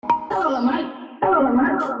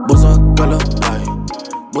Buzzacala, ay,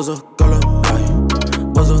 Buzzacala, ay,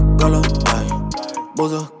 Buzzacala, ay,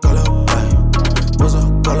 Buzzacala, ay,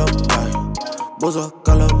 Buzzacala, ay,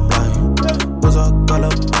 Buzzacala, ay, Buzzacala,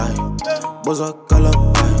 ay, Buzzacala,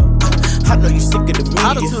 ay. I know you sick of the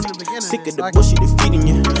media, sick of the bullshit they feeding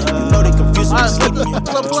you. You know they confused and misleading you.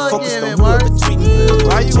 Focus on who it between you.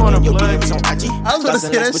 Why you wanna plug on it? IG. I was gonna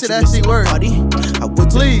say that shit actually work. I would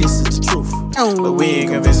tell you this is the truth, but we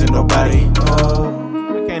ain't convincing nobody.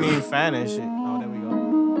 I can't even find that shit. Oh, there we go.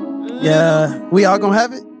 Yeah, we all gonna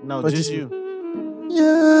have it? No, But just just- you.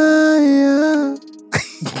 Yeah.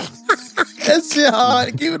 That shit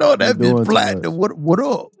hard. Keep it on that You doing bitch too platinum. What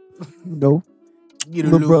up? You know, Get a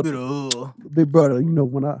Little little brother. bit of. big brother, you know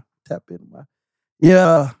when I tap in my.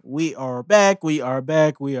 Yeah. We are back. We are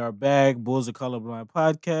back. We are back. Bulls of Colorblind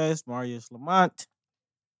Podcast. Marius Lamont.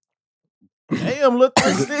 Damn, look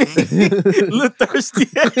thirsty. Look thirsty.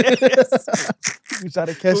 You try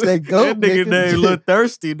to catch that goat, That nigga name look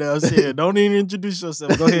thirsty now. Shit, don't even introduce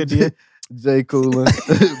yourself. Go ahead, dear. Jay Coolin,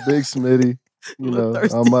 Big Smitty. You know,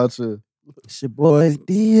 Thirsty. I'm out here. It's your boy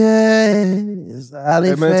Diaz.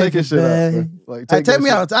 Hey man, take your shit out. Bro. Like, Hey, take take that me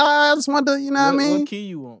shit. out. I just want to, you know what I mean? What key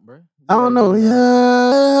you want, bro? I don't know.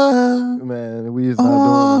 Yeah. Man, we is not doing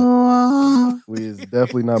Oh, that. We is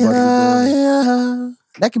definitely not about yeah, to be doing that. yeah.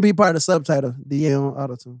 That can be part of the subtitle. DA on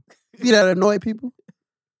autotune. See that annoy people?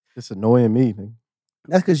 It's annoying me, nigga.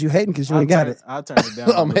 That's because you hating because you ain't got it. I'll turn it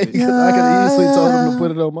down. I'm a little bit. hating 'cause I could easily told him Yeah. to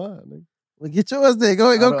put it on mine. Nigga. Well, get yours there. Go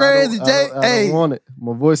I don't- crazy, I Jay. don't Hey. want it.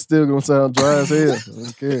 My voice still gonna sound dry as hell. I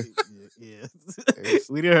don't care. Yeah.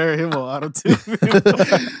 We didn't heard him on auto tune.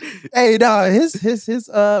 Hey, dog. His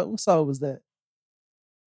what song was that?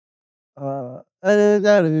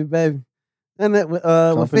 That'll be baby. And that with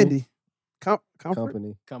Company? Fendi. Comfort?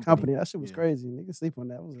 Company. That shit was Yeah. crazy. Nigga sleep on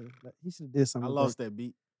that. He should have did I something. lost that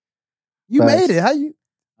beat. You Facts. made it. How you?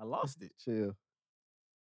 I lost it. Chill.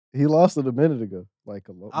 He lost it a minute ago. Like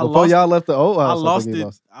I before lost y'all left the old house. I think lost he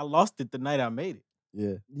it. I lost it the night I made it.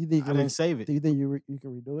 Yeah. You think I didn't save it. Do you think you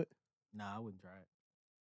can redo it? Nah, I wouldn't try it.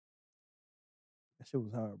 That shit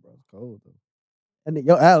was hard, bro. Cold though. And then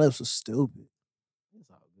your ad-libs was stupid. It's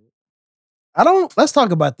all good. Let's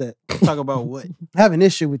talk about that. Talk about what? I have an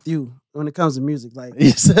issue with you when it comes to music. Like,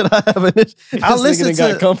 You said I have an issue. I This listen nigga done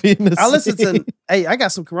got to- comfy in the I listen scene. to, hey, I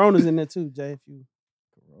got some Coronas in there too, Jay. If you,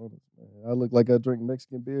 Coronas, man. I look like I drink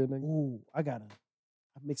Mexican beer, nigga. ooh, I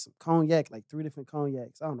mixed some cognac, like 3 different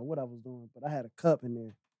cognacs. I don't know what I was doing, but I had a cup in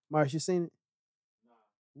there. Mars, you seen it?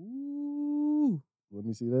 Ooh, Let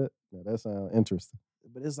me see that. Now that sounds interesting.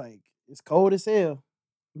 but it's like, it's cold as hell.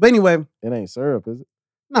 But anyway, It ain't syrup, is it?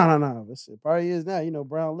 no. This shit probably is now. You know,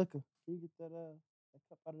 brown liquor. Can you get that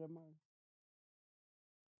cup out of that Mars?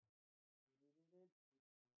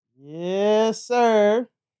 Yes, sir.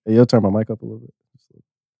 Hey, you'll turn my mic up a little bit.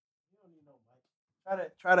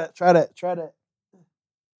 Try that.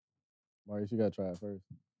 Marius, you gotta try it first.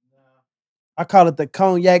 I call it the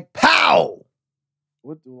cognac pow.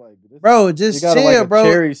 What do like this? Bro, just you got chill, like a bro.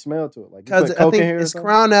 cherry smell to it. Like you Because put I Coke in think here or it's something?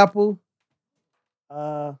 crown apple.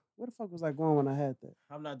 Where the fuck was I going when I had that?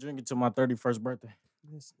 I'm not drinking till my 31st birthday.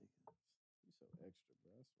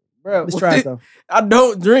 Bro, let's try it though. I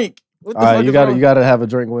don't drink. What the All right, fuck you is gotta wrong? you gotta have a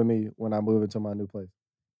drink with me when I move into my new place.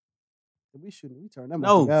 We turn that.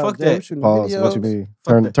 No, motherfucker out, fuck Jay. that. We shooting Pause. What you videos. mean?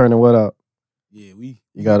 Fuck that. Turning what out? Yeah, we.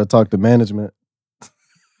 You gotta talk to management.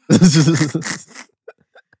 You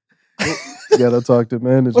gotta talk to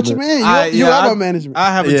management. What you mean? You Yeah, have I- a management.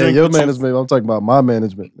 I have a Yeah, drink. your with you. management. I'm talking about my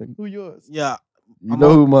management. nigga. Who yours? Yeah, You I'm know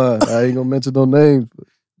on- who mine. I ain't gonna mention no names. But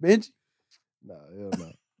Benji? nah, hell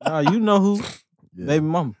no. nah, you know who? Yeah. Baby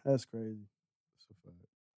mama. That's crazy.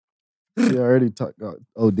 She already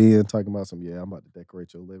ODing talking about some. Yeah, I'm about to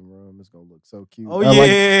decorate your living room. It's gonna look so cute. Oh I'm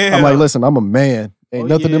like, yeah. I'm like, listen, I'm a man. Ain't Oh,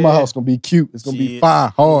 nothing in my yeah. house gonna be cute. It's gonna be Shit.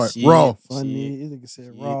 fine, hard, Shit. raw. Funny. Shit. This nigga said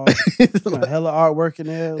Shit. raw. Got hella artwork in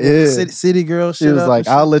there. Yeah. City girl. She was like,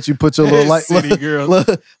 I'll let you put your little light. City girl.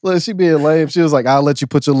 Look, she being lame. She was like, I'll let you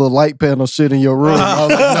put your little light panel shit in your room. I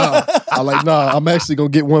was like, nah. I'm like, nah. I'm actually gonna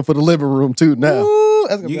get one for the living room too now. Ooh,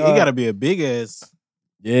 that's gonna You be hard. gotta be a big ass.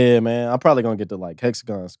 Yeah, man. I'm probably gonna get the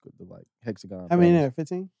hexagon. How many panels. there?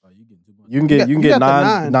 15? Oh, you getting too much. You can get You get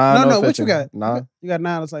got the nine. No, or what you 15. got? 9. You got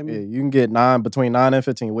 9. That's like Yeah, me. you can get 9 between 9 and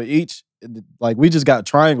 15. With each, like we just got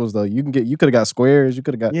triangles though. You could have got squares. You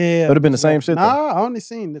could have got. Yeah. It would have been the same shit. Though. Nah, I only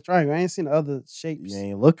seen the triangle. I ain't seen the other shapes. You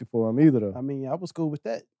ain't looking for them either though. I mean, I was cool with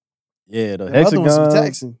that. Yeah, the The other ones were hexagon.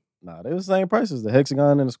 taxing. Nah, they was the same prices. The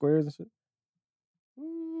hexagon and the squares and shit.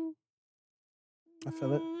 I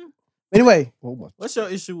feel it. Anyway, Oh my. What's your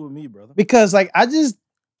issue with me, brother? because like I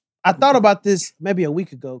thought about this maybe a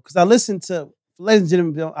week ago because I listened to ladies and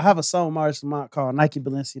gentlemen, I have a song Marius Lamont called Nike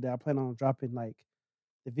Balenci that I plan on dropping like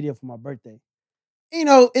the video for my birthday. You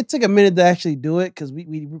know, it took a minute to actually do it because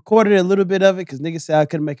we recorded a little bit of it because niggas said I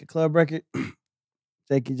couldn't make a club record.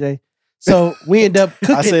 Thank you, Jay. So we end up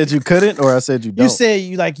cooking. I said you couldn't, or I said you don't. You said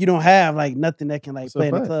you don't have like nothing that can like That's a play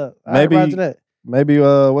in the fact. club. Maybe- Roger that. Maybe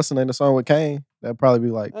what's the name of the song with Kane? That'd probably be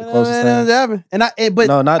like the closest thing. But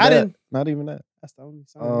No, not I that. didn't. Not even that. That's the only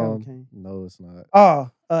song I got with Kane. No, it's not.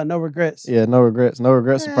 Oh, No Regrets. Yeah, No Regrets. No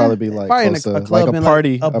Regrets would probably be like probably in close a to, club like in a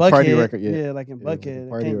party Buckhead. record. Yeah, like in Yeah, like a Buckhead.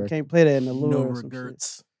 party record. Can't play that in the Lure. No or some shit.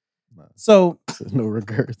 regrets. So No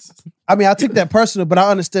Regrets. I mean, I took that personal, but I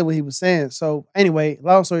understood what he was saying. So anyway,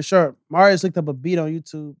 long story short, Marius looked up a beat on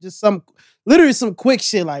YouTube, just literally some quick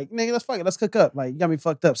shit like, nigga, let's fuck it, let's cook up. Like, you got me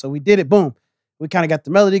fucked up. So we did it, boom. We kind of got the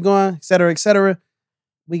melody going, et cetera, et cetera.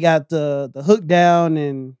 We got the hook down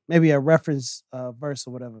and maybe a reference verse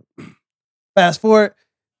or whatever. Fast forward,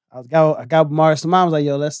 I got Marius Lamont. I was like,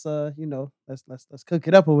 yo, let's let's cook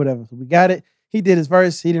it up or whatever. So we got it. He did his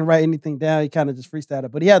verse. He didn't write anything down. He kind of just freestyled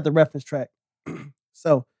it, but he had the reference track.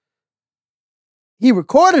 So he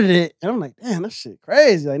recorded it, and I'm like, damn, that shit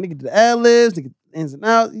crazy. Like, nigga did the ad-libs, nigga ins and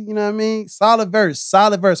outs, you know what I mean? Solid verse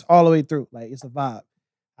all the way through. Like, it's a vibe.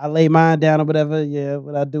 I lay mine down or whatever. Yeah,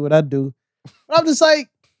 what I do. But I'm just like,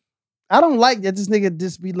 I don't like that this nigga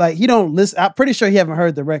just be like, he don't listen. I'm pretty sure he haven't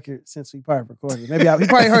heard the record since we probably recorded it. He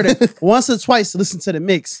probably heard it once or twice to listen to the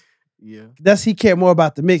mix. Yeah. He cared more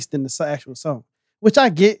about the mix than the actual song, which I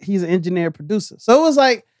get. He's an engineer producer. So it was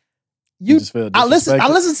like, just feel I disrespected.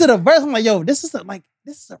 listened to the verse. I'm like, yo, this is the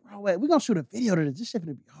wrong way. We're going to shoot a video to this. This shit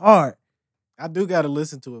gonna be hard. I do got to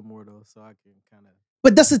listen to it more though, so I can kind of.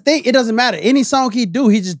 But that's the thing. It doesn't matter. Any song he do,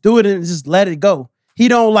 he just do it and just let it go. He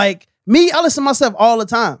don't like me. I listen to myself all the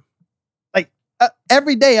time. Like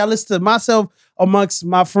every day I listen to myself amongst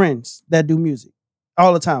my friends that do music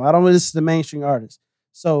all the time. I don't listen to mainstream artists.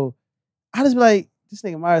 So I just be like, this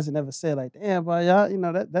nigga Marius never said like, damn, boy, y'all, you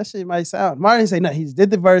know, that shit might sound. Marius didn't say nothing. He just did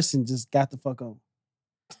the verse and just got the fuck on.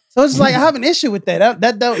 So it's just like, I have an issue with that.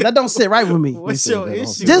 That don't sit right with me. What's your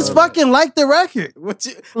issue? Just fucking like the record.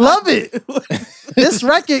 Love it. This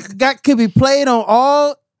record could be played on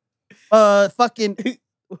all fucking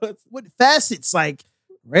what facets. Like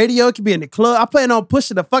radio, it could be in the club. I plan on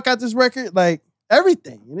pushing the fuck out this record, like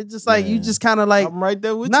everything. And it's just like you just kind of like I'm right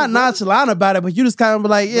there with not you. nonchalant about it, but you just kind of be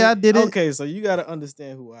like, yeah, I did it. Okay, so you got to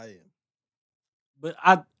understand who I am. But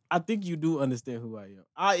I think you do understand who I am.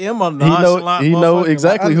 I am a nonchalant. He know motherfucker.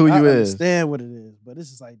 exactly who you I is. understand what it is, but it's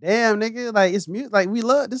just like, damn, nigga, like it's music. Like we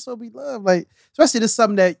love this. Is what we love. Like especially this is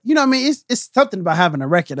something that you know what I mean. It's something about having a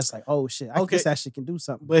record that's like, oh shit, I guess actually can do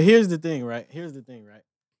something. But here's the thing, right?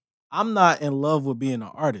 I'm not in love with being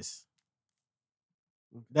an artist.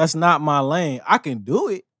 That's not my lane. I can do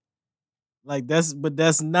it. Like but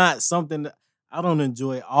that's not something that I don't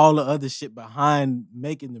enjoy all the other shit behind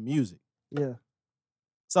making the music. Yeah.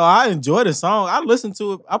 So I enjoy the song. I listen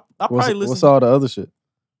to it. I probably listen What's to all the other shit?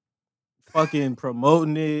 fucking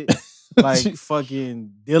promoting it, like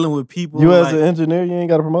fucking dealing with people. You as like, an engineer, you ain't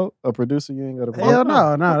got to promote. A producer, you ain't got to promote.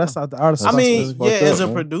 Hell no, that's not the artist. I mean, That's yeah, fucked as up, a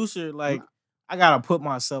man. producer, like I gotta put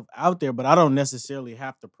myself out there, but I don't necessarily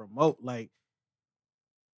have to promote. Like,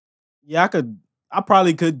 yeah, I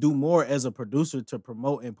probably could do more as a producer to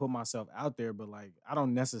promote and put myself out there, but like I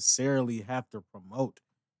don't necessarily have to promote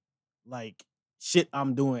like shit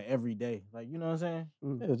I'm doing every day. Like, you know what I'm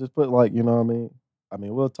saying? Yeah, just put like, you know what I mean? I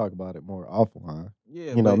mean, we'll talk about it more offline.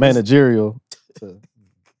 Yeah. You know, but managerial to,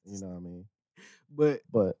 you know what I mean? But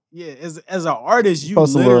yeah, as an artist, you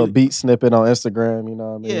post a literally little beat snippet on Instagram, you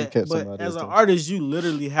know what I mean? yeah, Catch but somebody as an attention. artist, you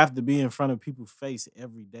literally have to be in front of people's face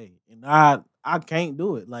every day, and I can't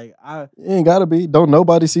do it. Like You ain't gotta be. Don't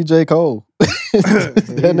nobody see J. Cole.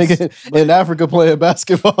 That nigga in Africa playing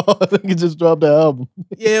basketball. Nigga just dropped the album.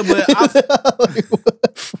 yeah,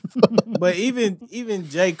 but even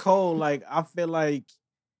J. Cole, like I feel like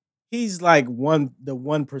he's like the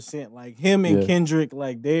 1%. Like him and Yeah. Kendrick,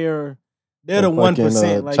 like they're the Fucking,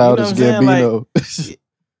 1%. Like Childish you know what I'm Gambino. saying?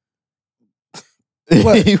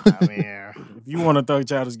 Like, I mean, if you want to throw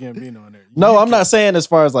Childish Gambino in there, No, you I'm can. not saying as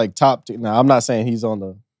far as like top two. No, I'm not saying he's on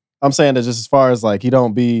the. I'm saying that just as far as like you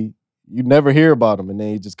never hear about him, and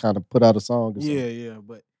then he just kind of put out a song. Or Yeah, yeah,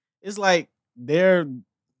 but it's like they're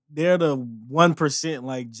the 1%.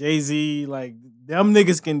 Like Jay-Z, like them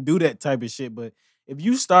niggas can do that type of shit. But if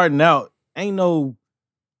you starting out, ain't no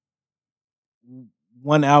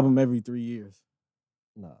one album every 3 years.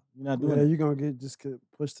 No. You're not Yeah, doing it. you're gonna get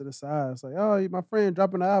pushed to the side. It's like, oh, my friend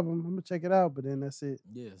dropping an album. I'm gonna check it out, but then that's it.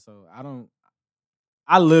 Yeah, so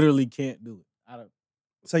I literally can't do it. I don't.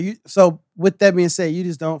 So with that being said, you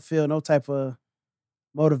just don't feel no type of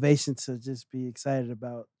motivation to just be excited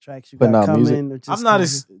about tracks you Putting got out coming? music? Or just I'm not kinda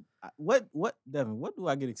as what Devin. What do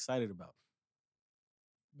I get excited about?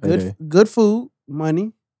 Payday. good food,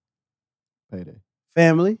 money, Payday.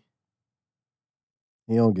 family.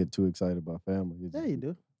 He don't get too excited about family. He Yeah, just- you do.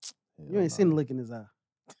 Hell You ain't nah. seen the look in his eye.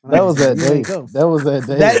 That was that You day. ain't go. That was that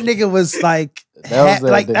day. That nigga was like, That was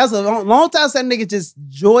that like day. that's a long time. That nigga just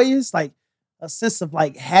joyous, like a sense of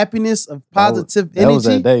like happiness, of positive That was that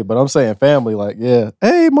energy. day. But I'm saying family, like, yeah.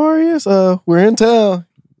 Hey, Marius, we're in town.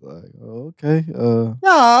 Like, oh, okay.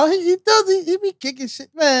 No, he does. He be kicking shit,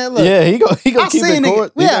 man. Look, Yeah, he gonna I keep it seen nigga-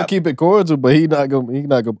 cordial. He yeah. gonna keep it cordial, but he not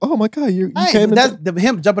gonna. Oh my god, you I came ain't, in. that's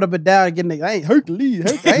him jumping up and down and getting. I ain't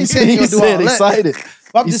Hercules. I ain't saying he he gonna do all said that. excited.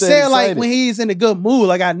 But I'm He just said saying, like excited. when he's in a good mood,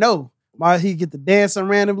 like I know, he get the dancing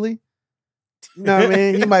randomly. You know what I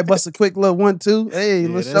mean? He might bust a quick little 1-2. Hey, Yeah,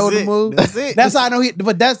 little that's shoulder it. move. That's it. That's how I know he.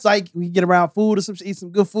 But that's like we get around food or some shit, eat some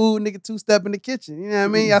good food, nigga. 2-step in the kitchen. You know what I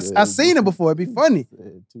mean? I seen it before. It'd be funny.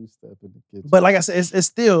 2-step in the kitchen. But like I said, it's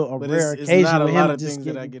still a But rare it's occasion not a with lot him of just things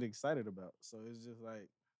that I getting. get excited about. So it's just like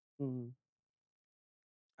Mhm.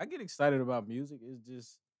 I get excited about music. It's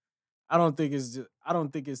just I don't think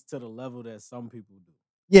it's to the level that some people do.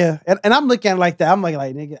 Yeah, and I'm looking at it like that. I'm like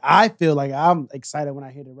nigga, I feel like I'm excited when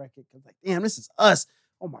I hear the record because like, damn, this is us.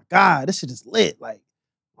 Oh my god, this shit is lit. Like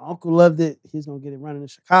my uncle loved it. He's gonna get it running in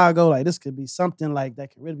Chicago. Like this could be something like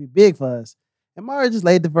that can really be big for us. And Mario just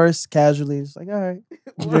laid the verse casually. It's like, all right,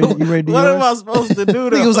 you ready to do What yours? am I supposed to do?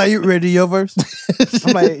 Nigga was Though? like, you ready to do your verse?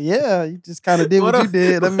 I'm like, yeah, you just kind of did what you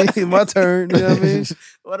did. I mean, my turn. You know what I mean?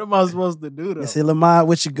 What am I supposed to do though? They say, Lamar,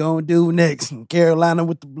 what you gonna do next? Carolina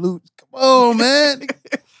with the blue. Come on, man.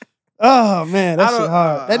 Oh man, that I shit don't-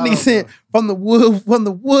 hard. That I nigga don't said know. from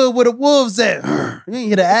the wood where the wolves at. You ain't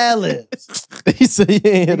hear the ad-libs. he said he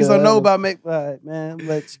ain't hit Niggas it. don't know about make. All right, man.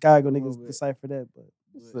 Let Chicago Little niggas bit. decipher that. But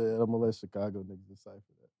He said, I'm gonna let Chicago niggas decipher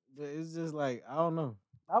that. But it's just like I don't know.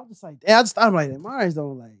 I was just like, damn, I just thought like that. Mars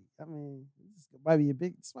don't like. I mean, this might be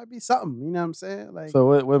this might be something. You know what I'm saying? Like,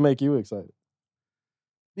 So what make you excited?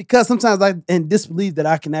 because sometimes I in disbelief that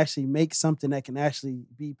I can actually make something that can actually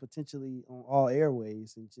be potentially on all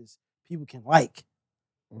airways and just people can like.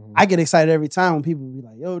 Mhm. I get excited every time when people be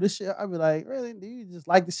like, yo, this shit. I be like, really? Do you just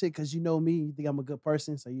like the shit because you know me? You think I'm a good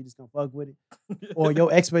person, so you just gonna fuck with it? Or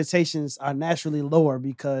your expectations are naturally lower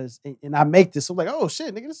because, and I make this. So I'm like, oh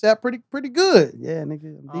shit, nigga, this shit pretty good. Yeah,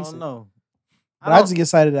 nigga, I'm I don't decent. know. But I just get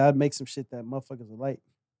excited that I make some shit that motherfuckers will like.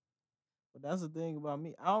 But that's the thing about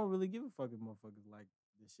me. I don't really give a fuck if motherfuckers like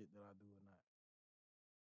the shit that I do or not.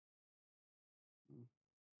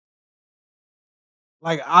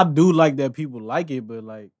 Like I do like that people like it, but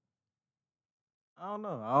like I don't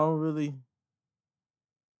know. I don't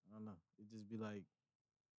know. It just be like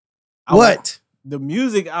What? the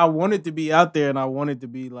music I want it to be out there and I want it to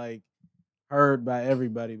be like heard by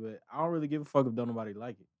everybody, but I don't really give a fuck if don't nobody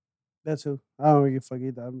like it. That's who. I don't really give a fuck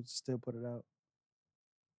either. I'm just still put it out.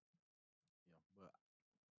 But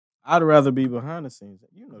I'd rather be behind the scenes.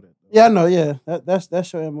 You know that. Though. Yeah, I know. Yeah,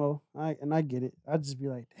 that's your mo. I get it. I just be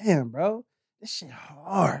like, damn, bro, this shit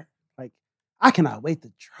hard. Like, I cannot wait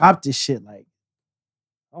to drop this shit. Like,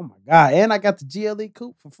 oh my god! And I got the GLE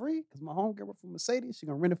coupe for free because my homegirl from Mercedes. She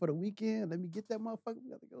gonna rent it for the weekend. Let me get that motherfucker. We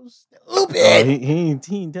gotta go stupid. Oh, he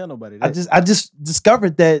ain't tell nobody that. I just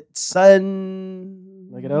discovered that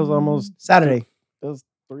Nigga, that was almost Saturday. That was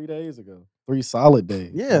 3 days ago. 3 solid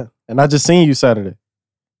days. Yeah. And I just seen you Saturday.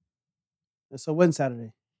 So when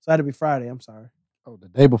Saturday? Saturday be Friday. I'm sorry. Oh, the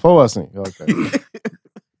day before I seen you. Okay.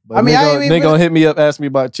 But I mean, I nigga, ain't even nigga gonna really- hit me up, ask me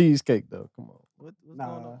about cheesecake though. Come on. What's going Nah.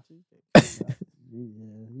 on?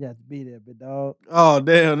 Yeah, you have to be there, big dog. Oh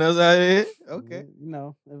damn, that's how it is. Okay. You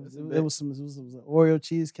know, That's a it bet. was an Oreo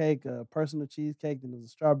cheesecake, a personal cheesecake, then there was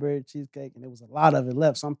a strawberry cheesecake, and there was a lot of it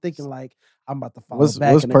left. So I'm thinking like I'm about to follow What's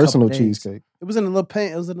back. what's in a couple personal days. cheesecake? It was in a little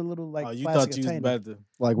paint. It was in a little like Oh, you plastic thought you was container. about to.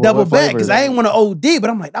 Like what, Double what back flavor because is I it? ain't want to OD, but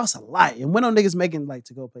I'm like that was a lot. And when no niggas making like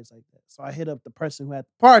to go place like that, so I hit up the person who had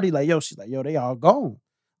the party. Like yo, she's like yo, they all gone.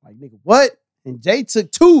 Like nigga, what? And Jay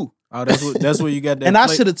took 2, Oh, that's what you got that. and I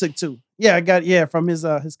plate? should have took 2. Yeah, I got from his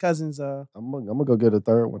cousin's. I'm gonna go get a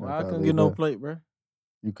third one. Well, I after couldn't leave get no there. plate, bro.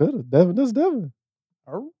 You could have. Devin, that's Devin.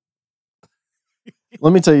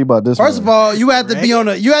 Let me tell you about this. First of man. all, you had to be on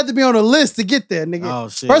a list to get there, nigga. Oh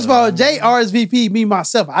shit. First of all, Jay RSVP me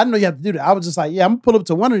myself. I didn't know you have to do that. I was just like, yeah, I'm gonna pull up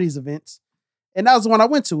to one of these events, and that was the one I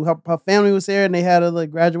went to. Her family was there, and they had a little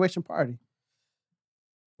graduation party.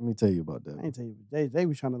 Let me tell you about I that. ain't tell you, Jay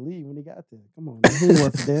was trying to leave when he got there. Come on, man. He ain't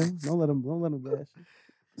work for them. Don't let him gas you.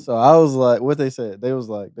 So I was like, what they said? They was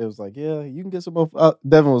like, yeah, you can get some more.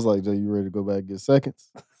 Devin was like, Jay, you ready to go back and get seconds?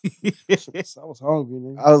 I was hungry,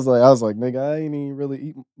 nigga. I was like, nigga, I ain't even really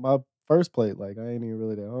eat my first plate. Like, I ain't even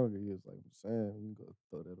really that hungry. He was like, I'm saying, you can go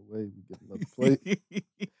throw that away. We get another plate.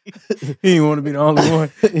 He didn't want to be the only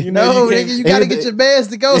one. You know, No, you can't- nigga, you gotta get your bands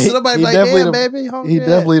to go. So nobody he be like, definitely damn, the- baby, hungry. He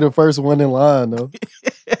definitely the first one in line, though.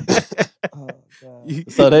 Oh,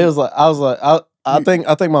 God. So they was like, I was like, I think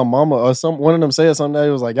my mama or one of them said something that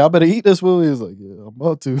he was like, y'all better eat this food. He was like, yeah, I'm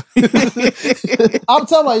about to. I'm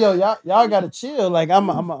telling like, yo, y'all gotta chill. Like, I'm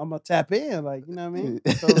gonna tap in. Like, you know what I mean?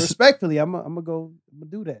 So respectfully, I'm gonna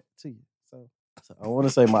do that to you. So I want to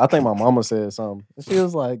say I think my mama said something. And she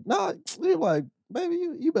was like, nah, we were like, baby,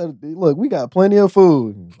 you better look, we got plenty of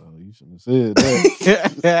food. And he was like, oh, you shouldn't have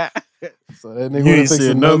said that. So that nigga You would ain't have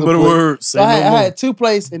said nothing but a word. Say I had, no I more. had 2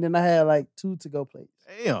 plates and then I had like 2 to-go plates.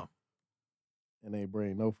 Damn. And they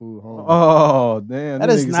bring no food home. Oh, damn. That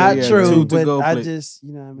Them is niggas not say he had true, two but to-go I plates. just,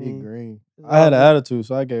 you know what I He mean? green. It's I had all an good. attitude,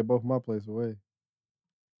 so I gave both my plates away.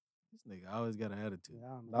 This nigga always got an attitude. Yeah, I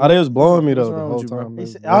don't know. Nah, they was blowing me What's though the wrong whole with you, bro? time. He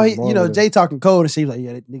They said, was blowing you me know, though. Jay talking cold and she was like,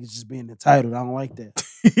 yeah, that nigga's just being entitled. I don't like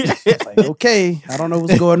that. Like, okay, I don't know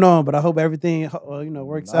what's going on, but I hope everything,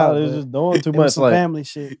 works out. They was but just doing too it was much. some Like, family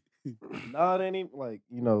shit. nah, they ain't even like,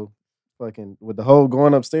 fucking with the whole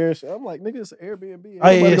going upstairs shit. I'm like, nigga, it's an Airbnb. Ain't Oh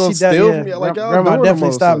yeah, nobody gonna she does. steal Yeah. from me. Like, y'all Grandma doing definitely the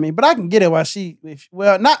most stopped shit. me, but I can get it while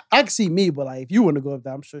I can see me, but like if you want to go up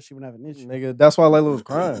there, I'm sure she wouldn't have an issue. Nigga, that's why Layla was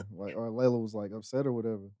crying. Like, or Layla was like upset or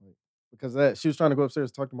whatever. Like, because of that she was trying to go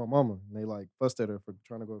upstairs to talk to my mama, and they like fussed at her for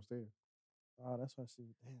trying to go upstairs. Oh, that's why she.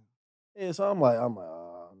 Damn. Yeah, so I'm like,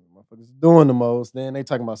 motherfuckers doing the most. Then they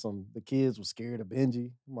talking about the kids was scared of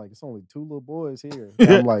Benji. I'm like, it's only 2 little boys here. And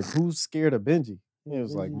I'm like, who's scared of Benji? He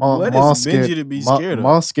was like, What is Mom's Benji scared to be scared of?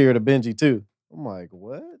 Mom's scared of Benji too. I'm like,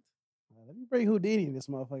 what? Let me bring Houdini in this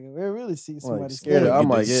motherfucker. We really see I'm somebody like, scared. I'm Get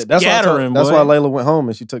like, the yeah. That's scattering, that's boy. why Layla went home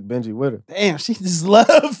and she took Benji with her. Damn, she just love.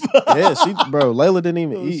 Yeah, bro, Layla didn't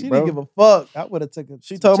even She eat, bro. didn't give a fuck. I would have took her.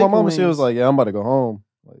 She told my mama, she was like, yeah, I'm about to go home.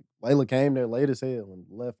 Like, Layla came there late as hell and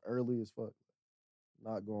left early as fuck.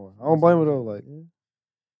 Not going. I don't blame her though. Like,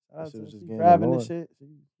 that shit was just she getting driving annoying. this shit. She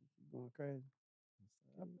going crazy.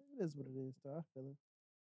 It is what it is, though. I feel it.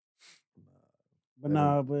 But That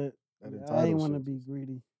nah, but that I ain't entitled want to shit. be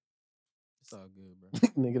greedy. It's all good,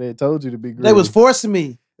 bro. Nigga, they told you to be greedy. They was forcing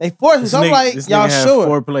me. They forced me. This So I'm nigga- like, this y'all nigga had sure?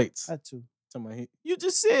 4 plates. I had 2. You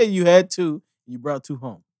just said you had 2. You brought 2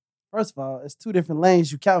 home. First of all, it's 2 different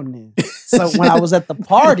lanes you counting in. So when I was at the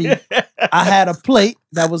party, I had a plate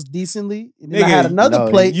that was decently, and then I Nigga, had another no,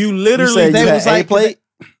 plate. You literally said they you had was like, a plate?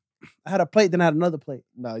 I had a plate, then I had another plate.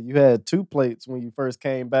 No, you had 2 plates when you first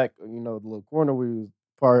came back. The little corner we was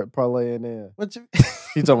parlaying in. What you?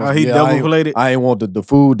 He told me, Oh, he double plated. I ain't want the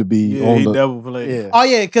food to be Yeah, on he the. double plated. Yeah. Oh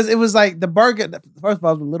yeah, because it was like the burger. First of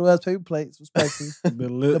all, it was little ass paper plates, respectfully. They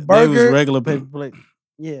was burger- regular paper plate.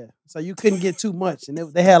 Yeah, so you couldn't get too much, and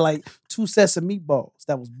they had like 2 sets of meatballs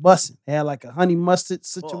that was busting. They had like a honey mustard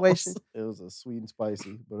situation. It was a sweet and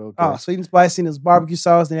spicy, but okay. Oh, sweet and spicy, and this barbecue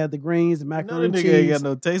sauce. They had the greens, the You know macaroni the and nigga ain't cheese. got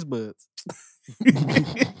no taste buds.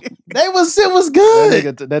 It was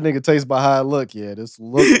good. that nigga tastes by how it look. Yeah, this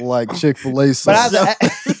look like Chick-fil-A sauce. But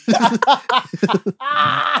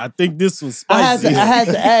I think this was I had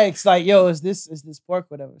spicy. to ask, like, yo, is this pork,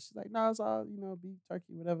 whatever? She's like, no, it's all, beef,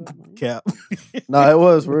 turkey, whatever. I'm like, Cap. No, it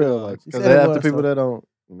was for real. Like, She because said it half the was, people so. that don't,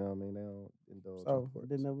 they don't indulge So in pork.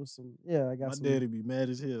 then there was some, I My got some. daddy be mad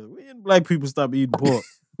as hell. When black people stop eating pork?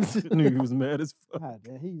 Nigga was mad as fuck. God,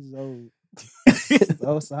 damn, he's old.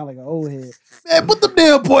 Old sound like an old head. Man, put them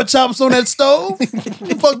damn pork chops on that stove.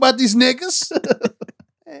 You fuck about these niggas.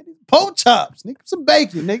 Man, these pork chops, nigga, some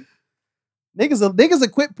bacon, nigga. Niggas a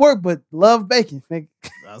quit pork, but love bacon. Nigga.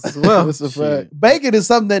 I swear. That's a Shit. fact. Bacon is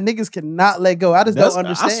something that niggas cannot let go. I just That's- don't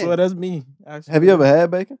understand. I swear that's me. Actually. Have you ever had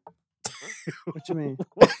bacon? What you mean?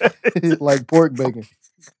 Like pork bacon.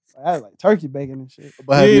 I had like turkey bacon and shit.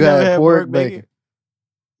 But have You you ain't never had had pork pork bacon? bacon?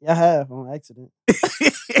 Yeah, I have on accident.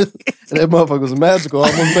 And that motherfucker was magical.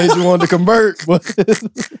 Almost made you want to convert. But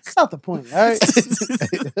That's not the point, all right?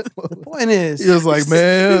 The point is, he was like,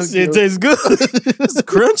 man. This shit tastes good. It's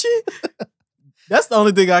crunchy. That's the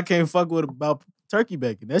only thing I can't fuck with about turkey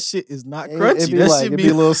bacon. That shit is not crunchy. It'd be That like, shit it'd be be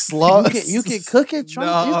a little slot. you can cook it, Trump.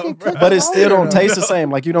 No, you can bro. cook But it it still don't though. taste the same.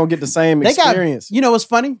 Like, you don't get the same They got- experience. You know what's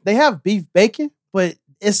funny? They have beef bacon, but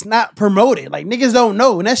it's not promoted. Like niggas don't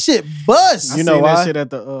know, and that shit buzz. I You know seen why? that shit at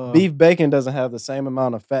the Beef bacon doesn't have the same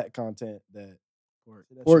amount of fat content that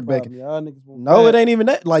That's pork your bacon. problem. Y'all niggas want No, fat. it ain't even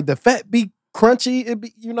that. Like the fat be crunchy. It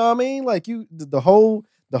be, you know what I mean? Like the whole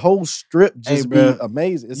strip just be bruh.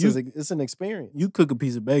 amazing. It's an experience. You cook a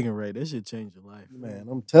piece of bacon right, that shit change your life. Man,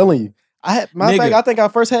 I'm telling you. Matter of fact, Nigga. I think I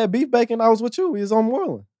first had beef bacon. I was with you. We was on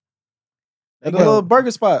Moreland. They At the got- little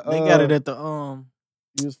burger spot. They got it at the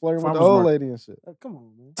You was flirting with Farmer's the old market. lady and shit. Come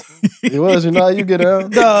on, man. It was. You know how you get out.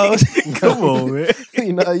 No. Come on, man.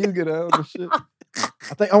 You know how you get out and shit.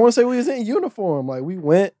 I want to say we was in uniform. Like we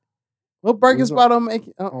went. What burger We was spot on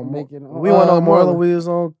Macon? We went on Marlin. We was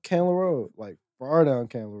on Candler Road, like far down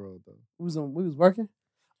Candler Road though. We was working.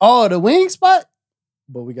 Oh, the wing spot?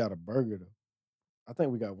 But we got a burger though. I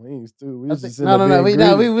think we got wings too. We I was think- just in no. there being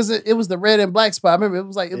greedy. It was the red and black spot. I remember it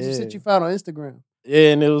was the Yeah. shit you found on Instagram.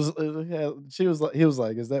 Yeah, and he was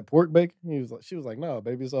like, is that pork bacon? She was like, no,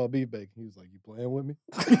 baby, it's all beef bacon. He was like, you playing with me?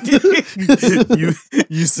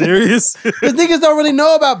 you serious? Because niggas don't really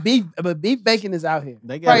know about beef, but beef bacon is out here.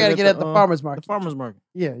 They Probably gotta get it at the farmer's The market. farmer's market.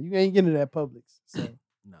 Yeah, you ain't getting it at Publix. So.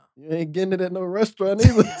 No. You ain't getting it at no restaurant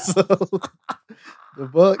either. So the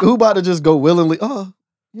fuck, who about to just go willingly? Oh,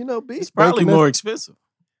 beef. It's probably bacon, more expensive,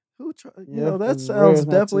 Who try? Yeah, That it's sounds rare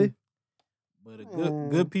not definitely. to. but a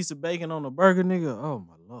good piece of bacon on a burger, nigga. Oh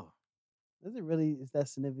my lord! Is it really is that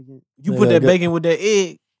significant? You Yeah, put that good- bacon with that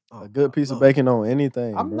egg. Oh, A good my piece of Lord. bacon on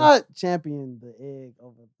anything. I'm bro. not championing the egg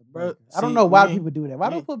over the Bro, burger. I don't see, know why you ain't- people do that. Why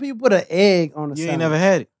you don't ain't- people put an egg on a You sandwich? ain't never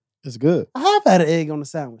had it. It's good. I have had an egg on a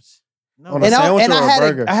sandwich. No, On a sandwich or a had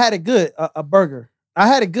burger? I had it good. A burger. I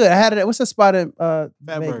had it good. I had it. What's that spot in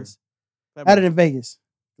Vegas? I had it in Vegas.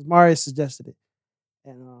 Mario suggested it,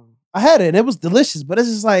 and I had it, and it was delicious. But it's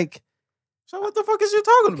just like So what the fuck is you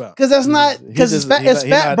talking about? because that's not He because it's just- fat. he It's not-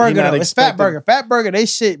 he fat not- he burger. not Though. It's fat expecting- burger. Fat burger. They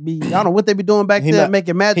shit be. I don't know what they be doing back He there, not-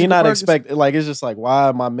 making magic. He not burgers. expect like it's just like why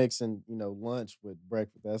am I mixing lunch with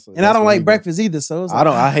breakfast? And I don't like breakfast either. So it's like,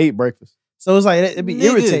 I hate breakfast. So it's like it'd be Nigga.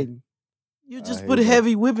 irritating. You I just hate put that.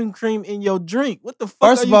 heavy whipping cream in your drink. What the fuck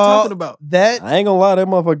First are of you all, talking about? that I ain't gonna lie, that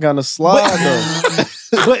motherfucker kind of slide though.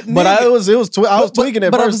 But But I was tweaking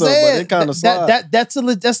it but I'm first though, but saying it kind of slide. that's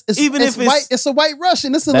it's, Even it's if it's- white, it's a white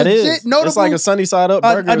Russian. It's a That legit is. notable. It's like a sunny side up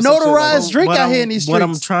a burger. or some shit notarized like that. drink What out I'm- here in these What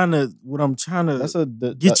I'm streets. trying to That's a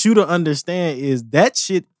get you to understand is that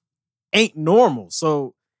shit ain't normal.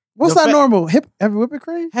 So What's the not fact- normal? Heavy whipping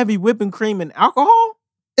cream? heavy whipping cream and alcohol?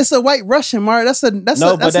 It's a white Russian, Mario. That's a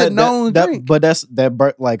known drink. But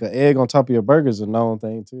like an egg on top of your burger is a known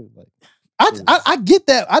thing too. Like I get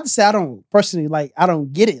that. I just say I don't personally like. I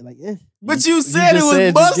don't get it. Like But You- you you said it just was said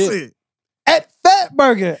you busted. at Fat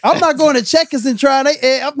Burger, I'm not going to Checkers and trying they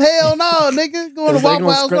egg. I'm hell no, nigga. Going to Waffle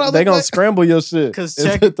House. they gonna scramble your shit. Because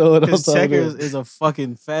and throw it on Checkers top of it. is a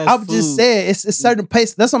fucking fast I'm food. just saying it's certain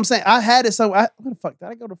places. That's what I'm saying. I had it. So where the fuck did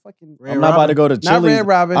I go to fucking? Red I'm not about to Robin. go to Not Chili's. Red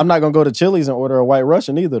Robin. I'm not gonna go to Chili's and order a white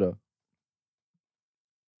Russian either though.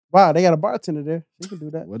 Wow, they got a bartender there. You can do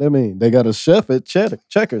that. What that mean? They got a chef at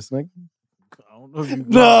Checkers, nigga. I don't know if you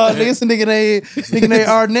No, nigga, it's a nigga named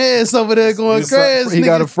Arnez over there going It's crazy. He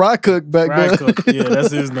got a fry cook back Fry there. Cook. Yeah, that's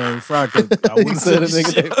his name. Fry Cook. I He wouldn't said a say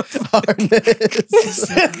nigga named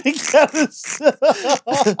Arnez.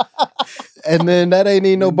 And then that ain't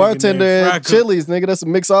even no Nigga bartender named Fry at Cook. Chili's, nigga. That's a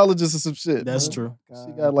mixologist or some shit. That's man. true.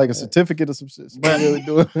 She got like a certificate or some shit. She But- ain't really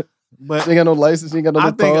doing it. But She ain't got no license. She ain't got no I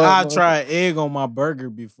little think card, I no- try egg on my burger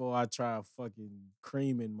before I try fucking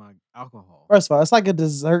cream in my alcohol. First of all, it's like a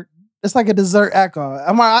dessert. It's like a dessert alcohol.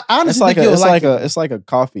 I honestly It's like think you'll like it. it's like a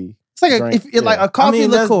coffee. It's like drink, like yeah. a coffee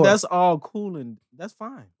liqueur. that's all cool and that's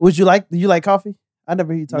fine. Would you like? Do you like coffee? I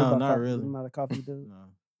never hear you talk No, about not coffee. really. I'm not a coffee dude. No.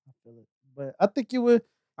 I feel it. But I think you would.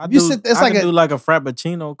 I You do, said it's I like can a- do like a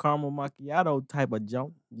frappuccino caramel macchiato type of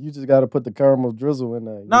junk. You just got to put the caramel drizzle in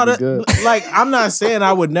there. No, You'll be that, good. like I'm not saying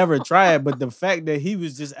I would never try it, but the fact that he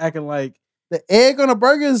was just acting like The egg on a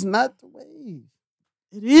burger is not the way.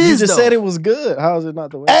 it You is. just though. said it was good. How is it not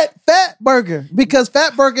the way? At Fat Burger, because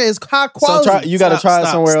Fat Burger is high quality. So you got to Stop, try it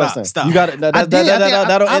stop, somewhere stop, else. Then. stop. You got to. I did.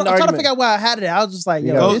 That'll I'm end the trying to argument. figure out why I had it. I was just like,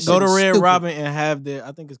 You yo, gotta- this Go shit to is Red stupid. Robin and have the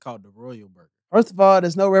I think it's called the Royal Burger. First of all,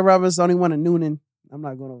 there's no Red Robin. It's the only one in Noonan. I'm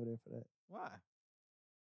not going over there for that. Why?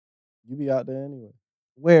 You be out there anyway.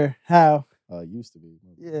 Where? How? Used to be.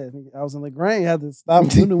 Yeah, nigga, I was in LaGrange. Had to stop.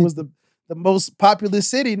 Noonan was the most populous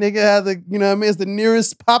city. Nigga had the, you know what I mean? It's the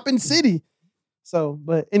nearest popping city. So,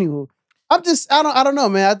 but anywho, I don't know,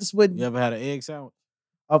 man. I just wouldn't. You ever had an egg sandwich?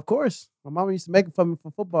 Of course, my mama used to make it for me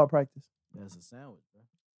for football practice. That's a sandwich, bro.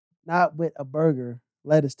 Not with a burger,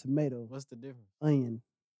 lettuce, tomato, What's the difference? onion.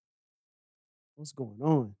 What's going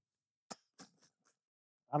on?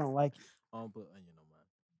 I don't like it. I don't put onion on mine.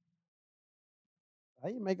 How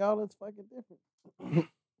you make all this fucking different?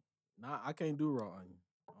 Nah, I can't do raw onion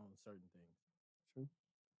on certain things.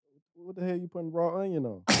 What the hell you putting raw onion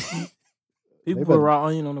on? People They put better- raw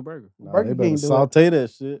onion on the burger. Nah, Burger they better King do it. saute that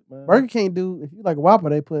shit, man. Burger King do, if you like a Whopper,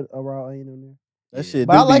 they put a raw onion on there. That shit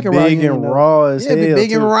But I do like be a raw big onion, and though. raw as Yeah, hell. be big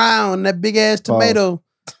too. and round, that big ass Pause. tomato.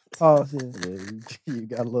 Oh, yeah. Yeah, you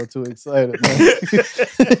got a little too excited, man.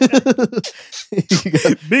 You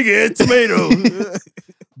got- Big ass tomato.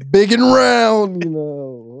 big and round.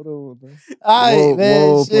 Hold on. Man. All right, Whoa, man.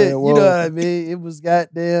 whoa, Shit, player, you whoa. know what I mean. It was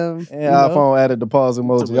goddamn. And iPhone added the pause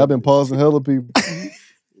emoji. I've been pausing hella people.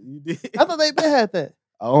 You did. I thought they been had that.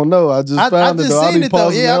 I don't know. I just I found it just though. I seen be it though.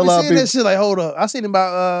 pausing the Yeah, I hell been out of seeing that people. shit. Like, hold up. I seen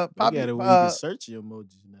about They got it where you can search your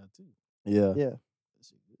emojis now too. Yeah. yeah.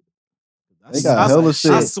 They got hella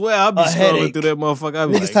shit. I swear I'll be A scrolling headache. through that motherfucker. I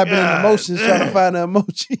be Niggas like, typing in "God emotions trying to damn." find an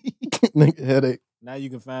emoji. Nigga, headache. Now you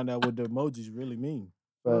can find out what the emojis really mean.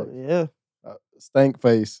 Oh, Facts. yeah. Stank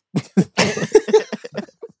face.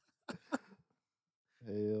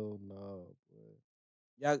 Hell no.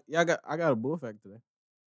 Y'all got I got a bull fact today.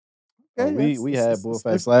 Okay, We had bull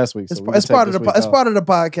facts last week. It's, So we it's can part of take the this week it's off. part of the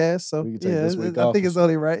podcast. So We can take yeah, this week I off think for it's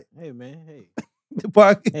only right. Hey man, hey. The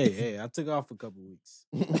podcast. Hey, I took off a couple weeks.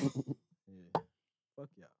 Yeah. Fuck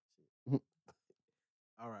y'all.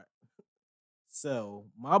 All right. So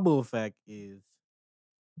my bull fact is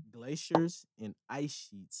glaciers and ice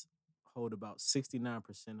sheets hold about 69%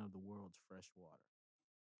 of the world's fresh water.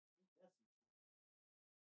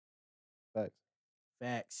 Facts.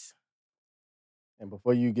 Facts. And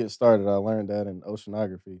before you get started, I learned that in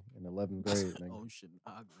oceanography in 11th grade. nigga.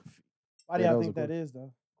 Oceanography. Why do Yeah, y'all that think was a that is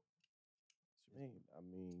though? I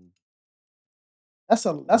mean, That's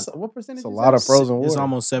a what percentage? it's a is lot that? of frozen water. It's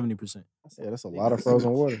almost 70%. Yeah, that's a lot of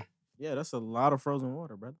frozen water. Yeah, that's a lot of frozen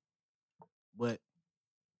water, brother. But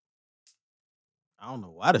I don't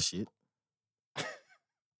know why the shit.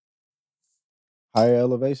 Higher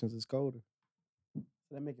elevations, it's colder. Does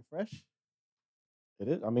that make it fresh? It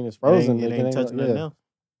is. I mean, it's It frozen. ain't, it ain't touching nothing yeah. else.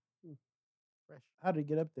 How did it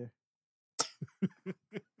get up there?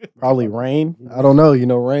 Probably rain. I don't know.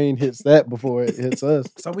 Rain hits that before it hits us.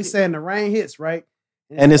 So we saying the rain hits, right?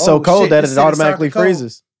 And it's so oh, cold shit, that this it shit is automatically starting to cold.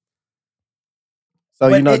 freezes. So,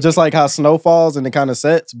 But just like how snow falls and it kind of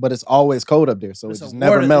sets, but it's always cold up there. So it It's just a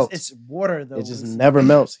never water- melts. It's water though. It just It's- never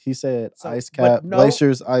melts. He said So, ice but cap, no-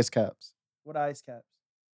 glaciers, ice caps. What ice caps?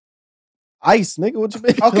 Ice, nigga, what you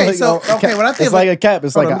mean? Okay, Like, so- a okay, cap. when I think it's of like a cap.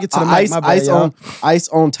 It's Hold like on, let me get to a the mic. ice, My bad, ice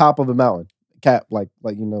on top of a mountain. Cap, like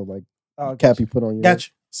Oh, cap you put on your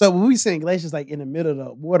Gotcha. So when we saying glaciers, like in the middle of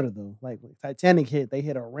the water, though, like when Titanic hit, they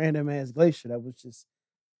hit a random ass glacier that was just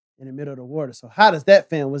in the middle of the water. So how does that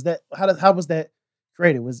fan? Was that how was that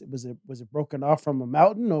created? Was it broken off from a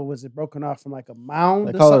mountain or was it broken off from like a mound?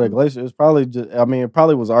 They or call it a something? glacier. It's probably just. I mean, it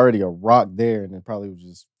probably was already a rock there, and it probably was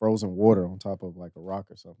just frozen water on top of like a rock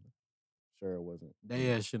or something. Sure, it wasn't.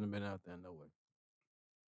 They ass shouldn't have been out there no way.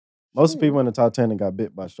 Most people in the Titanic got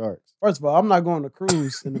bit by sharks. First of all, I'm not going to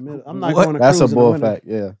cruise in the middle. I'm not What? going to That's a cruise in the bull winter. fact.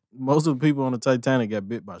 Yeah, Most of the people on the Titanic got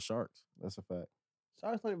bit by sharks. that's a fact.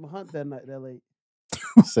 Sharks don't even hunt that night, that late.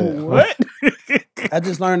 Said, What? I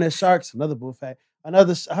just learned that sharks. Another bull fact. I heard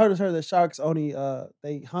that sharks only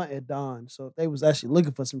they hunt at dawn. So if they was actually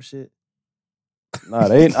looking for some shit. Nah,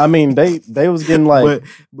 they. I mean, they was getting like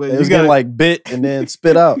but they you was gotta getting like bit and then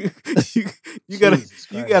spit out. you gotta Jesus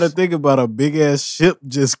you Christ. gotta think about a big ass ship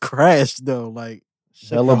just crashed though. Like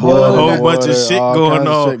Hella A blood, whole in the bunch of water, shit all going kinds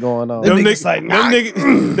of on. shit going on. Them them niggas niggas, like, them nah.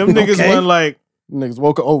 niggas, them niggas Okay. went like, Niggas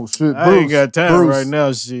woke up. Oh shit, Bruce. I ain't got time Bruce. right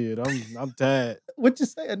now. Shit, I'm tired. What you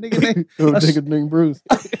say? A nigga name? Oh, nigga named Bruce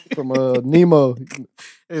from Nemo.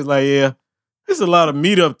 It's like, yeah, there's a lot of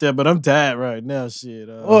meat up there, but I'm tired right now. Shit,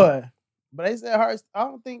 Boy. But they said hearts. I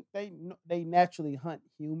don't think they naturally hunt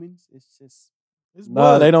humans. It's just it's Nah,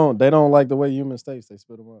 blood. they don't. They don't like the way humans taste. They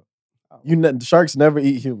spit them out. The sharks never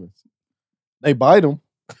eat humans. They bite them.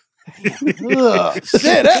 Ugh,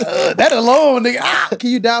 shit. That alone, nigga. Ah, can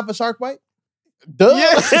you die for shark bite? Duh.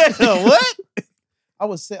 Yeah, what? I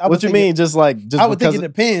was saying. What you mean? Just I would think because it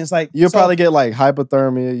depends. Like you'll so probably get like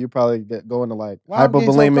hypothermia. You probably go into like why I'm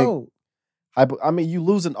getting so hypovolemic. cold? I mean, you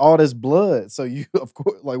losing all this blood, so you of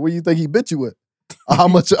course like what do you think he bit you with? How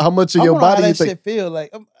much of I your wonder how body you that think? shit feel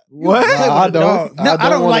like. You What? play with I a don't. dog. No, I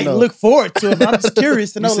don't wanna like know. look forward to it. But I'm just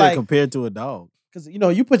curious to You know, said like, compared to a dog. because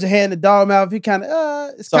you put your hand in the dog mouth, you kind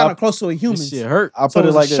of it's So kind I- of close to a This human. shit hurt. I So put it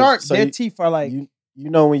as like a this. shark, So their you, teeth are like you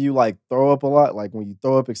know when you like throw up a lot, like when you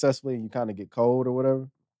throw up excessively and you kind of get cold or whatever.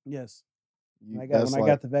 yes. You, When I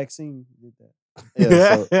got the vaccine, you did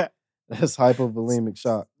that. yeah, so that's hypovolemic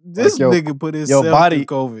shock. This Like, nigga put his your body-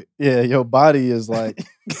 COVID. Yeah, your body is like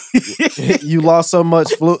you lost so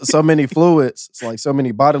many fluids. It's like so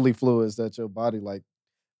many bodily fluids that your body like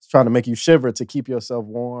is trying to make you shiver to keep yourself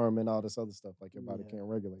warm and all this other stuff. Like your body Yeah. can't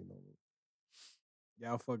regulate no more.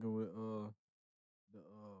 Y'all fucking with the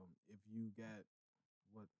if you got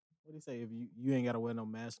what do you say if you ain't gotta wear no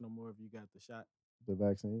mask no more if you got the shot. The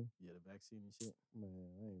vaccine, Yeah, the vaccine and shit. man,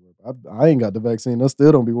 I ain't got the vaccine. I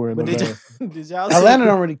still don't be wearing But no did, mask. did y'all see- Atlanta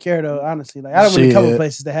don't really care though, honestly. Like I don't really a couple Shit.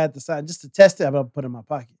 places that had the sign just to test it. I'm gonna put it in my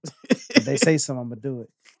pocket. If they say something, I'm gonna do it.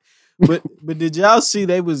 But did y'all see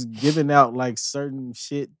they was giving out like certain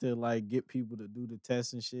shit to like get people to do the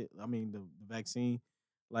test and shit? I mean the vaccine.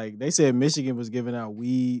 Like they said Michigan was giving out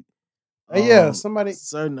weed. Yeah, somebody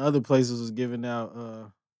certain other places was giving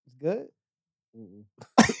out it's good.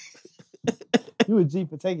 You a G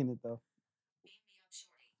for taking it though.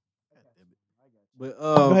 but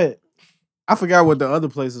Go ahead. I forgot what the other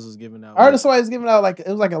places was giving out. I heard somebody was giving out like it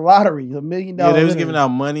was like a lottery, $1 million. Yeah, they was giving out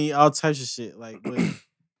money, all types of shit. Like, but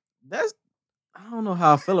that's I don't know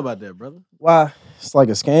how I feel about that, brother. Why? It's like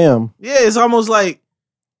a scam. Yeah, it's almost like,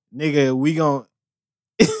 nigga, we gon'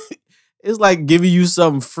 it's like giving you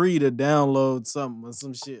something free to download something or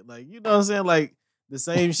some shit. Like, you know what I'm saying? Like the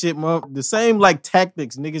same shit, the same like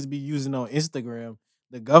tactics niggas be using on Instagram.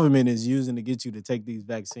 The government is using to get you to take these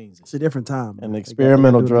vaccines. It's a different time. An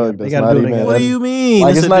experimental drug that's not even. What do you mean?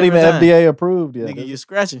 Like it's not even different time. FDA approved yet. Nigga, you're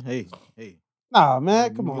scratching. Hey. Nah,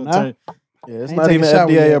 man, come You on gonna now. turn- Yeah, it's Ain't not taking even a shot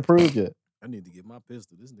with FDA you. approved yet. I need to get my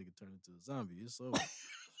pistol. This nigga turned into a zombie. It's so.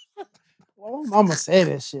 Well, my mama said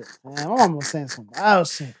that shit, man. My mama was saying some wild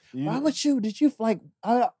shit. Why would you? Did you like?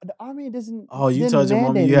 The army doesn't. Oh, you didn't told your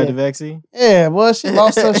mama mandate you had the it. vaccine? Yeah, well, she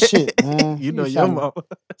lost her shit, man. You She know was your trying to mama.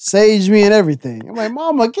 sage me and everything. I'm like,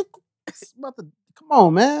 mama, come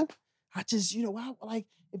on, man. I just, why, like,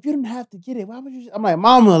 if you didn't have to get it, why would you? I'm like,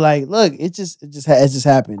 mama, like, look, it just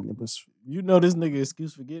happened. It was You know this nigga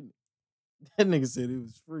excuse for getting it. That nigga said it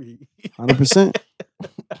was free. 100%.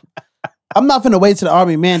 I'm not finna wait till the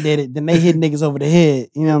army mandated, then they hit niggas over the head.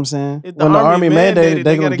 You know what I'm saying? If When the army mandated,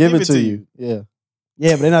 they gotta gonna give it to you. Yeah,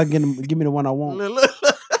 Yeah, but they're not gonna give me the one I want.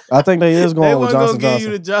 I think they is They going with wasn't Johnson gonna give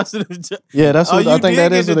you the Johnson. Johnson. Yeah, that's Oh, what you I think did that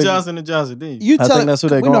get is. the What they, Johnson and Johnson, didn't you? You I tell think that's what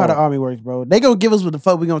they we know how the going. army works, bro. They gonna give us what the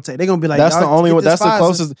fuck we gonna take. They gonna be like, That's the y'all only get one. this That's the Pfizer.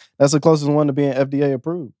 closest. That's the closest one to being FDA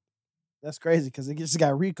approved. That's crazy because it just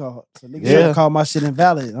got recalled. So niggas Yeah. trying to call my shit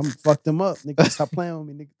invalid. I'm fucked them up. Niggas stop playing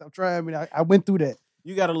with me. Niggas stop trying me. I went through that.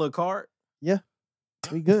 You got a little card?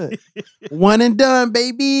 We good. One and done,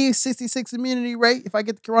 baby. 66 immunity rate. If I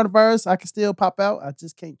get the coronavirus, I can still pop out. I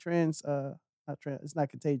just can't it's not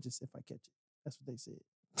contagious if I catch it. That's what they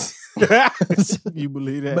said. You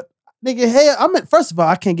believe that? But nigga, hey, first of all,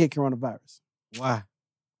 I can't get coronavirus. Why?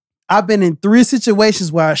 I've been in 3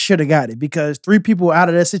 situations where I should have got it because 3 people out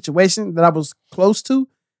of that situation that I was close to,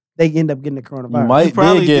 they end up getting the coronavirus. You might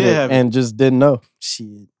probably did get did have it it. and just didn't know.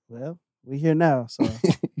 Shit. Well, we here now, so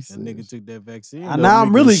That nigga took that vaccine. Now though, I'm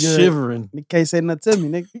nigga really was good. shivering. you can't say nothing to me,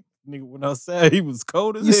 nigga. Nigga went outside. He was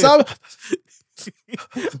cold as You hell. saw me?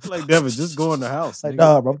 Like Devin, just go in the house. Like, nigga.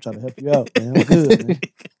 dog, bro, I'm trying to help you out, man. I'm good, man.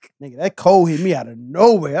 Nigga, that cold hit me out of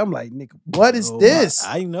nowhere. I'm like, nigga, what is Oh, this?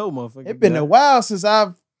 I know, motherfucker. It's been a while since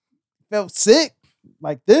I've felt sick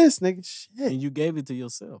like this, nigga. Shit. And you gave it to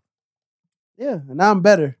yourself. Yeah, and now I'm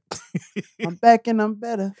better. I'm back and I'm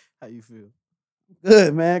better. How you feel?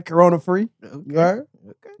 Good, man. Corona free. Okay. You heard?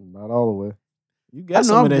 Okay. Not all the way. You I got know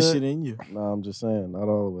some of I'm that good. shit in you. No, I'm just saying, not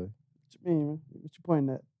all the way. What you mean, man? What you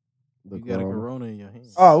pointing at? The You got a corona. corona in your hand.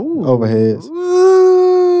 Oh, ooh. Overheads.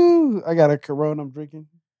 Ooh. I got a Corona I'm drinking.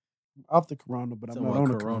 I'm off the Corona, but I'm Talking not about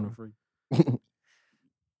on the corona Corona. free.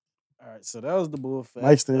 All right, so that was the bull fact.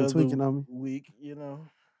 Mike's still of the tweaking on me. Week, you know.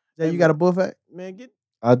 Yeah, you got a bull fact? Man, get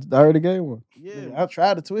I already gave one. I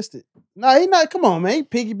tried to twist it. No, he not. Come on, man. He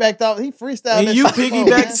piggybacked out. He freestyled. And that you shit before, man.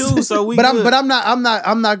 piggyback too, so we. But good. I'm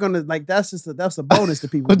not gonna like. That's a bonus to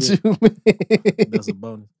people. What get. you mean? That's a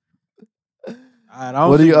bonus. All right, I don't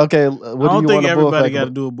What do you? think, Okay, I what do don't you think want a bull everybody fact got to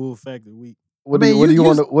about? do a bull fact a week. What I do you? mean, What do you you-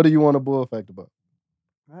 want? What do you want a bull fact about?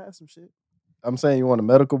 I had some shit. I'm saying you want a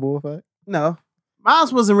medical bull fact. No, mine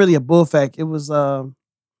wasn't really a bull fact. It was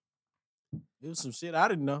It was some shit I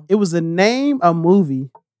didn't know. It was a name a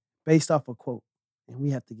movie based off a quote, and we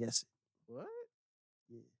have to guess it. What?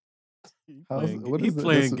 He How's- playing, what he is it?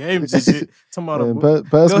 playing This- games and shit. Talking about a Man, bull.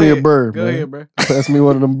 pass Go me ahead. a bird, Go man. ahead, bro. Pass me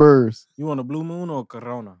one of them birds. You want a blue moon or a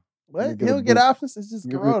corona? What? me He get a don't get book. options. It's just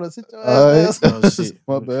Give me- Corona. Sit your All ass right. down. Oh, shit.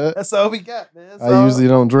 My bad. That's all we got, man. That's I all. usually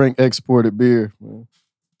don't drink exported beer, man.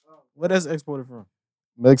 Where that's exported from?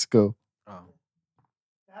 Mexico. Oh,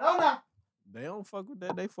 I don't know. they don't fuck with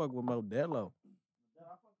that. They fuck with Modelo.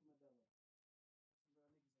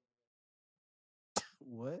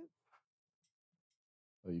 What?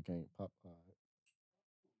 Oh, you can't pop.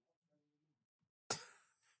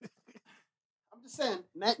 I'm just saying.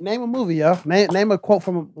 Name a movie, y'all. Name a quote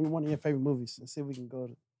from one of your favorite movies, and see if we can go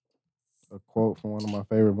to. A quote from one of my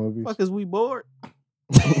favorite movies. Fuck is we bored?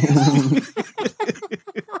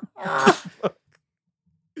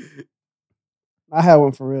 I have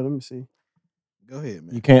one for real. Let me see. Go ahead,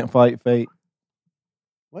 man. You can't fight fate.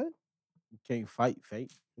 What? You can't fight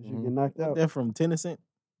fate. Cause you get knocked What out. that from Tennessee?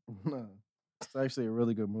 No, it's actually a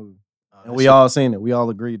really good movie. And we all seen it. We all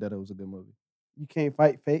agreed that it was a good movie. You can't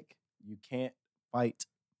fight fake. You can't fight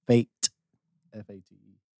fate.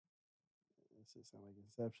 F-A-T-E. That shit sound like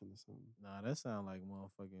Inception or something. Nah, that sound like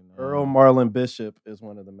motherfucking Earl Marlon Bishop is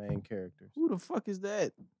one of the main characters. Who the fuck is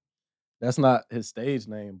that? That's not his stage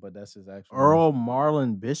name, but that's his actual name. Earl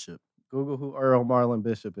Marlon Bishop. Google who Earl Marlon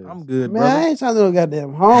Bishop is. I'm good, Man, brother. I ain't trying to do no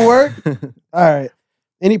goddamn homework. All right.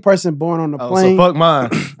 Any person born on the plane. So fuck mine.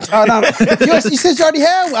 Oh, no. You said you already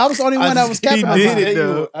had one. I was the only one that was capping on did mine. it,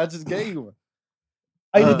 though. I just gave you one.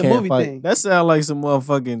 Oh, you did the Can't movie fight. thing. That sound like some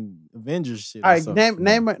motherfucking Avengers shit. All or right, something.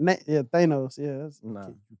 name yeah, Thanos. Yeah, Nah.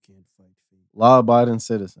 you can't fight fate. Law-abiding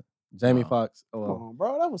citizen. Jamie Wow. Foxx. Oh, Come well. on,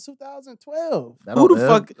 bro. That was 2012. That Who don't- the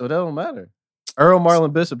fuck- That don't matter. Earl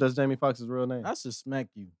Marlon Bishop. That's Jamie Foxx's real name. I should smack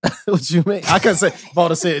you. What you mean? I could say if I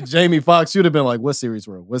would have said Jamie Foxx, you'd have been like, "What series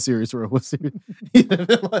role? What series role? What series?" You'd have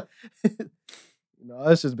been like,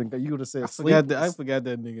 that's just been. You would have said I forgot that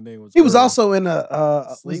Sleepless. nigga name was. He was Earl. also in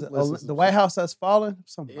was it Sleepless or the some White shit. House That's Fallen.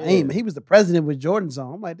 Some Yeah. lame. He was the president with Jordan's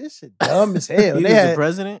on. I'm like, this shit dumb as hell. He They was had the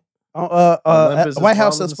president. Olympus White Has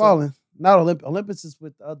House Fallen That's or something? Fallen. Not Olympus. Olympus is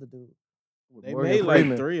with the other dude. With They Morgan made like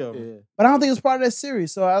Freeman. 3 of them. Yeah. But I don't think it's part of that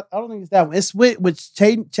series, so I don't think it's that one. It's with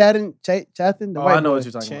Chatham, the Oh, white I know boy. what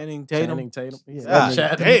you're talking Channing about. Tatum. Channing Tatum. Yeah, God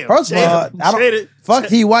that nigga. damn. First of all, I don't Channing- fuck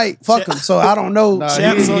he white, fuck Ch- him. So I don't know. Nah,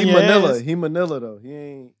 Champs on he your Manila. ass. He Manila though. He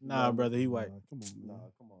ain't. Nah, brother, he white. Come on, Nah, man.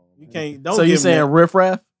 come on. You man. can't. Don't. So you give him saying that. Riff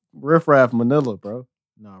Raff? Riff Raff Manila, bro.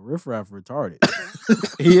 Nah, Riff Raff retarded.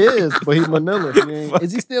 He is, but he Manila. He ain't.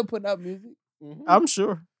 Is he still putting out music? I'm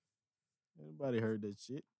sure. Everybody heard that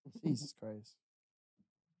shit. Jesus Christ.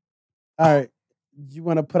 All right. You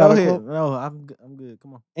want to put Go out a ahead. quote? No, I'm good.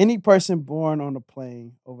 Come on. Any person born on a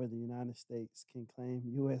plane over the United States can claim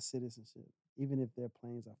U.S. citizenship, even if their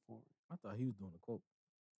planes are foreign. I thought he was doing a quote.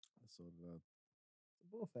 It's a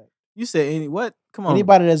bull fact. You said any what? Come on.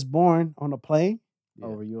 Anybody that's born on a plane Yeah.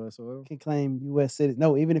 Over U.S. oil. can claim U.S. citizen.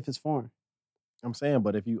 No, even if it's foreign. I'm saying,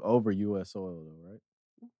 but if you over U.S. oil, though, right?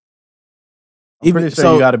 I'm Even- pretty sure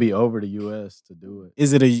so- you got to be over the U.S. to do it.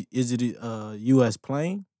 Is it a U.S.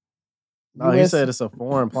 plane? No, he US said it's a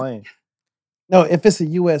foreign plane. No, if it's a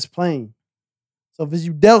U.S. plane. So if it's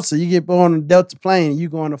you Delta, you get born on a Delta plane, you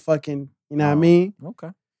go on a fucking, you know what I Oh. mean? Okay.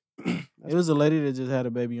 It was a lady that just had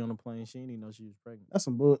a baby on a plane. She didn't even know she was pregnant. That's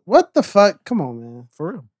some bull. What the fuck? Come on, man.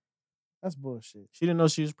 For real. That's bullshit. She didn't know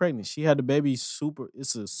she was pregnant. She had the baby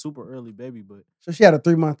it's a super early baby, but So she had a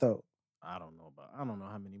 3-month-old. I don't know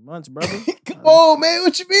how many months, brother. Come on, man.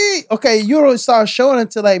 What you mean? Okay, you don't start showing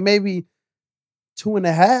until like maybe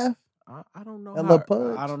 2.5. I don't know That how little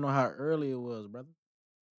pudge. I don't know how early it was, brother.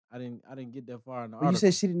 I didn't get that far in the But you article.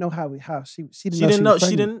 said she didn't know how she she didn't didn't know know she was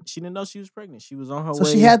she pregnant. didn't know she was pregnant. She was on her So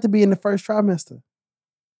way. she had to be in the first trimester.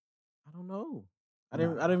 I don't know. I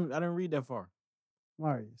didn't read that far.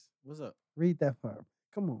 Marius, What's up? read that part.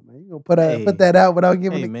 Come on, man. You gonna put Hey. put that out without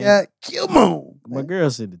giving Hey, the man. cat? Come on. My man. girl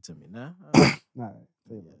sent it to me now. All right.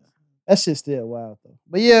 say less. That shit's still wild though.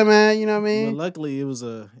 But yeah, man, you know what I But mean? luckily it was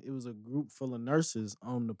a group full of nurses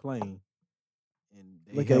on the plane. And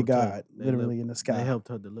they Look at helped her. God, They literally helped- in the sky. They helped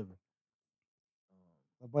her deliver.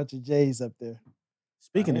 A bunch of J's up there.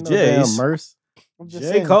 Speaking Ain't of no damn J's, Merce. I'm just J.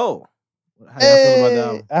 saying. Cole. How y'all feel about that Hey,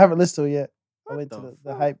 album? I haven't listened to it yet. I What wait the till the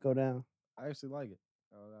fuck? hype go down. I actually like it.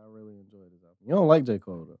 I really enjoyed this album. You don't like J.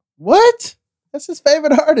 Cole though. What? That's his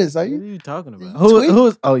favorite artist. Are What are you? you talking about? Who- tweet? Who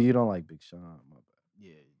is? Oh, you don't like Big Sean. My bad.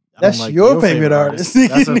 Yeah, I don't That's like your favorite artist.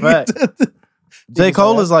 That's a fact. J. Niggas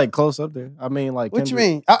Cole like is like close up there. I mean, like What you Kendrick.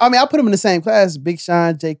 mean? I mean, I put him in the same class. Big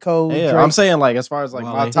Sean, J. Cole, Yeah, Drake, I'm saying like as far as like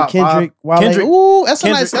my Wale. top Kendrick, five. Wale. Kendrick- Ooh, that's a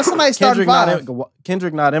nice starting Kendrick five.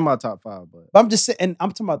 Kendrick not in my top 5, but But I'm just saying, I'm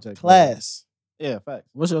talking about the J. Cole. class. yeah, facts.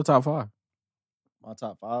 What's your top 5? My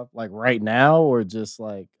top 5, like right now, or just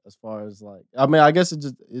like as far as like, I mean, I guess it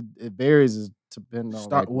varies as depending on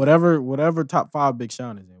Start like, whatever top 5 Big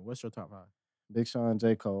Sean is in. What's your top 5? Big Sean,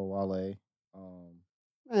 J. Cole, Wale.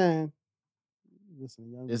 Man,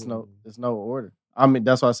 listen, young It's boy. no order. I mean,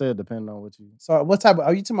 that's why I said depending on what you. So, what type of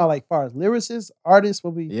are you talking about? Like, far as lyricists, artists,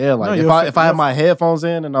 what we? Yeah, like No, if your I fa- if I have your- my headphones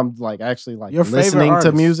in and I'm like actually like Your favorite listening to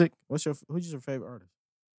artist. music. Who's your favorite artist?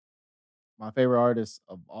 My favorite artist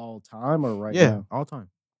of all time or right yeah, now? all time.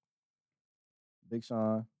 Big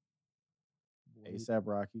Sean, ASAP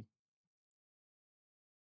Rocky,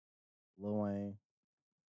 Lil Wayne.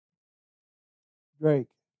 Drake.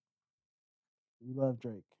 You love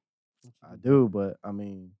Drake. I do, but I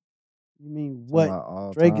mean, You mean talking what? about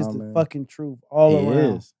all Drake is time, the man. fucking truth all He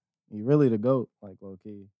around. is. He really the GOAT, like low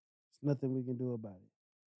key. There's nothing we can do about it.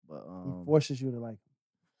 But He forces you to like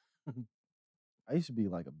him. I used to be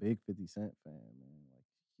like a big 50 Cent fan, man. Like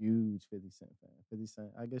huge 50 Cent fan. 50 Cent.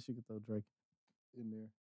 I guess you could throw Drake in there.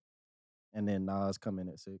 and then Nas come in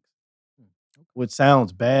at 6. Which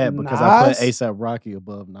sounds bad because I put Nas? ASAP Rocky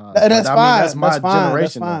above Nas. That's But, fine. I mean, that's my that's fine.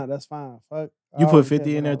 generation. That's fine. Fuck. You I put always 50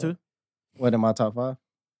 get in there whatever. too? What, in my top 5?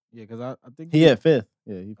 Yeah, because I think He at 5th.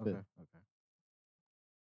 Yeah, he 5th. Okay.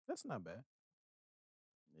 That's not bad.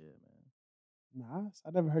 Yeah, man. Nas?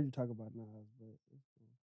 I never heard you talk about Nas. But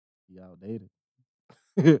He outdated.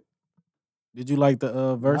 Did you like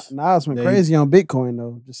the verse? Nas went They- crazy on Bitcoin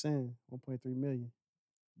though. Just saying, 1.3 million.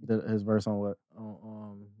 His verse on what?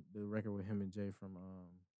 On the record with him and Jay from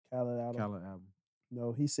Khaled album. Khaled album.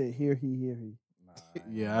 No, he said here he.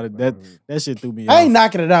 Yeah, that shit threw me I off. ain't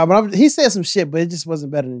knocking it out, but he said some shit, but it just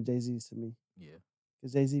wasn't better than Jay-Z's to me. Yeah.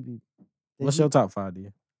 Because Jay-Z be. What's your top 5,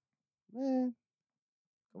 dear? Man,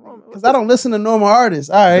 Come on, because I don't listen to normal artists.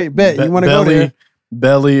 All right, bet. You want to go there?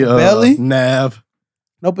 Belly, Belly? Nav.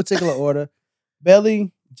 No particular order.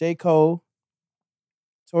 Belly, J. Cole,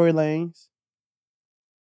 Tory Lanez,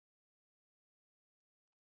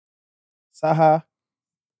 Saha,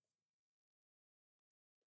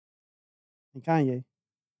 and Kanye.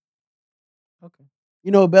 Okay.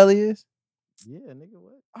 You know what Belly is? Yeah, nigga,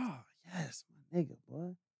 what? Oh, yes, my nigga,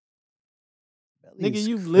 boy. Belly Nigga, is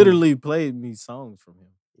you've crazy. literally played me songs from him.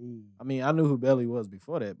 Hey. I mean, I knew who Belly was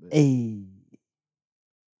before that, but Hey.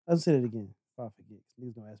 Let's say it again. If I forget.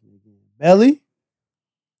 Niggas don't ask me again. Belly,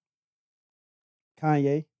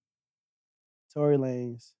 Kanye, Tory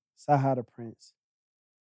Lanez, Saha the Prince.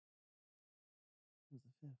 Who's the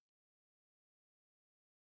fifth?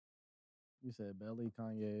 You said Belly,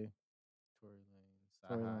 Kanye, Tory Lanez,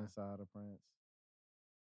 Tory Saha. Lanez, Saha the Prince,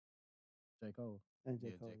 J. Cole. And J.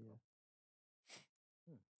 Yeah, Cole, J. yeah.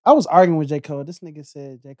 Cole. I was arguing with J. Cole. This nigga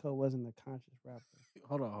said J. Cole wasn't a conscious rapper.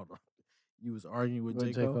 Hold on. You was arguing with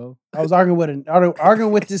With J. Cole? I was arguing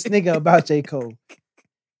with this nigga about J. Cole.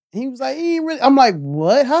 He was like, he ain't really. I'm like,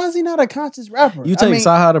 what? How is he not a conscious rapper? You take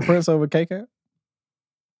Saha the Prince over K-Camp?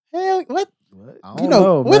 Hell, what? What? I don't You know,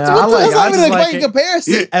 know, what's man. I that's not even just a like great it.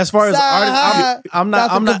 comparison. As far as artists, I'm not.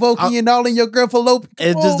 Kavoki and all in your girl for Lope.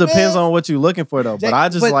 It just depends on what you're looking for, though. But I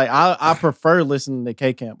just but- I prefer listening to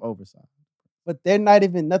K-Camp over Saha. But they're not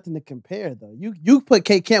even nothing to compare though. You put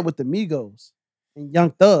K Camp with the Migos and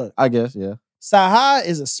Young Thug. I guess, yeah. Saha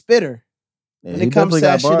is a spitter. Yeah, When he it comes to definitely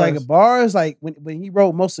that got shit, like bars. bars, like when he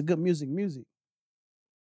wrote most of good music.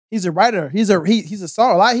 He's a writer. He's a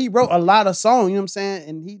song. Like he wrote a lot of songs. You know what I'm saying?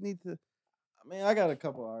 And he needs to. I mean, I got a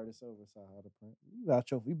couple artists over Saha the Prince. You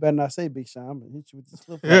got your. You better not say Big Sean. I'm gonna hit you with this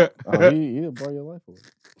flip flop. Oh, he'll blow your life away.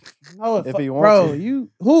 No, If he wants bro, to.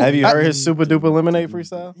 you who? Have you heard his Super Duper Lemonade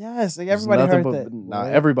freestyle? Yes, like It was everybody nothing heard but- that. Not boy.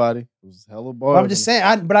 everybody. It was hella bars. But I'm just saying.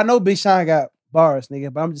 I know Big Sean got bars,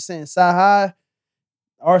 nigga. But I'm just saying, Saha,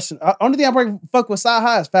 Arsenal. Only thing I probably fuck with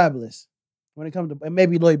Saha is Fabulous. When it comes to and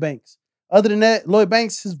maybe Lloyd Banks. Other than that, Lloyd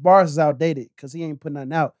Banks, his bars is outdated because he ain't putting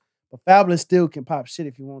nothing out. But Fabulous still can pop shit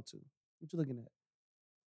if you want to. What you looking at?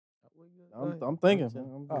 I'm thinking.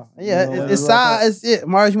 Oh, yeah, it's Saha. It's it.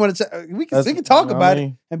 Mars, you want to check? We can talk I about it.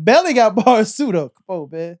 mean, And Belly got bars too, though. Come on,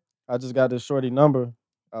 man. I just got this shorty number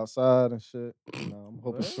outside and shit. You know, I'm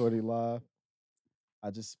hoping What? shorty live. I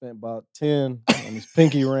just spent about 10 on this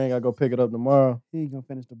pinky ring. I go pick it up tomorrow. He ain't gonna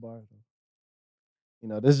finish the bars. Though. You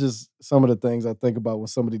know, this is just some of the things I think about when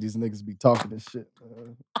some of these niggas be talking this shit.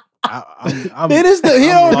 I'm It is the he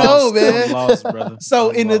I'm don't know, lost. man. I'm lost, brother. So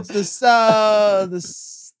I'm in lost.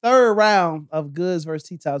 the third round of Goods versus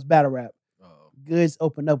T-Top's battle rap, Oh. Goods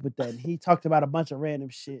opened up with that. And he talked about a bunch of random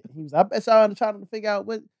shit. He was, I bet y'all trying to figure out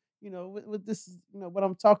what, what this is, what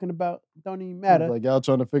I'm talking about. Don't even matter. Like, y'all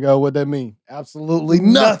trying to figure out what that mean? Absolutely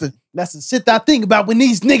nothing. That's the shit that I think about when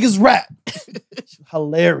these niggas rap.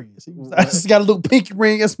 Hilarious. He was, I just got a little pinky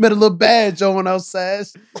ring. I smelled a little badge on outside.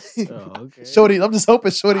 Oh, okay. Shorty, I'm just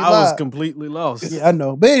hoping Shorty I was live. completely lost. Yeah, I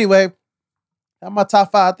know. But anyway, that's my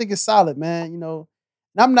top 5. I think it's solid, man. And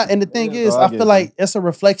I'm not. And the thing Yeah, is, no, I I get feel you. like it's a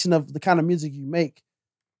reflection of the kind of music you make.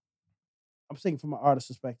 I'm thinking from an artist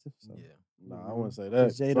perspective. So. Yeah. Nah, I wouldn't say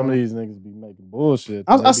that. Jay Some of don't- these niggas be making bullshit.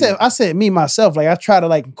 I said me myself. Like I try to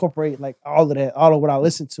like incorporate like all of that, all of what I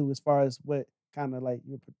listen to, as far as what kind of like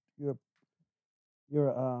you're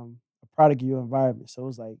a product of your environment. So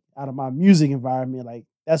it's like out of my music environment, like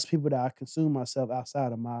that's people that I consume myself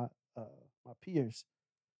outside of my peers.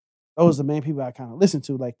 Those are the main people I kind of listen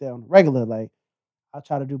to like that on the regular. Like I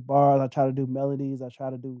try to do bars, I try to do melodies, I try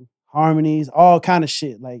to do harmonies, all kind of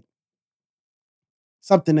shit. Like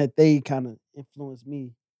something that they kind of influence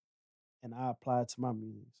me and I apply it to my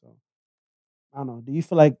music. So I don't know. Do you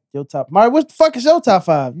feel like your top Mario, what the fuck is your top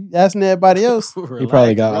 5? You asking everybody else? He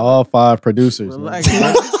probably got all 5 producers. Relax,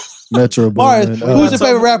 man. brother. Metro Mars, Boomin. who's your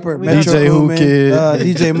favorite rapper? we Metro DJ Who Boomin, Kid,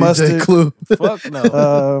 DJ Mustard, Clue, Fuck no.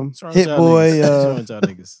 What's wrong with Hit y'all Boy. niggas? What's wrong with y'all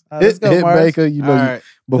niggas? Let's go, Hit Mars. Baker. You know, All right.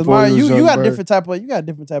 Because before Mars, you, you got Bird. different type of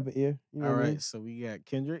ear. You know All what I mean? right. So we got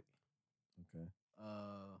Kendrick. Okay.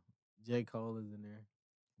 J. Cole is in there.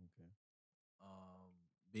 Okay.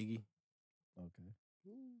 Biggie. Okay.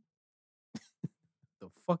 The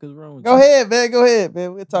fuck is wrong with Go you? ahead,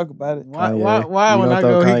 man. We'll talk about it. Why? Kanye. Why? You When gonna I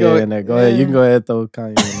throw go, Kanye he go in there. Go ahead. You can go ahead and throw Kanye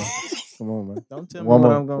in there. Come on, man. Don't tell me One what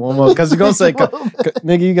more. I'm gonna One do. more. Because you're going to say,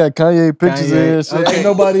 nigga, you got Kanye pictures in Kanye, here. Shit. okay. Ain't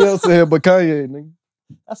nobody else in here but Kanye, nigga.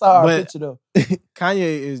 That's a hard But- picture, though. Kanye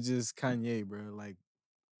is just Kanye, bro. Like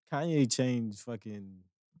Kanye changed fucking.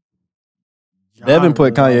 Devin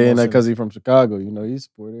put genres Kanye in almost there because he's from Chicago. You know, he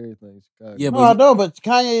support everything in Chicago. Yeah, No, but I know, but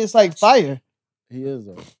Kanye is like fire. he is,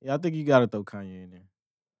 though. Yeah, I think you gotta throw Kanye in there.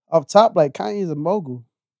 Off top, like Kanye is a mogul.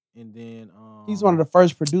 And then He's one of the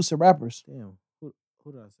first producer rappers. damn.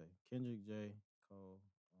 Who did I say? Kendrick, J. Cole,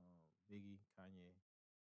 Biggie, Kanye,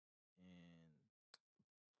 and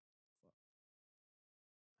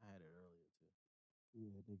I had it earlier too.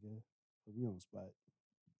 Yeah, nigga. Put me on the spot.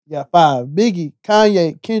 You got 5. Biggie,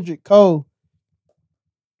 Kanye, Kendrick, Cole.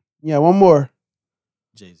 Yeah, one more.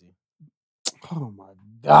 Jay-Z. Oh my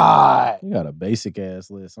God. You got a basic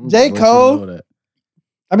ass list. I'm J. just let you Cole? know that.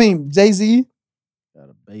 I mean, Jay-Z. Got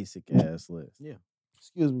a basic ass list.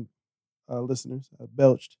 Excuse me, listeners. I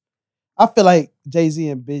belched. I feel like Jay-Z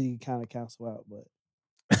and Biggie kind of cancel out, but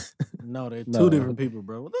No, they're No. two different people,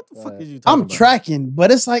 bro. What the fuck Right. is you talking I'm about? tracking,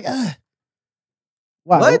 but it's like,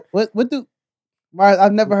 why? What do Mars,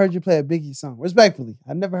 I've never heard you play a Biggie song. Respectfully,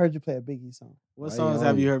 I've never heard you play a Biggie song. What Why songs you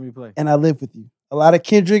have on you you? heard me play? And I live with you. A lot of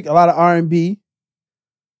Kendrick, a lot of R&B.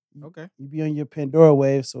 Okay. You be on your Pandora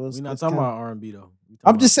wave, so it's We're not it's talking kinda- about R&B though. We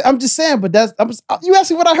I'm just saying, but you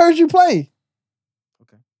asking what I heard you play.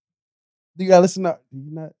 Okay. Do you gotta listen to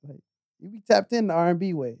you not like you be tapped in the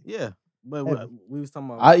R&B way? Yeah, but Heavy. we was talking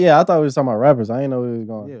about. I thought we was talking about rappers. I didn't know we was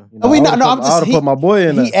going. Yeah. You No, we I not- would've no, put- I'm just- I would have put my boy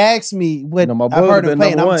in He there. asked me what No, my boy I've heard would've him been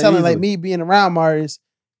play, and I'm number one telling like easily. me being around Mars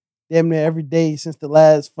damn near every day since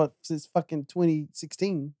since fucking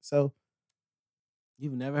 2016. So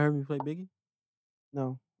You've never heard me play Biggie?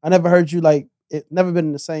 no, I never heard you like it. Never been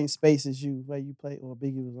in the same space as you where you play or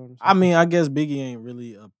Biggie was on. or I something. mean, I guess Biggie ain't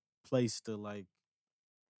really a place to like.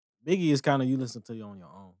 Biggie is kind of you listen to you on your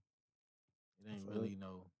own. It ain't really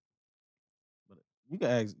no. But you can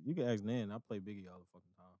ask Nan. I play Biggie all the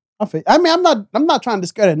fucking time. I mean, I'm not trying to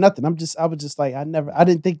discredit nothing. I was just like, I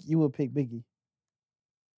didn't think you would pick Biggie.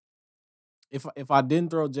 If I didn't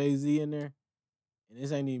throw Jay-Z in there, and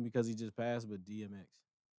this ain't even because he just passed, but DMX.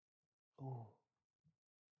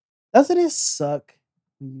 Doesn't it suck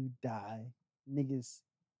when you die? Niggas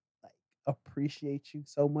like appreciate you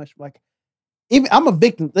so much. Like, even I'm a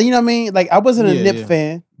victim. You know what I mean? Like, I wasn't a Yeah, Nip yeah.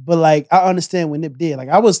 fan, but like I understand when Nip did. Like,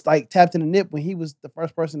 I was like tapped in the Nip when he was the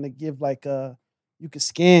first person to give like you could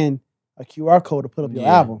scan a QR code to put up your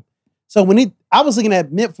Yeah. album. So when I was looking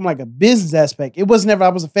at Nip from like a business aspect. It was never I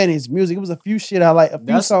was a fan of his music. It was a few shit I like, a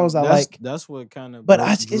few songs I like. That's what kind of. But drew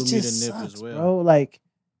it me to just Nip sucks, as well. bro. Like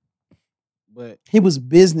But he was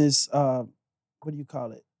business. What do you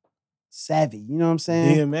call it? Savvy. You know what I'm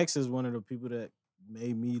saying? DMX is one of the people that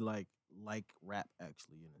made me like rap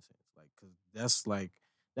actually in a sense, like because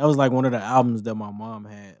that was like one of the albums that my mom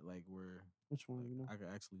had like where Which one? You know? I could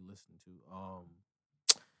actually listen to.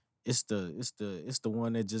 It's the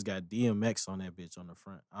one that just got DMX on that bitch on the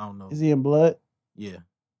front. I don't know. Is he in blood? Yeah,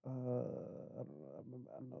 I don't know.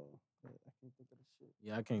 I know. But I can't think of the shit.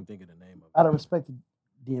 yeah. I can't think of the name of it. Out of respect to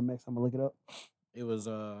DMX, I'm gonna look it up. It was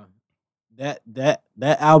that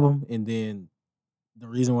album, and then the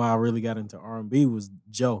reason why I really got into R&B was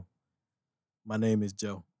Joe. My name is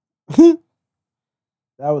Joe.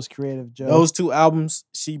 That was creative, Joe. Those two albums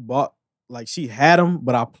she bought, like she had them,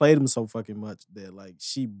 but I played them so fucking much that like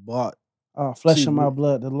she bought. Flesh she of My really-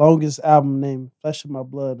 Blood, the longest album name. Flesh of My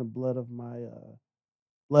Blood, the blood of my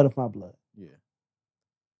blood. Yeah.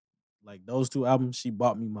 Like those two albums, she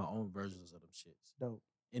bought me my own versions of them shits. Dope.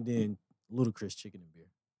 And then Ludacris Chicken and Beer.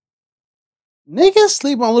 Niggas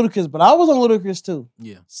sleep on Ludacris, but I was on Ludacris too.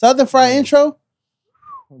 Yeah. Southern Fried Yeah. Intro,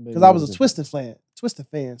 because I was a Twisted. Twister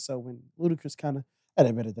fan. So when Ludacris kind of,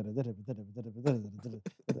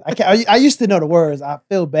 I used to know the words. I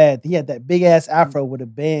feel bad. He had that big ass afro with a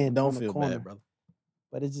band. Don't on the feel corner. bad, brother.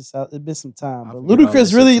 But it's been some time. I But forget all that Ludacris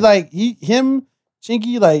shit really too. like him,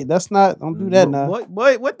 Chingy, like that's not. Don't do that now.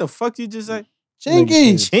 What the fuck you just say?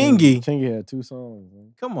 Chingy, Chingy. Chingy had 2 songs.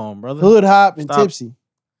 Man. Come on, brother. Hood Hop and Stop. Tipsy,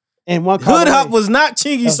 and one Hood Hop Away. was not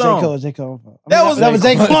Chingy's That was song. J. Cole. That was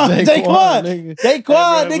Jaquan. nigga. Jaquan, Hey, bro,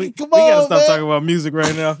 nigga, come we gotta on, stop man. talking about music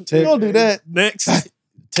right now. We don't do that. Next.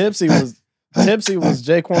 Tipsy was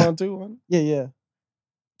Jaquan too. Huh? Yeah.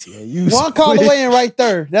 Yeah, you One call away and right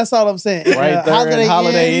there. That's all I'm saying. Right there and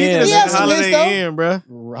Holiday Inn. He has some hits, though. Holiday Inn, bro.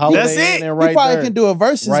 Holiday That's it. Inn and He right probably there. can do a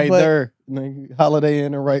versus, Right but there. Nigga, Holiday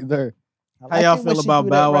Inn and right there. How y'all feel about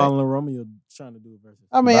Bow Wow and Lil Romeo trying to do a versus?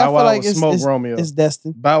 I mean, Bow I feel Wow like was Smoke Romeo. it's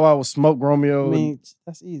destined. Bow Wow was Smoke I Romeo. mean,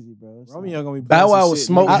 that's easy, bro. It's Romeo gonna be Bow playing Wow some was shit,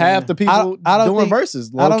 smoke nigga. half the people I don't doing think-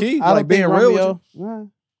 verses. I Low don't- key. I don't Like being think real with Romeo, you. nah.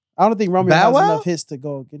 I don't think Romeo Bow has Wow? enough hits to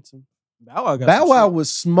go against him. Bow Wow got Bow some Wow shit.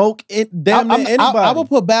 was smoke damn near anybody. I would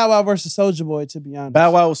put Bow Wow versus Soulja Boy, to be honest.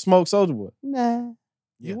 Bow Wow was smoke Soulja Boy. Nah.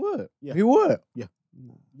 Yeah. He would. Yeah. He would.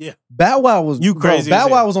 Yeah. Bow Wow was You crazy Bro, as Bow hell.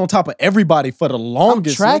 Wow was on top of everybody for the I'm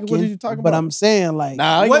longest. tracking, Nigga, what are you talking but about? I'm saying, like,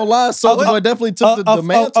 Nah, I ain't What- gonna lie. Soulja Boy definitely took the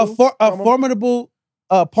mantle. a formidable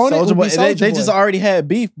opponent Soulja would Boy, be they Soulja just Boy. already had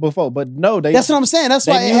beef before, but no, That's what I'm saying. That's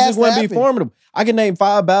why their it music has to wouldn't be happen. formidable. I can name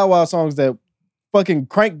 5 Bow Wow songs that fucking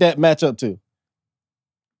Crank That match up to.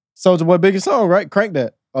 Soulja Boy biggest song, right? Crank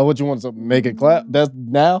That. Oh, what you want to make it clap? That's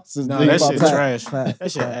now? Since No, Big that Pop shit clap. trash. Clap,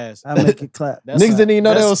 That shit clap. ass. I make it clap. That's Niggas not- didn't even know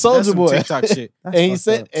that that's- was that's Soulja some Boy. TikTok shit. That's And he fucked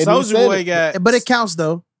said, up. and he Soulja said Boy it. got. But it counts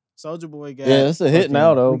though. Soulja Boy got. Yeah, it's a hit fucking-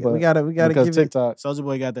 now though. We But gotta because give it. TikTok. Soulja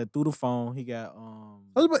Boy got that through the phone. He got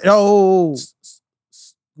Oh,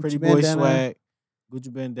 Pretty Gucci Boy Bandana. Swag,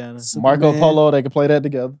 Gucci Bandana. Marco Superman. Polo, they can play that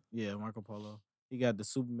together. Yeah, Marco Polo. He got the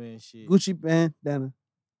Superman shit. Gucci bandana.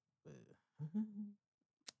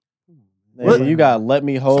 Nigga, you got Let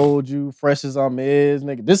Me Hold You, Fresh as I'm Is,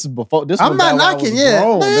 nigga. This is before. This I'm when not Bow Wow knocking. was Yeah,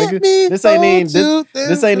 grown, Let nigga. me This ain't even hold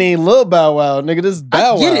this you ain't even Lil Bow Wow, nigga. This is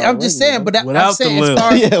Bow Wow. I get it. I'm just nigga. saying, but I'm Without the saying as lil.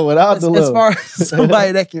 far as, yeah, without the as Lil. far as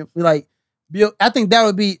somebody that can like, I think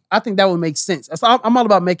that would make sense. I'm all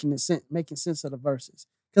about making sense of the verses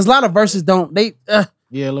because a lot of verses don't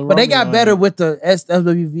Yeah, Lil but they got Romeo better ain't- with the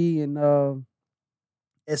SWV and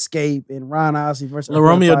Escape and Ron Osley versus Lil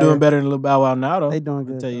Romeo Fire. doing better than Lil Bow Wow now though. They doing I'll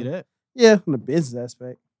good. tell you though. that. Yeah, from the business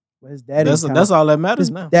aspect. But his daddy, That's all that matters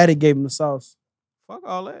his now. daddy gave him the sauce. Fuck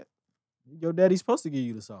all that. Your daddy's supposed to give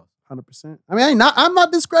you the sauce. 100%. I mean, I'm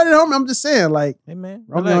not discrediting him. I'm just saying, like, Hey man,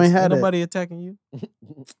 Romeo relax. ain't had that. nobody attacking you.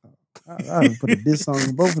 I would put a diss song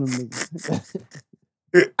in both of them niggas.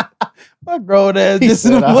 My grown ass He dissing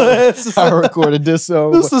said, them ass. I recorded this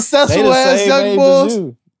song. The but they successful the ass same young age as boys.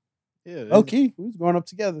 you. Yeah, Okay, we was growing up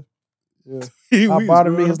together. we I was bought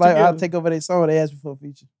them growing niggas up like, I'll together. take over their song. They asked me for a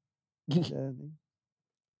feature. Yeah, nigga.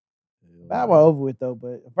 Bow Wow over with though,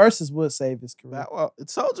 but Versus would save his career. Bow Wow,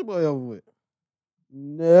 it's Soulja Boy over with.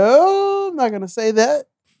 No, I'm not gonna say that.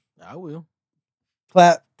 I will.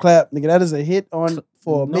 Clap, nigga. That is a hit on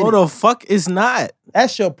for a No, minute. the fuck it's not.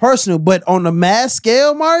 That's your personal, but on the mass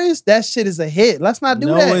scale, Marius, that shit is a hit. Let's not do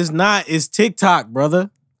No, that. it's not. It's TikTok, brother.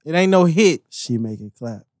 It ain't no hit. She make it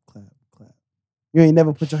clap. You ain't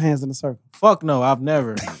never put your hands in a circle. Fuck no, I've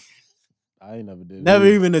never. I ain't never did. Never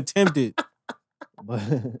either. even attempted. But,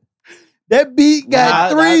 That beat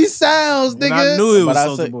got Nah, three sounds, And I nigga. knew it was but I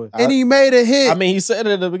Soulja say- Boy. And he made a hit. I mean, he said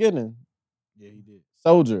it at the beginning. Yeah, he did.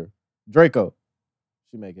 Soldier, Draco.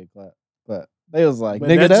 She make it clap. But they was like, But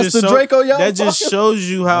nigga, that that's just the show- Draco y'all That just fucking- shows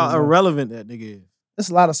you how I know. irrelevant that nigga is. There's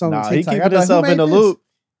a lot of songs Nah, on he TikTok. keeping I thought, himself who in the made this? loop.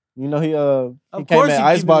 You know, he Of came course at he keeping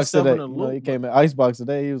Icebox himself today. in the You know, he loop, came at Icebox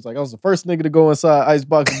today. He was like, I was the first nigga to go inside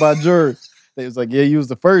Icebox and buy Jerd. They was like, yeah, you was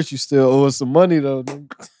the first. You still owe us some money though.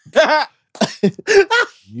 Nigga.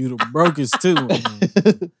 You the brokest too.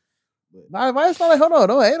 man. Why it's not like, hold on,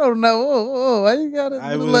 don't hate on that. Whoa, why you got a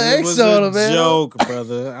I little was, it was extra on a it, man? joke,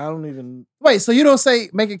 brother. I don't even. Wait, so you don't say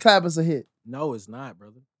Make It Clap as a hit? No, it's not,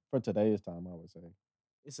 brother. For today's time, I would say.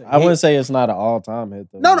 It's a I wouldn't hit. say it's not an all-time hit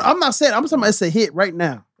though. No, I'm not saying. I'm talking about it's a hit right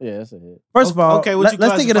now. Yeah, it's a hit. First of all, Okay, what you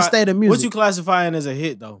let's think of the classify- state of What music. you classifying as a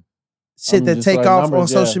hit though? Shit that Just take like off on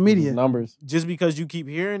numbers, yeah. social media. Numbers. Just because you keep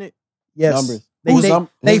hearing it? Yes. Numbers. They, Whose they, num-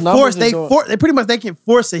 they whose numbers force is they doing- for they pretty much they can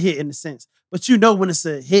force a hit in a sense. But you know when it's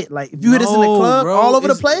a hit. Like if you hear this in the No, club bro, all over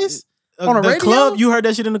the it's- place, on a the radio? club, you heard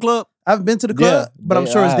that shit in the club? I haven't been to the club, Yeah, but I'm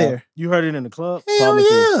they- sure I it's have. there. You heard it in the club? Hell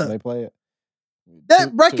Promise you, yeah. They play it. That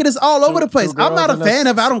Two- record two- is all over two- the place. two I'm not a girls in fan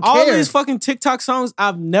that- of it. I don't All care. these fucking TikTok songs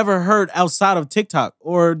I've never heard outside of TikTok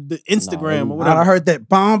or the Instagram Nah, or I whatever. heard that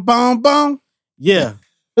bomb, bomb, bomb. Yeah.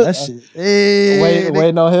 That shit. Hey,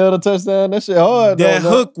 Waiting on Hill to touchdown. That shit hard. That though,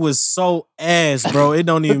 hook was so ass, bro. It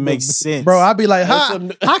don't even make sense. Bro, I'd be like, That's how,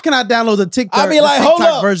 some- how can I download the TikTok, I'd be like, the hold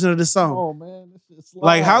TikTok up. version of the song? Oh man, this shit slide,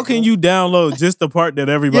 like, how can bro. you download just the part that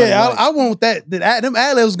everybody Yeah, likes? I want that. Them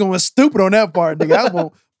ad-libs going stupid on that part, nigga. I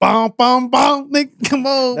want bomb, bomb, bomb, nigga. Come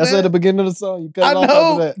on, That's man. at the beginning of the song. You cut I it off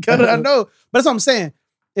know, after that. I know. But that's what I'm saying.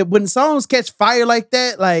 When songs catch fire like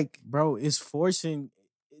that, like Bro, it's forcing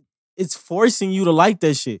you to like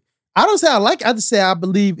that shit. I don't say I like it. I just say I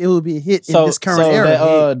believe it will be a hit in So, this current so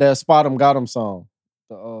era. that spot 'em got 'em song.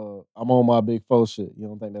 I'm on my big foe shit. You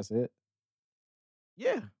don't think that's it?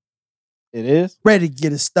 Yeah, It is? Ready to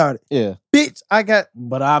get it started. Yeah. Bitch,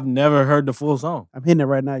 but I've never heard the full song. I'm hitting it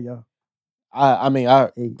right now, y'all. I mean,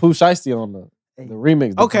 Hey. Pooh Shiesty on the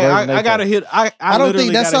remix. the Okay, version they I gotta played. hit. I don't think literally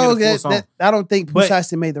that gotta hit song the full song. that I don't think Pooh But-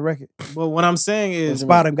 Shiesty made the record. But what I'm saying is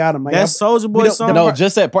Spot him, got him. Like, that Soulja Boy don't- song. No,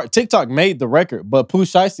 just that part. TikTok made the record, but Pooh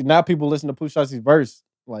Shiesty, now people listen to Pooh Shiesty's verse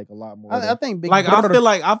like a lot more. I think Big like Brother-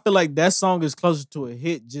 I feel like that song is closer to a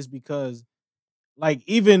hit just because, like,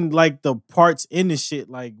 even like the parts in the shit,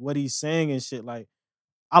 like what he's saying and shit, like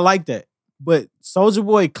I like that. But Soulja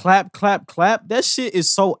Boy clap, clap, clap. That shit is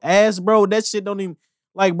so ass, bro. That shit don't even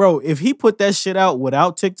like, bro. If he put that shit out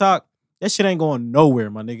without TikTok, that shit ain't going nowhere,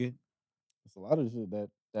 my nigga. It's a lot of shit that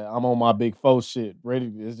I'm on my big foe shit.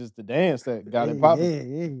 Ready? It's just the dance that got it Yeah, popping.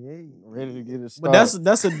 yeah. Ready to get it But started.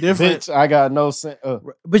 that's a different. Bitch, I got no sense.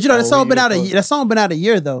 But you know, Oh, that song we been get out close. that song been out a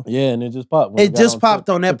year though. Yeah, and it just popped. when It got just on popped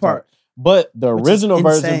on that TikTok. part. But the Which is original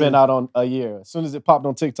version insane. been out on a year. As soon as it popped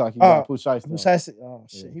on TikTok, he got Pooh Shiesty. Pooh on. Shiesty, oh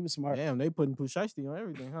shit, Yeah. he was smart. Damn, they putting Pooh Shiesty on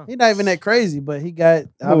everything, huh? He not even that crazy, but he got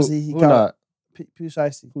obviously he Who got not? Pooh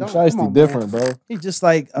Shiesty. Pooh Don't- come Shiesty on, man. different, bro. He's just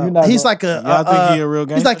like You not he's gonna- like a Y'all think he a real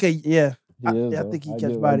gangster? he's like a yeah. He is, I though. think he I catch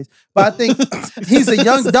get it. bodies, but I think he's a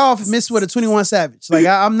young Dolph mixed with a 21 Savage. Like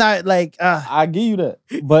I'm not like I give you that,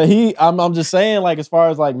 but I'm just saying, like, as far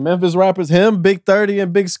as like Memphis rappers, him, Big 30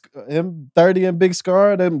 and Big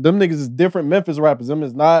Scar, them niggas is different Memphis rappers. Them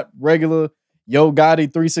is not regular Yo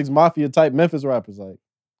Gotti 3-6 Mafia type Memphis rappers. Like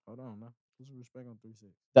Hold on, man. Put some respect on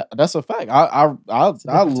 3-6. that's a fact. It's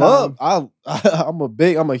a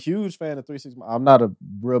different I'm a huge fan of 3-6. I'm not a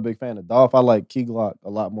real big fan of Dolph. I like Key Glock a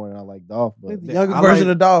lot more than I like Dolph. But the younger I version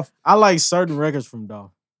like- of Dolph. I like certain records from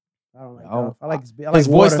Dolph. I don't like I don't- Dolph. I like his beat. I like his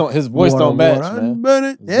voice Water. don't Water, match, Water, man.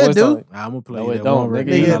 His His voice dude. don't- Nah, I'm gonna play No, that it don't, one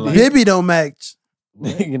record. nigga. that I Nigga, like. Bibby don't match.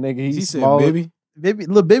 nigga, He he's said, smaller. "Baby."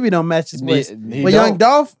 Little Bibby don't match his He- voice. he But Young don't.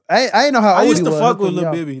 Dolph, I ain't know how I old used he to was. fuck He with put me Lil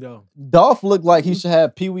off. Bibby though. Dolph looked like he should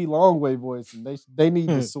have Pee Wee Longway voice, and they need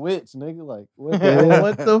to switch, nigga. Like what the hell?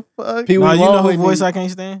 What the fuck? Pee Wee Nah, you know Longway who voice need- I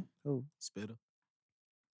can't stand? Who? Spitter.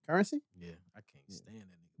 Currency? Yeah, I can't stand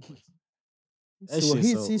that nigga voice. He's That too, shit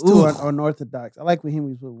he's, so- he's too oof. unorthodox. I like when he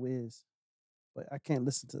was with Wiz, but I can't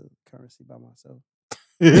listen to Currency by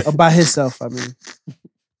myself. Or by himself, I mean.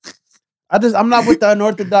 I'm not with the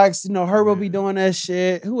unorthodox, Herbo be doing that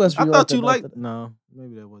shit. Who else be I thought you unorthodox? liked. No,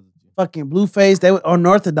 maybe that wasn't you. Fucking Blueface, they were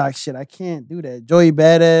unorthodox shit. I can't do that. Joey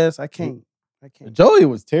Badass, I can't. Joey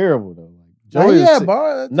was terrible though. Like Nah, Joey, yeah, was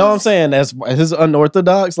bar. no, I'm saying that's his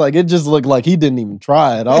unorthodox. Like it just looked like he didn't even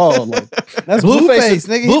try at all. Like That's Blueface Blueface, is-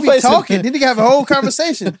 nigga. He Blueface be is- talking. Then he have a whole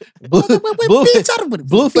conversation.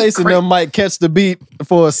 Blueface and them might catch the beat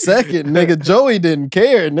for a second, nigga. Joey didn't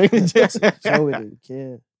care, nigga. Joey didn't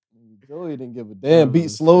care. Joey didn't give a damn. Oh,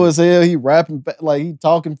 Beat slow shit. as hell. He rapping like he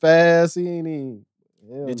talking fast. He ain't even.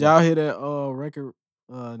 Hell Did no. y'all hear that record?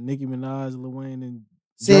 Nicki Minaj, Lil Wayne, and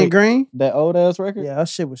Seeing Drake? Green? that old ass record? Yeah, that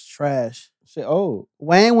shit was trash. Shit old.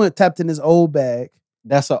 Wayne went tapped in his old bag.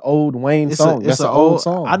 That's an old Wayne song. That's a an old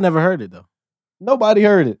song. I never heard it though. Nobody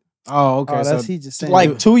heard it. Oh, okay. Oh, that's so he just saying.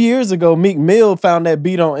 Like 2 years ago, Meek Mill found that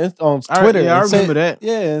beat on Twitter. Yeah, I and said- remember that.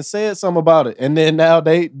 Yeah, and said something about it. And then now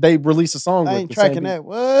they released a song. I with ain't the same tracking beat. that.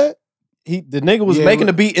 What? The nigga was Yeah, making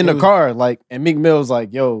the it beat in the was- car, like, and Meek Mill was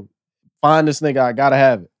like, "Yo, find this nigga. I gotta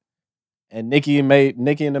have it." And Nicki and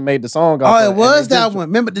them made the song. off Oh, of it and was they that just- one.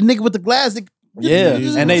 Remember the nigga with the glass? Yeah,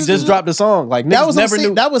 and they just dropped the song. Like That niggas was never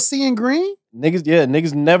knew. That was Seeing Green.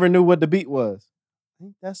 Niggas never knew what the beat was.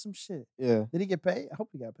 That's some shit. Yeah, Did he get paid? I hope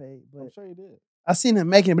he got paid. I'm But sure he did. I seen him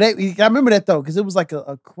making it. But I remember that though, because it was like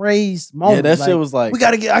a crazed moment. Yeah, that like, shit was like we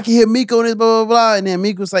gotta get. I can hear Meek on this, blah blah blah, and then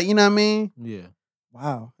Meek was like, you know what I mean? Yeah.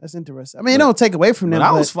 Wow, that's interesting. I mean, it don't take away from them. But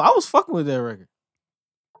I But was fucking with that record.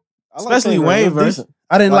 I like especially Taylor, Wayne it was verse. decent.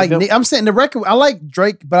 I didn't like like. them- Nick. I'm saying the record. I like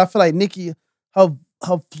Drake, but I feel like Nicki, her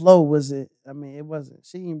flow was it. I mean, it wasn't.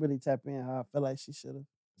 She didn't really tap in how I feel like she should have.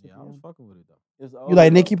 Yeah, I was fucking with it though. It's You older,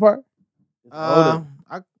 like though. Nicki part? It's older.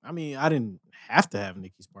 I mean, I didn't have to have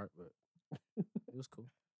Nicki's part, but it was cool.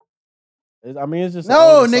 I mean, it's just an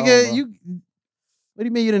No, older nigga. song, bro. You. What do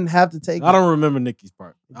you mean you didn't have to take I it? don't remember Nicki's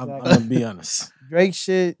part. I'm Exactly. gonna be honest. Drake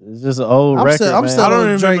shit. It's just an old I'm record, still, I'm man. still I don't on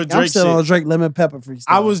remember Drake. I'm Drake still shit. on Drake Lemon Pepper freestyle.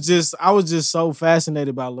 I was just so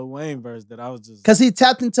fascinated by Lil Wayne verse that I was just because he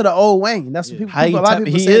tapped into the old Wayne. That's what Yeah. people. How people you a lot of tap,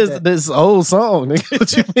 people he said is that. this old song, nigga.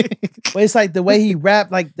 What you mean? But it's like the way he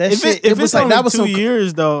rapped, like that if shit. it, if It was it's like only that was 2 some.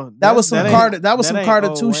 years though. That was some ain't- Carter. That was some ain't Carter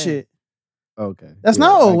old 2 Wayne. shit. Okay, That's yeah,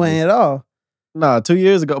 not I old get Wayne it. at all. Nah, 2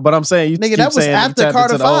 years ago. But I'm saying you Nigga, keep that was saying he after tapped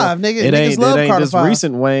Carter into the old- 5. Nigga, It niggas ain't. love It ain't Carter this 5.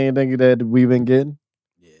 recent Wayne, nigga, that we've been getting.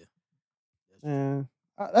 Yeah. Yeah.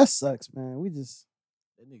 That sucks, man. We just.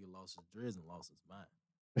 That nigga lost his dreads and lost his mind.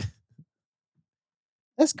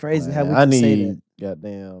 That's crazy Man, how we I can say that. need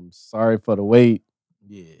goddamn sorry for the wait.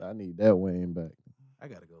 Yeah, I need that Wayne back. I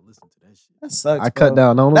gotta go listen to that shit. That sucks. I cut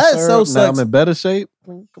down on the That so syrup. Now I'm sucks. in better shape.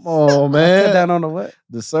 Come on, I man. cut down on the what?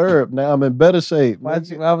 The syrup. Now I'm in better shape. Why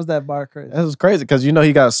was that bar crazy? That was crazy because you know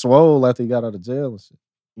he got swole after he got out of jail and shit.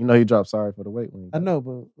 You know he dropped sorry for the wait when he I got know,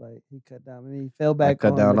 but like he cut down. I mean, he fell I back.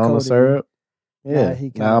 cut down the on the codeine. syrup. Nah, Yeah. he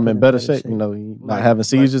kinda Now I'm put in in better better shape. shape. You know, he not Like- having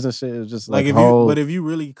seizures and shit. It was just Like like, if whole, but if you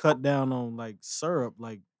really cut down on like syrup,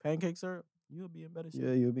 like pancake syrup, you'll be in better shape.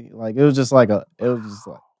 yeah, you'll be like it was just like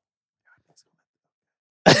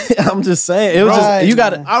I'm just saying it was Right, just you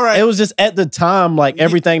got to. man. All right, It was just at the time like You-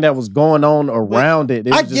 everything that was going on around it.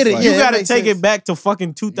 I was just get it, like- you yeah, gotta makes take sense. it back to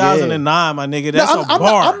fucking 2009, my nigga. No, That's a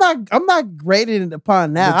bar. I'm not grading it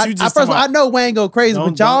upon now. But you just first of all, I talking know Wayne go crazy,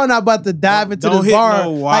 Don't- but y'all don't- not about to dive into don't this hit bar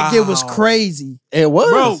no like it was wow. crazy. It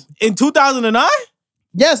was, Bro, in 2009,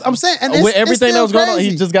 Yes, I'm saying, and with it's everything that still was going on, crazy.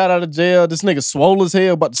 he just got out of jail. This nigga swole as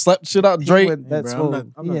hell, about to slap the shit out He Drake. wasn't that Hey, bro, I'm swole. not-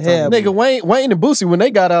 I'm He not had- talking Nigga, Wayne and Boosie, when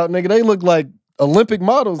they got out, nigga, they looked like Olympic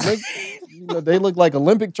models. Nigga. You know, they looked like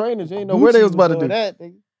Olympic trainers. You ain't know where they Gucci was about to doing do. that,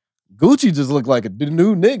 nigga. Gucci just looked like a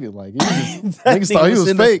new nigga. Like he just, That niggas thought he nigga was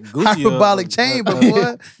in the fake. Gucci, hyperbolic chamber,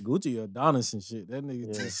 boy. Gucci Adonis and shit. That nigga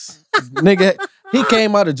Yeah. just Nigga, he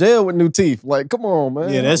came out of jail with new teeth. Like, come on,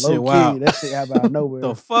 man. Yeah, that shit Low-key, wild. That shit out of nowhere.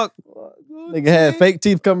 the fuck. Nigga had fake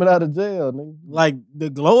teeth coming out of jail, nigga. Like the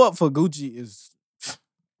glow up for Gucci is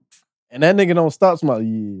And that nigga don't stop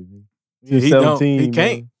smiling. Yeah, he don't. 17, He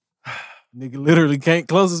can't. Nigga literally can't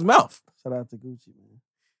close his mouth. Shout out to Gucci, man.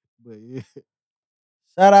 But yeah,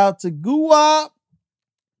 Shout out to Guwap.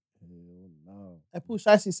 Hell no. That Pooh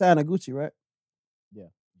Shiesty signed a Gucci, right? Yeah.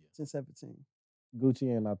 10-17.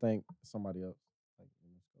 Gucci and I think somebody else.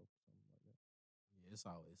 it's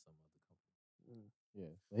always some other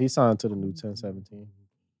company. Yeah. He signed to the new 1017.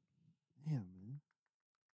 Damn, man.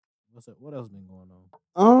 What's up? What else been going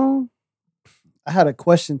on? I had a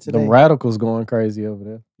question today. Them radicals going crazy over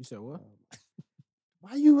there. You said what?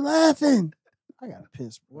 Why you laughing? I got a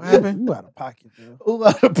piss. Bro. What happened? You out of pocket,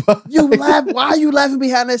 bro. You laugh? Why are you laughing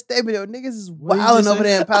behind that statement? Yo, niggas is What you wilding just over say?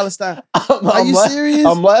 there in Palestine. I'm Are you laugh- serious?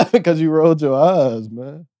 I'm laughing because you rolled your eyes,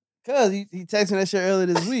 man. Cause he texted me that shit earlier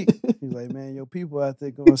this week. He was like, man, your people out there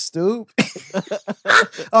going stoop.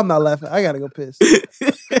 I'm not laughing. I gotta go piss.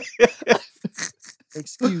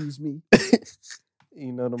 Excuse me.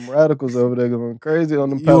 You know, them radicals over there going crazy on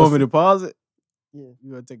them You want me to pause it? Yeah.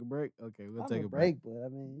 You want to take a break? Okay, we'll I'm take a a break. but I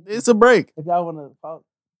mean, It's a break. if y'all wanna pause,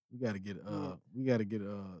 We gotta get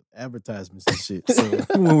advertisements and shit. So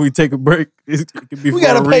when we take a break, it can be we for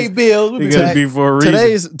gotta a pay reason. bills. We It be gotta back. be for a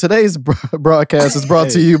reason. Today's broadcast is brought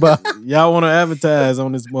to you by. Y'all want to advertise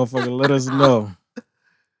on this motherfucker? Let us know.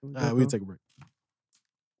 All right, we'll take a break.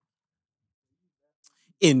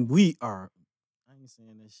 And we are. I ain't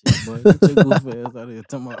saying that shit, boy. Get your goof ass out of here.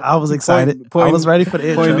 Talking about- I was excited. I Pointing- was ready for the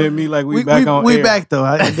intro. Pointing at me like we back on we air. back though.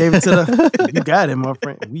 I gave it to the. You got it, my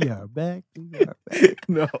friend. We are back. We are back.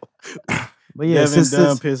 No. But yeah, Devin since,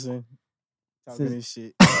 done since pissing. Talking this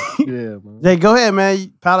shit. Yeah, man. Jay, go ahead,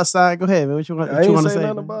 man. Palestine, go ahead, man. What you want? I What you ain't want to say say?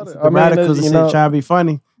 nothing man? about it. The I mean, radicals you and know, shit trying to be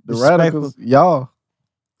funny. The Disrespectful. radicals, y'all.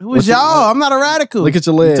 Who is What's your- y'all? I'm not a radical. Look at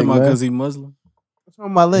your You leg, talking about man. because he Muslim? What's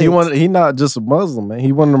on my legs? He not just a Muslim, man.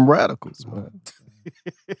 He one of them radicals, man.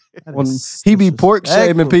 That When is he be pork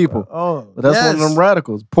shaming disrespectful, people. bro. Oh, But that's one of yes. them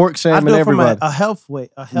radicals. Pork I shaming do it from everybody. a health way,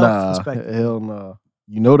 a health perspective. Hell no.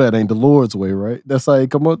 You know that ain't the Lord's way, right? That's how he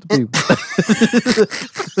come up to people.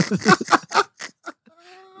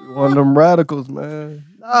 One of them radicals, man.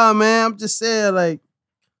 Nah, man, I'm just saying, like,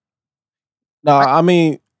 No, I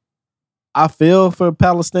mean, I feel for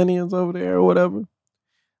Palestinians over there or whatever.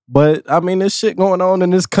 But I mean, there's shit going on in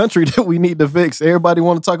this country that we need to fix. Everybody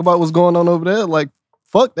want to talk about what's going on over there. Like,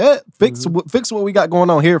 fuck that. Fix what we got going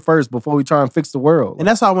on here first before we try and fix the world. and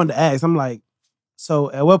that's what I wanted to ask. I'm like,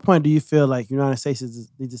 so at what point do you feel like United States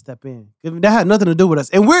need to step in? 'Cause that had nothing to do with us,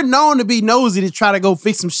 and we're known to be nosy to try to go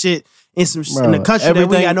fix some shit in some in the Bro, country that we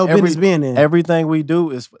everything- got no business being in. Everything we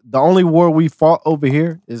do is the only war we fought over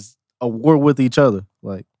here is a war with each other.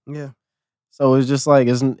 Like, Yeah. so it's just like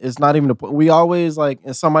it's not even the point. We always like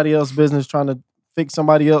in somebody else's business trying to fix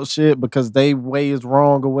somebody else shit because they way is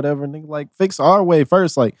wrong or whatever. And they like fix our way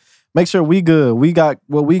first. Like make sure we good. We got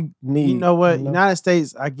what we need. You know what? United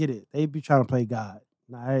States, I get it. They be trying to play God.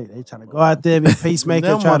 Nah, they trying to go out there, be a peacemaker,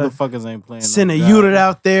 Them try to motherfuckers ain't playing. send no a God. unit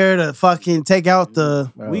out there to fucking take out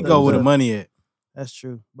the. We go where the money at. That's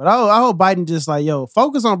true. But I hope Biden just like, yo,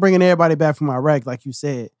 focus on bringing everybody back from Iraq, like you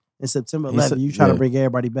said. In September He 11th, said- you trying to yeah. bring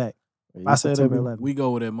everybody back. You By said September that, 11th. We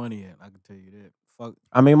go where that money at. I can tell you that. Fuck.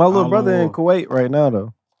 I mean, my little All brother in over. Kuwait right now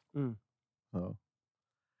though. Mm. Oh.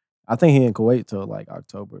 I think he in Kuwait till like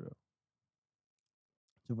October though.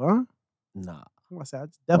 Javon? Nah. I'm gonna say I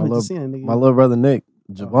definitely little- just seen a nigga. My little brother Nick,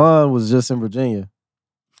 Javon was just in Virginia.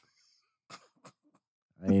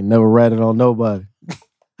 I ain't never ratted on nobody.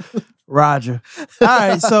 Roger. All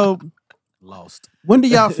right, so Lost. when do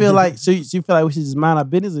y'all feel like? So you feel like we should just mind our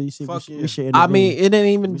business, or you should Fuck we yeah. should I intervene? mean, it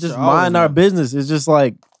ain't even We just should always mind our know. business. It's just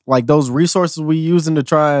like those resources we using to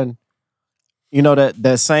try and, you know,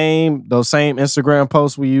 those same Instagram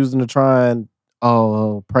posts we using to try and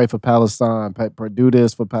pray for Palestine, do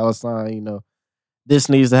this for Palestine. You know, this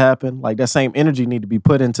needs to happen. Like that same energy need to be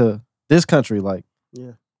put into this country. Like,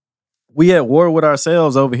 Yeah. we at war with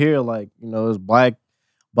ourselves over here. Like, you know, it's black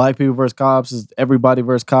people versus cops. It's everybody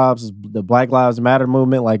versus cops. It's the Black Lives Matter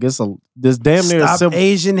movement. Like this damn near Stop civil.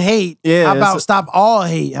 Asian hate. Yeah, How it's about a- stop all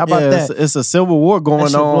hate? How about that? It's a civil war going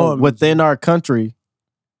shit blowing on me, within G. our country,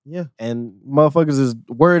 Yeah. and motherfuckers is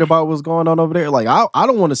worried about what's going on over there. Like I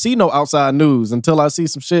don't want to see no outside news until I see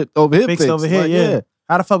some shit over here Fixed over here, Like, yeah.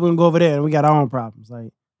 How the fuck we gonna go over there and we got our own problems?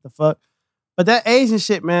 Like the fuck. But that Asian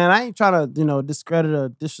shit, man, I ain't trying to, discredit or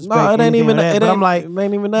disrespect. No, it ain't anything even like that, that. but I'm like, it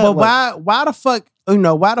ain't even that. but like, why the fuck,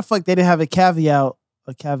 why the fuck they didn't have a caveat?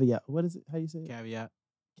 A caveat. What is it? How you say it? Caveat.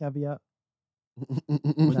 Caveat.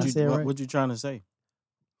 What I say it right? what you trying to say?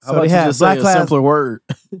 How about you just say a simpler word?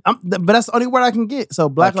 But that's the only word I can get. So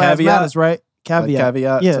Black Like Lives caveat? Matters, right? Like Caveat.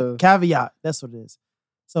 caveat. Yeah, to- caveat. That's what it is.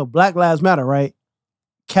 So Black Lives Matter, right?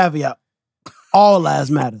 Caveat. All lives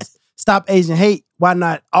matters. Stop Asian hate. Why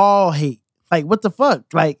not all hate? Like what the fuck?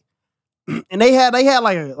 Like, and they had it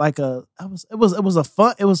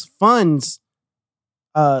was funds.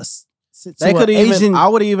 They could Asian.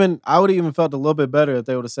 even. I would even felt a little bit better if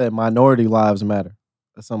they would have said minority lives matter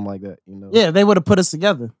or something like that. You know. Yeah, they would have put us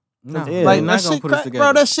together. No, Yeah. Like they're that not gonna shit, put us crack,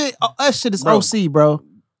 together. bro. That shit is Bro. OC, bro.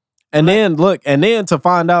 And then to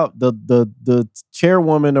find out the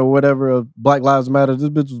chairwoman or whatever of Black Lives Matter, this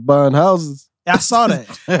bitch was buying houses I saw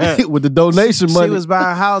that. with the donation She money. was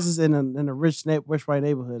buying houses in a rich white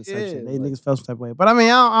neighborhood or some Yeah, shit. They like- niggas felt some type of way. But I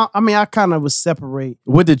mean, I kind of was separate.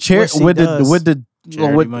 with the chair what she with does. the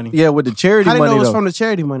Charity money. Yeah, with the charity How do you money know it was though. from the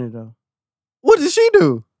charity money though? What did she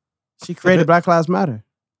do? She created Black Lives Matter.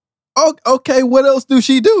 Oh, okay, what else do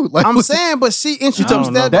she do? Like I'm what- saying, but she I introduced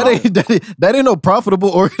don't know, that. that ain't no profitable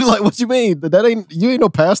or like what you mean? You ain't no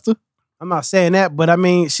pastor. I'm not saying that, but I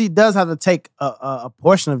mean, she does have to take a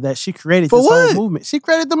portion of that. She created For this what? whole movement. She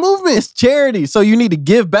created the movement. It's charity, so you need to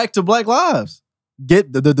give back to Black lives.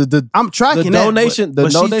 Get the I'm tracking the that, donation. but The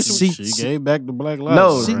she- donation. She gave back to Black no,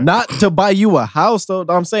 Lives. right? not to buy you a house though.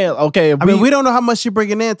 I'm saying okay. If I mean, we don't know how much she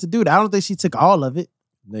bringing in to do that. I don't think she took all of it.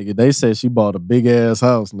 nigga, they said she bought a big ass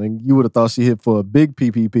house. Nigga, you would have thought she hit for a big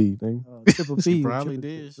PPP. Nigga. Triple She P, probably triple-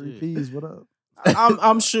 did, Three shit. P's. What up?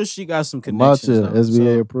 I'm sure she got some connections. Matcha, though,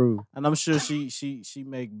 SBA so- approved. and I'm sure she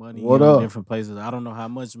make money What in up? different places. I don't know how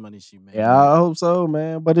much money she made. Yeah, I hope so,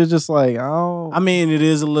 man. But it's just like I don't. I mean, it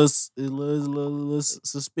is a little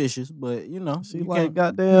suspicious, but you know, she you like can't-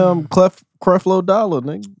 goddamn Creflo Dollar,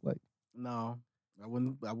 nigga. Like No, I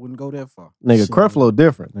wouldn't go that far. nigga, Shit. Creflo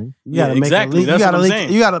different, nigga. You gotta Yeah, make exactly. At least, That's what I'm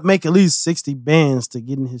saying. You gotta make at least 60 bands to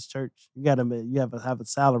get in his church. You have a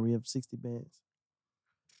salary of 60 bands.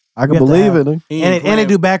 I can You have to believe have- it, nigga. He And ain't they playing-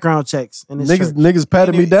 do background checks in his church. Niggas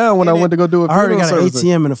patted me Any- down when I any- went to go do a I heard he funeral got an service.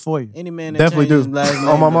 ATM in the foyer. any man that Definitely changes do. his last name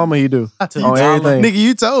On my to- mama, he do. to On Dollar. everything. Nigga,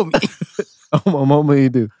 you told me. On my mama, he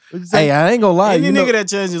do. What'd you say? Hey, I ain't gonna lie. Any You know, nigga that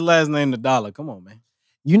changes his last name to Dollar, come on, man.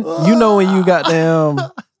 you know when you got damn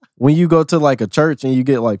when you go to like a church and you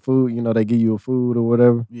get like food, you know they give you a food or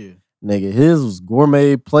whatever. Yeah, Nigga, his was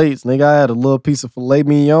gourmet plates. Nigga, I had a little piece of filet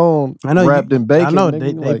mignon I know wrapped in bacon. I know nigga.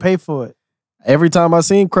 they Like, pay for it. every time I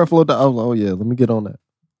seen Creflo, I was like, oh yeah, let me get on that.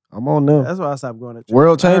 I'm on them. That's why I stopped going to church.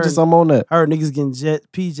 World changes, I'm on that. I heard niggas getting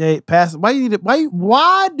PJ pastor. Why you need it?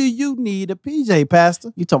 Why do you need a PJ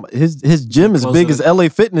pastor? You talking about his gym is Closer big to- as LA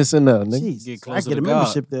Fitness in there, nigga. Jesus, Get I closer get a to God.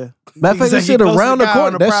 membership there. Matter of fact, that Exactly, shit closer to around the God corner.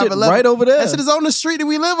 on a That shit private level. right over there. That shit is on the street that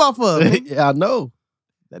we live off of. nigga. Yeah, I know.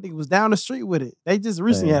 That nigga was down the street with it. They just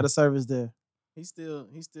recently Damn. had a service there. he still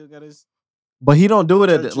got his. But he don't do it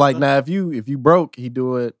at Church, like you know? now. If you broke, he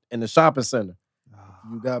do it in the shopping center.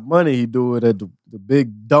 You got money, he do it at the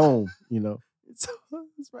big dome. You know. It's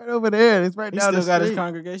right over there. It's right He down still the got his street.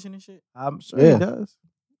 congregation and shit. I'm sure Yeah. he does.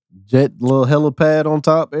 Jet little helipad on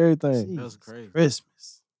top, everything. Jesus That's crazy.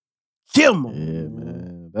 Christmas. Kill me. Yeah,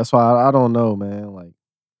 man. That's why I don't know, man. Like,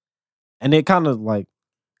 and it kind of like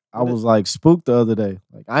I was like spooked the other day.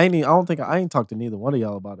 Like I ain't talked to neither one of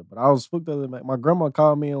y'all about it, but I was spooked the other day. My grandma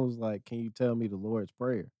called me and was like, "Can you tell me the Lord's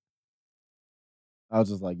Prayer?" I was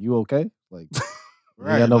just like, "You okay? Like, you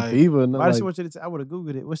Right, got no like, fever?" And Why does she like, want you to? I would have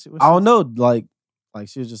googled it. What's I don't know. Like, Like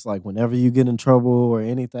she was just like, whenever you get in trouble or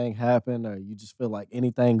anything happen or you just feel like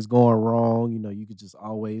anything's going wrong, you could just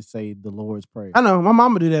always say the Lord's Prayer. I know my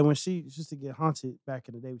mama do that when she used to get haunted back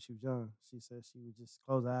in the day when she was young. She said she would just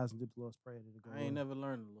close her eyes and do the Lord's Prayer. I ain't never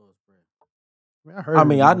learned the Lord's Prayer. I heard. I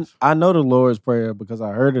mean, I know the Lord's Prayer because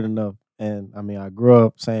I heard it enough, and I mean, I grew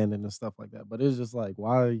up saying it and stuff like that. But it's just like,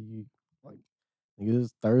 why are you like?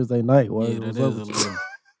 It's Thursday night. What, Yeah, that what's is up a with you? little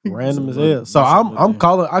Random as a little- hell. So that's a I'm little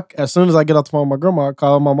calling. As soon as I get off the phone with my grandma, I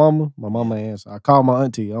call my mama. My mama answer. I call my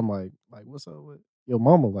auntie. I'm like, what's up with your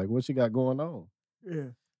mama? Like, what she got going on? Yeah.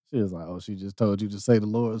 She was like, oh, she just told you to say the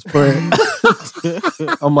Lord's Prayer.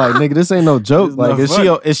 I'm like, nigga, this ain't no joke. It's Like, not funny.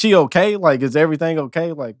 is she okay? Like, is everything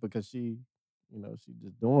okay? Like, because she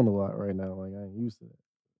just doing a lot right now. Like, I ain't used to that.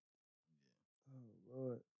 Oh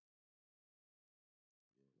Lord.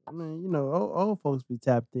 I mean, old folks be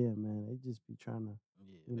tapped in, man. They just be trying to,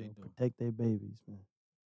 Yeah, they do. protect their babies, man.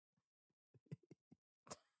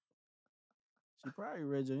 She probably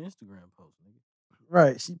read your Instagram post, nigga.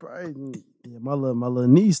 Right. She probably my little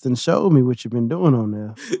niece done showed me what you been doing on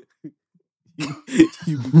there.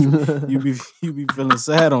 you be feeling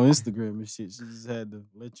sad on Instagram and shit. She just had to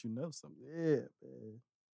let you know something. Yeah, man.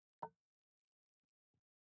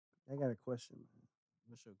 I got a question.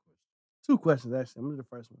 What's your question? 2 questions actually. I'm gonna do the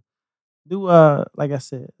first one. Like I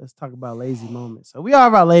said, let's talk about lazy moments. So we all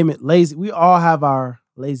have our lazy. We all have our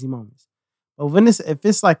lazy moments. But if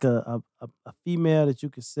it's like a female that you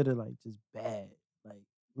consider like just bad, like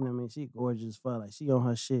you know what I mean, she gorgeous as fuck, like she on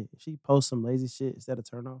her shit. If she posts some lazy shit, is that a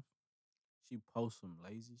turn off? She posts some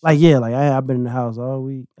lazy shit. Like yeah, like I've been in the house all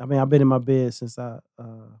week. I mean, I've been in my bed since I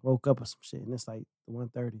woke up or some shit, and it's like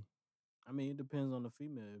 1:30. I mean, it depends on the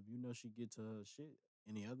female. If you know she get to her shit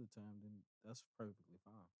any other time, then that's perfectly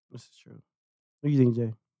fine. This is true. What do you think,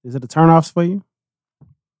 Jay? Is it a turn offs for you?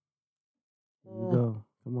 There you go.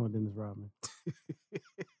 Come on, Dennis Rodman.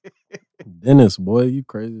 Dennis, boy, you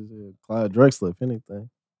crazy as hell. Clyde Drexler, if anything.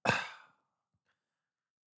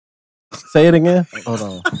 Say it again. Hold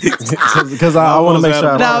on, because I want to make sure.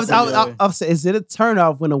 I was saying, is it a turn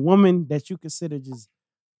off when a woman that you consider just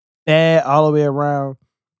bad all the way around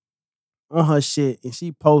on her shit and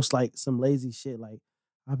she posts like some lazy shit like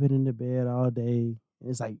I've been in the bed all day and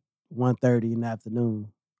it's like 1:30 in the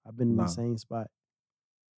afternoon. I've been in the same spot.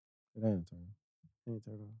 It ain't a turn. It ain't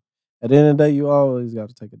turn on. At the end of the day, you always got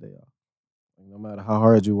to take a day off. Like, no matter how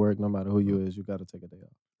hard you work, no matter who you is, you got to take a day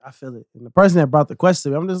off. I feel it. And the person that brought the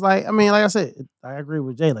question to me, I'm just like, I mean, like I said, I agree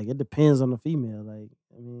with Jay. Like, it depends on the female. Like,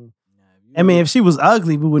 if she was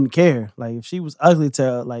ugly, we wouldn't care. Like, if she was ugly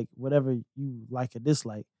to like whatever you like or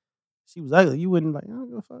dislike, she was ugly, you wouldn't like, I don't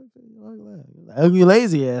give a fuck. Ugly,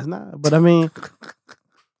 lazy ass, nah. But I mean,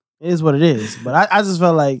 it is what it is. But I just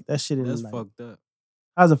felt like that shit is That's fucked up.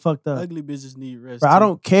 How's it fucked up? Ugly bitches need rest. Bro, I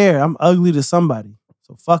don't care. I'm ugly to somebody,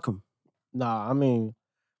 so fuck them. Nah, I mean,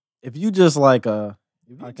 if you just like If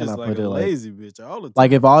you how can just I like put a it, like- lazy bitch all the time.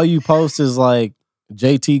 like if all you post is like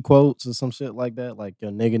JT quotes or some shit like that, like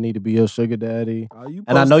your nigga need to be your sugar daddy. All you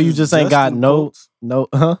And I know post you is just ain't got Justin no, quotes.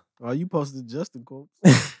 huh? All you posted Justin quotes.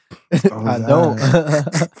 I don't.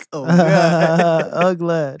 Oh god.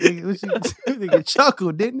 Ugly. Nigga, what you nigga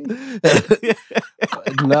chuckled, didn't he?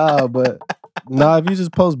 Nah, if you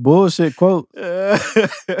just post bullshit quotes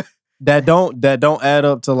that don't add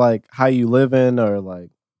up to like how you living or like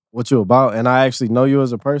what you about, and I actually know you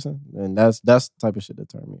as a person, and that's the type of shit that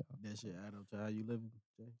turn me off. That shit add up to how you living.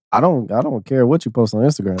 I don't care what you post on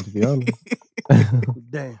Instagram, to be honest.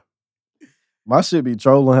 Damn. My shit be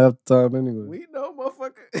trolling half the time anyway. We know,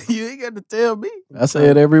 motherfucker. You ain't got to tell me. I say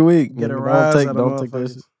it every week. Get a Nigga, rise out of don't take that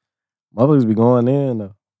motherfuckers. shit. Motherfuckers be going in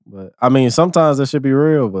though. But I mean, sometimes that should be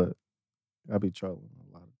real, but I be trolling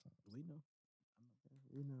a lot of times. We know.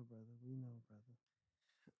 We know, brother. We know, brother.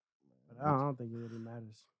 But I don't think it really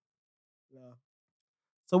matters. No.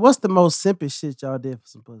 So what's the most simplest shit y'all did for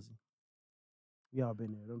some pussy? Y'all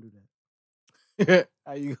been there. Don't do that.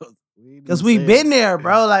 How you go? Because we been there,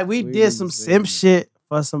 bro. Like, we We did didn't some say simp that. shit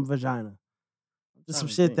for some vagina. Just some trying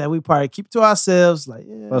to shit think. that we probably keep to ourselves. Like,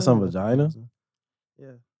 yeah. For some that's vagina? awesome.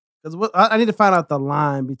 Yeah. Because I need to find out the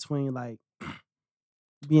line between, like,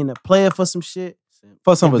 being a player for some shit.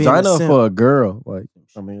 For some And being a vagina or simp. for a girl? Like,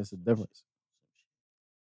 I mean, it's a difference.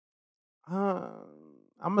 I'm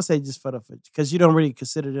going to say just for because you don't really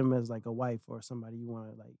consider them as, like, a wife or somebody you want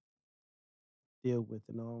to, like, deal with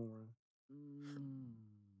in the long run.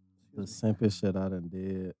 The simplest shit I done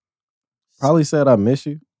did. Probably said I miss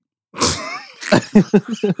you.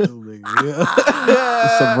 Some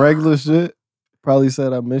regular shit. Probably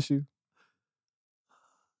said I miss you.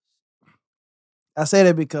 I say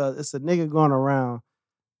that because it's a nigga going around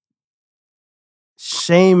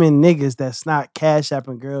shaming niggas that's not cash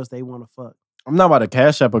apping girls they want to fuck. I'm not about to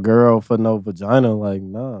cash up a girl for no vagina. Like,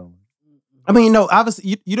 no. I mean, no,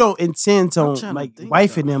 obviously you don't intend I'm to trying to like think,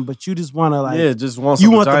 wifing though. them, but you just want to like Yeah, just want you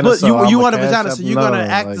some want the vagina. put, so you I'ma want a cash vagina, app- so you're no, gonna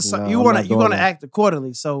act like, the, no, you I'm want not to you doing want to that. act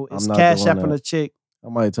accordingly. So it's not cash doing apping that. a chick. I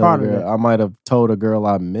might tell part a of girl. that. I might have told a girl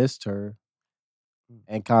I missed her,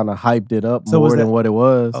 and kind of hyped it up So was more than that- what it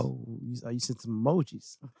was. Oh, you sent some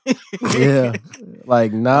emojis. Yeah,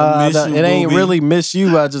 like nah, miss you, it ain't booby. really miss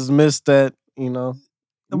you. I just missed that. You know,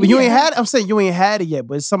 But you ain't had. I'm saying you ain't had it yet,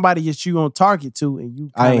 but it's somebody that you on target to, and you.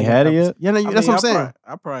 I ain't kinda had got it yet? Yeah, no, I that's mean, what I'm saying.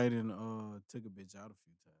 I probably didn't took a bitch out a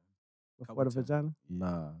few times. For the Couple times. vagina.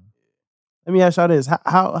 nah. Let me ask y'all this: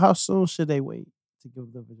 how soon should they wait to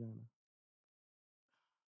give the vagina?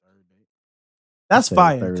 Third date. That's say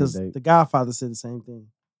fire third because date. the Godfather said the same thing.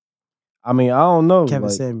 I mean, I don't know. Kevin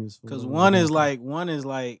like, Samuels. Cause one is like, all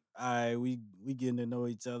right, we getting to know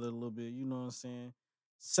each other a little bit. You know what I'm saying?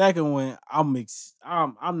 Second one, I'm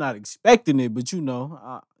not expecting it, but you know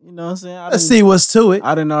what I'm saying. Let's see what's to it.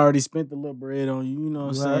 I done already spent the little bread on you. You know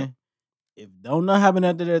what I'm Right. saying? If don't not happen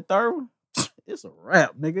after that third one, it's a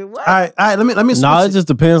wrap, nigga. What? All right. Let me switch. nah, it it. just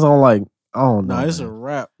depends on like I don't know. No, it's a man.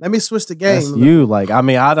 wrap. Let me switch the game. That's you. Like, I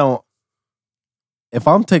mean, I don't. If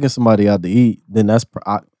I'm taking somebody out to eat, then that's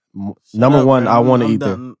number Shut up, one. man. I want to I'm eat there.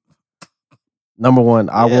 done. Number one,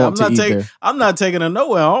 I Yeah, want to eat there. I'm not taking her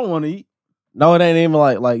nowhere. I don't want to eat. No, it ain't even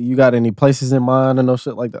like you got any places in mind or no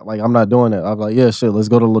shit like that. Like, I'm not doing that. I'm like, yeah, shit, let's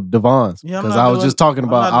go to Devon's. Yeah, I'm Because not I was doing- just talking I'm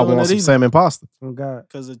about not I doing want that some either. salmon pasta. Oh God.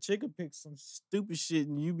 Cause a chick could pick some stupid shit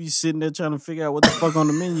and you be sitting there trying to figure out what the fuck on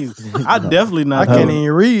the menu. I definitely I not. can't doing it.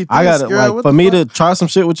 even read. I this, gotta girl. like What for the me fuck? to try some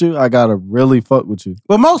shit with you, I gotta really fuck with you.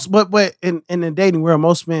 But in the dating world,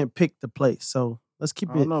 most men pick the place. So let's keep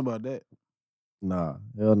I it. don't know about that. Nah,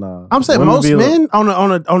 hell nah. I'm saying Women most be like- men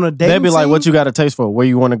on a dating. They be like, scene, "What you got a taste for? Where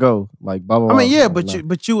you want to go?" Like, blah blah. I mean, blah. yeah, Like, but nah. you.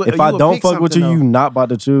 If you I would don't pick fuck with you, something, you though. not about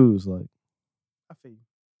to choose. Like, I feel you.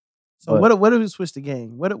 So But- what if we switch the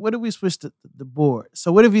game? What if we switch the board?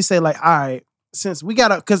 So what if we say like, all right, since we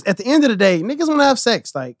gotta, because at the end of the day, niggas want to have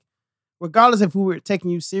sex. Like, regardless if we were taking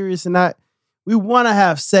you serious or not, we want to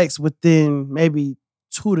have sex within maybe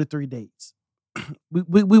 2 to 3 dates.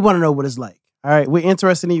 we want to know what it's like. All right, we're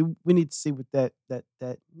interested in you. We need to see what that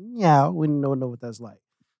yeah, we know what that's like.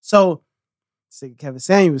 So, say Kevin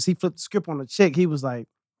Samuels, he flipped the script on the chick. He was like,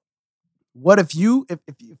 "What if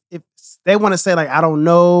if they want to say like, I don't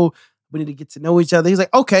know, we need to get to know each other." He's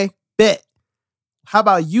like, "Okay, bet. How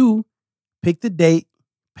about you pick the date,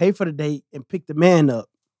 pay for the date, and pick the man up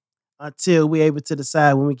until we're able to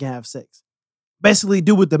decide when we can have sex. Basically,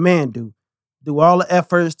 do what the man do. Do all the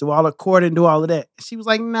efforts, do all the courting, do all of that." She was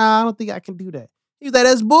like, "Nah, I don't think I can do that." He was like,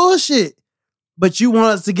 "That's bullshit. But you want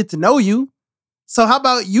us to get to know you. So how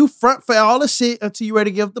about you front for all the shit until you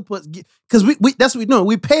ready to give the pussy?" Because we that's what we doing.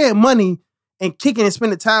 We paying money and kicking and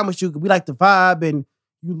spending time with you. We like the vibe and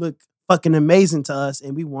you look fucking amazing to us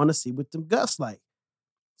and we want to see what them guts like.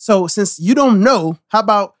 So since you don't know, how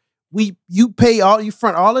about you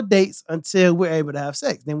front all the dates until we're able to have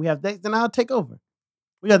sex. Then we have dates, then I'll take over.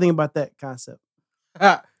 What y'all think about that concept?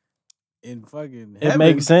 In fucking it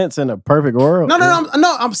makes sense in a perfect world. No,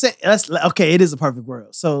 I'm saying that's okay. It is a perfect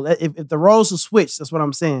world. So if the roles will switch, that's what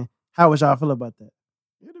I'm saying. How would y'all feel about that?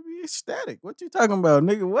 It'll be ecstatic. What you talking about,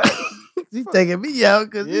 nigga? What? You taking me out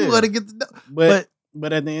because Yeah. you want to get to know.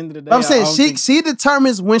 But at the end of the day, I'm saying I don't she think- she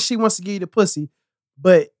determines when she wants to give you the pussy,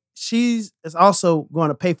 but she's is also going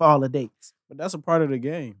to pay for all the dates. But that's a part of the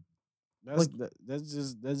game. That's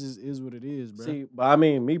just is what it is, bro. See, but I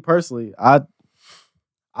mean, me personally,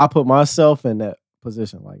 I put myself in that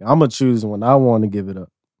position. Like, I'm gonna choose when I want to give it up.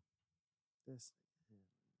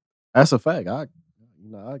 That's a fact. I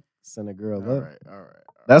send a girl all up. right.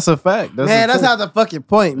 That's a fact. That's not the fucking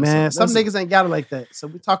point, man. That's Some a- niggas ain't got it like that. So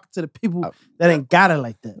we talking to the people that ain't got it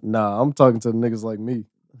like that. Nah, I'm talking to niggas like me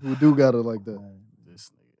who do got it like that. This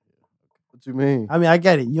nigga. What you mean? I mean, I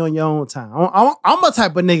get it. You on your own time. I'm a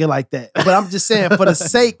type of nigga like that. But I'm just saying, for the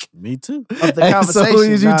sake Me too. of the Hey, so conversation. who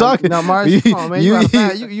is you talking? No, Mars, You- come on, man.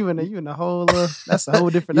 you- You in the whole. That's a whole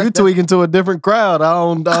different. You that's- tweaking to a different crowd. I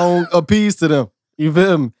don't appease to them. You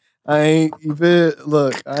feel me?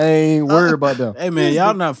 Look, I ain't worried about them. Hey man,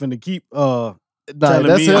 y'all not finna keep Nah, telling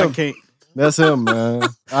that's me I him. can't. That's him, man.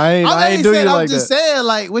 I I ain't do you I'm like just that. saying,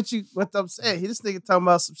 like what I'm saying. This nigga talking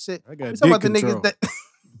about some shit. I got We talking about the dick niggas control. that.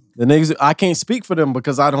 The niggas, I can't speak for them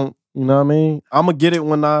because I don't, you know what I mean? I'm gonna get it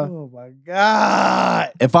when Oh my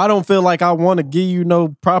god. if I don't feel like I want to give you no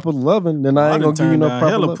proper loving, then I ain't gonna give you no proper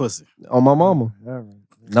hella loving. pussy. On my mama.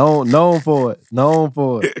 Known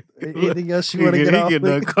for it. Anything else you He want to get, get off? he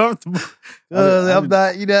getting with? uncomfortable. I'm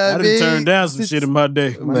not, you know I what I done mean? turned down some shit in my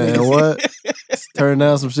day. Man, what? turned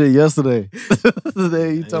down some shit yesterday.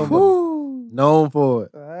 Today he talking about Woo. known for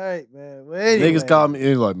it. All right, man. Well, anyway. Niggas call me,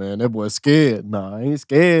 he's like, man, that boy scared. Nah, I ain't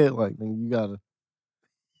scared. Like, nigga, you gotta.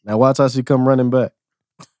 Now watch how she come running back.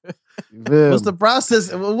 You feel What's me? the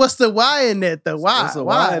process? What's the why in that though? Why? What's the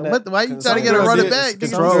why in that? Why you Some trying to get her girls running did- back? it's nigga? Some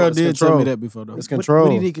control. girl It's did tell control. me that before though. It's What control.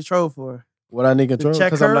 do you need control for? What I need control? check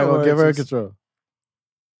Because I'm not her gonna or give her just- control.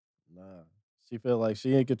 Nah. She feel like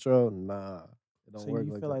she in control. Nah. It don't So work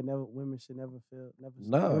you like feel that. like women should never feel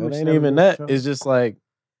No, women it should ain't never even be in that. control? It's just like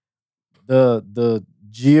the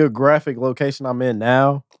geographic location I'm in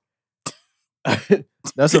now.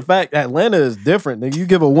 That's a fact. Atlanta is different. Nigga, you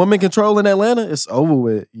give a woman control in Atlanta, it's over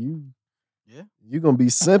with. You gonna be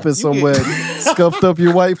simping somewhere, scuffed up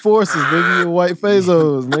your white forces, nigga, your white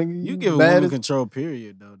phazos, nigga. You give a bad woman as- control,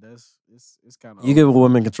 period, though. That's it's kind of You give a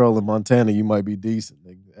woman control in Montana, you might be decent.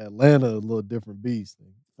 Nigga. Atlanta, a little different beast. Nigga.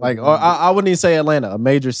 Like, or I wouldn't even say Atlanta, a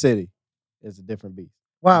major city is a different beast.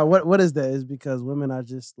 Wow, what is that? Is because women are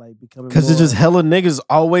just like becoming Because it's just hella niggas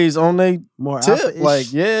always on they more tip. alpha-ish?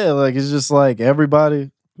 Like, yeah, like it's just like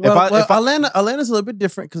everybody. Well, if I Atlanta's a little bit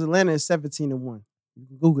different because Atlanta is 17-1. You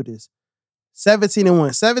can Google this.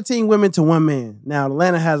 17-1. 17 women to 1 man. Now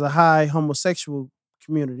Atlanta has a high homosexual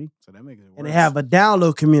community so that makes it worse. and they have a down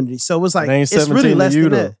low community. So it's like ain't it's 17 really to less you,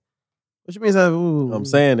 than though. that. What you mean? Ooh, I'm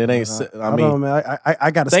saying it ain't. I hold mean, on, man.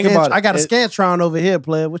 I got a think about it. I got a It- Scantron over here,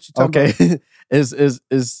 player. What you talking about? okay,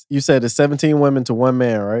 is you said it's 17 women to 1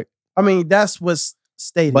 man, right? I mean, that's what's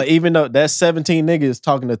stated. But even though that's 17 niggas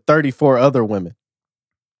talking to 34 other women,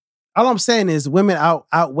 all I'm saying is women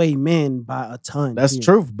outweigh men by a ton. that's here.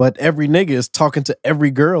 truth. But every nigga is talking to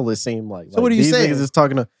every girl. It seemed like. So what are you these saying? Niggas is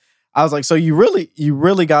talking to. I was like, so you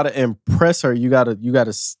really gotta impress her. You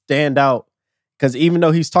gotta stand out. Because even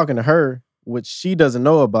though he's talking to her, which she doesn't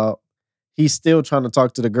know about, he's still trying to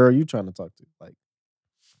talk to the girl you trying to talk to. Like,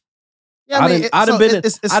 Yeah, I I mean, done- I done been in-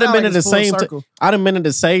 I done been in the it's full same circle. I done been at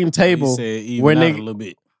the same You table. said even where out nigga- a little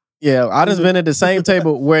bit. Yeah, I just been at the same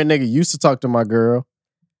table where a nigga used to talk to my girl,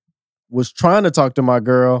 was trying to talk to my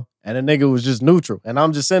girl, and a nigga was just neutral. And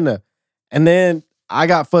I'm just sitting there. And then I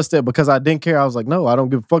got fussed at because I didn't care. I was like, no, I don't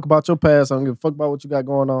give a fuck about your past. I don't give a fuck about what you got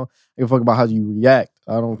going on. I give a fuck about how you react.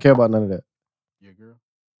 I don't care about none of that. Your girl.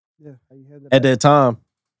 Yeah, how you had At that time,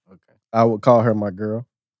 Okay. I would call her my girl.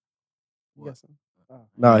 You got some? Oh.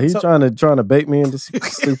 Nah, he's So- trying to bait me into some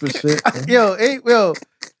stupid shit. Yo.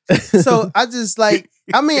 So I just like,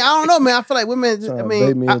 I mean, I don't know, man. I feel like women. Trying I to mean,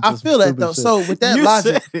 bait me I into some feel that stupid though. shit. So with that You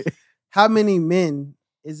logic, said it. how many men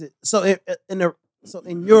is it? So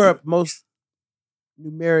in Europe, most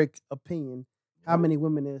numeric opinion, how many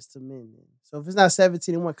women is to men? Then? So if it's not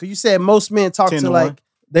 17-1, because you said most men talk 10 to to like, 1.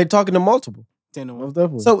 They talking to multiple. 10 to 1. Most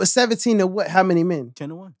definitely. so it's 17 to what? How many men? 10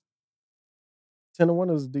 to 1. 10 to 1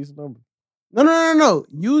 is a decent number. No.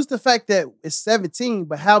 Use the fact that it's 17,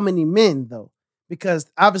 but how many men though? Because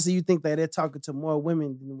obviously you think that they're talking to more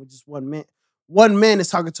women than with just one man. One man is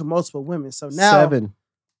talking to multiple women. So now 7.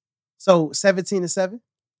 So 17 to 7?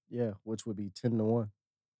 Yeah, which would be 10 to 1.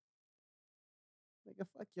 Nigga,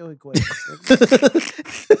 fuck your equation.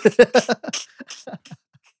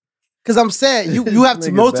 Because I'm saying you have to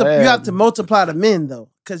Nigga multiply. You bad. have to multiply the men though.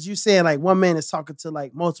 Because you saying like one man is talking to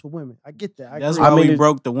like multiple women. I get that. I That's agree. why mean, we it-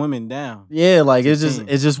 broke the women down. Yeah, like To it's just 10.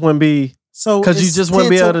 it just wouldn't be. So 'cause you it's just wouldn't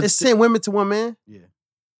 10 be able to It's 10 women to one man. Yeah.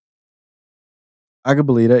 I could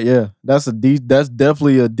believe that. Yeah, that's that's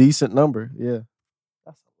definitely a decent number. Yeah,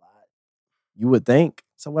 That's a lot. you would think.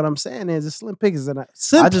 So what I'm saying is, it's slim pickings and I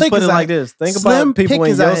just put it like this. Think Slim about people in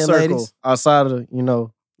pickings your out here, circle ladies. outside of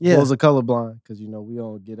Yeah, those are colorblind because we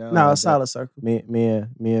don't get down. no, like a that. solid circle. Me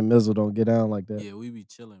and Mizzle don't get down like that. Yeah, we be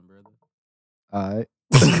chilling, brother. All right.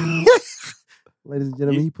 Ladies and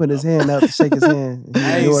gentlemen, he put his hand out to shake his hand.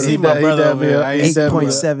 I ain't ignored see him. my He brother dabbed over me here. up. I He ain't see dabbed me my-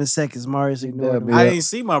 up. 8.7 seconds, Marius ignored dabbed him. me I up. ain't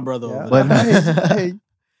see my brother Yeah. over But there. Hey,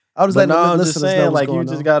 I was but letting no, the I'm just listeners know saying, what's like you going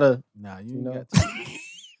just on. gotta. Nah, you You ain't know? got to.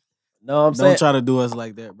 No, I'm saying. Don't try to do us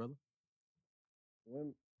like that, brother.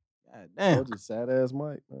 God damn. Told you, sad ass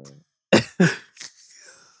Mike. Man.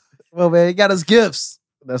 Well, man, he got his gifts.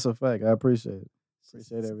 That's a fact. I appreciate it.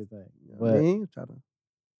 Appreciate everything. You know But what I mean? Try to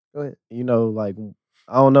go ahead. like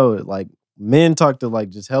I don't know, like men talk to like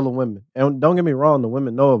just hella women. And don't get me wrong, the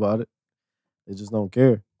women know about it. They just don't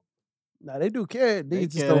care. Nah, they do care. They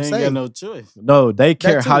just They don't ain't say. got no choice. No, they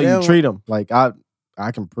care too, how they you don't- treat them. Like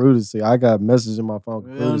I can prove this to you. I got messages in my phone. We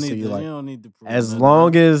Prove don't this need to to, you. Like you don't need to prove as nothing,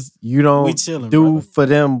 long brother. as you don't chilling, do brother. for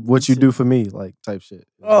them what We you do chilling. for me, like type shit.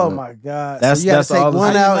 Oh But- my God. That's- so you gotta that's take all the-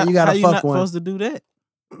 one How you out not- and you gotta how you fuck not one. supposed to do that?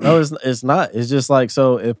 No, it's not. It's just like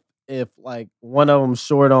so if like one of them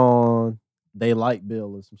short on they light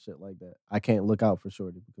bill or some shit like that, I can't look out for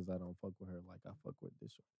shorty because I don't fuck with her like I fuck with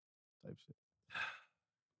this shorty type shit.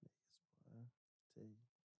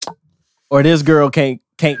 Or this girl can't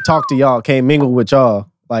talk to y'all, can't mingle with y'all.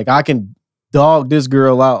 Like I can dog this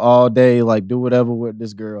girl out all day, like do whatever with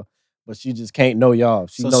this girl, but she just can't know y'all.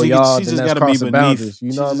 She know y'all, then that's crossing boundaries.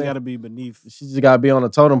 You know what I mean? She just gotta be beneath. She just gotta be on the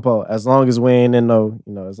totem pole. As long as we ain't in no,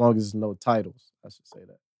 as long as there's no titles. I should say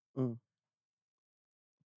that.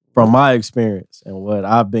 From my experience and what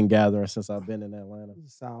I've been gathering since I've been in Atlanta. You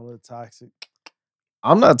sound a little toxic.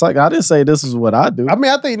 I'm not talking. I didn't say this is what I do. I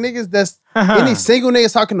mean, I think niggas that's any single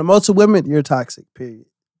niggas talking to multiple women, you're toxic. Period.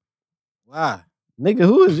 Why, nigga?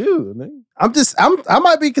 Who is you? Nigga? I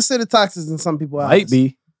might be considered toxic in some people's eyes. Might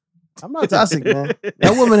be. I'm not toxic, man.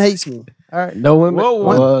 No woman hates me. All right. No women.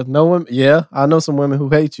 Whoa. No women. Yeah, I know some women who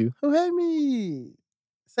hate you. Who hate me?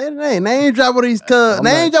 Say the name. Name drop on these cuz.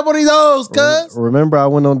 Name drop on these hoes, cuz. Remember, I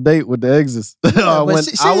went on a date with the exes. I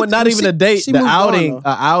went not even a date. The outing. An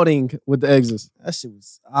outing with the exes. That shit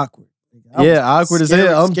was awkward. Awkward as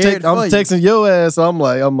hell. I'm texting your ass. I'm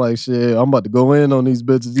like, shit. I'm about to go in on these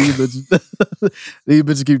bitches. These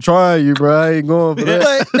bitches keep trying you, bro. I ain't going for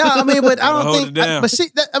that. But no, I mean, but I don't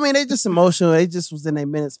think. They just emotional. They just was in their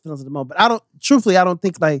minutes, feelings of the moment. But I don't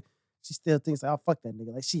think like she still thinks like, oh fuck that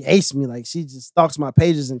nigga. Like she hates me. Like she just stalks my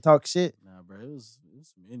pages and talks shit. Nah, bro. It was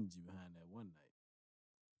some energy behind that one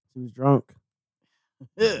night. She was drunk.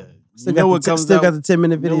 Yeah. Still got the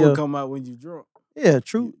 10-minute video. You know what come out when you drunk. Yeah,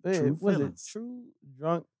 true. True Was it feelings. true?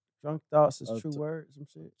 Drunk thoughts is true words. Some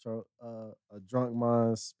shit. A drunk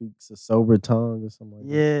mind speaks a sober tongue or something like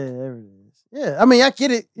that. Yeah, there it is. Yeah, I mean, I get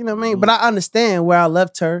it. You know what I mean? But I understand where I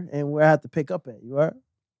left her and where I have to pick up at. You are?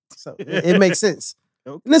 So it makes sense.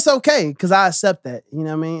 Okay. And it's okay because I accept that. You know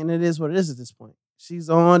what I mean? And it is what it is at this point. She's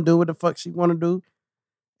on, do what the fuck she want to do.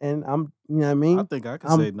 And I'm, you know what I mean? I think I can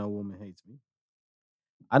say no woman hates me.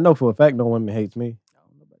 I know for a fact no woman hates me. I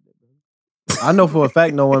don't know about that, brother. I know for a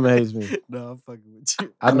fact no woman hates me. No, I'm fucking with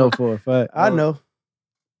you. I know for a fact. I know.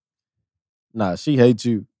 Nah, she hates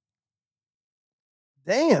you.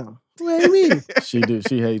 Damn. Who hate me? She do.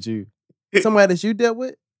 She hates you. Somebody that you dealt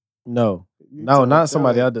with? No, not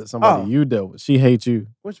somebody I did. Somebody you dealt with. She hates you.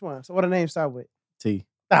 Which one? So what the name start with? T.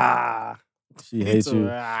 Ah. She hates you.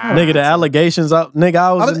 Nigga, the allegations up. Nigga,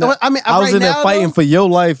 I was in there fighting for your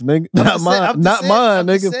life, nigga. Not mine,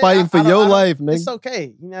 nigga. Fighting for your life, nigga. It's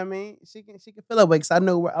okay. You know what I mean? She can feel that way because I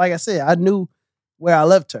know, like I said, I knew where I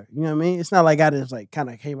left her. You know what I mean? It's not like I just like kind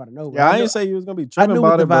of came out of nowhere. Yeah, I didn't say you was gonna be I tripping knew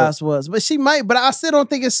about what the it, vibes was, but she might. But I still don't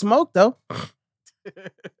think it's smoke though.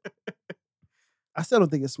 I still don't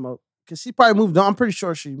think it's smoke because she probably moved on. I'm pretty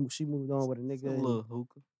sure she moved on with a nigga. A little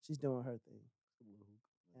hookah. She's doing her thing.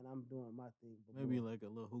 And I'm doing my thing. Maybe like a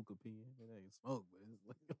little hookah pee. It ain't smoke, but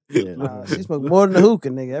Yeah. She smoked more than a hookah,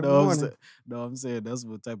 nigga, every morning. I'm saying that's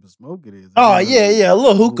what type of smoke it is. Oh, yeah, a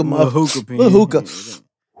little hookah, little hookah pen. Little hookah.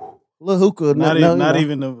 Little hookah. Not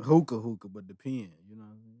even the hookah, but the pen. You know what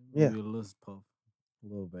I mean? Yeah. Maybe a little puff. A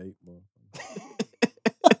little vape,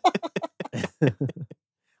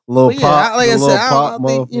 little But pop. yeah, like I said, I don't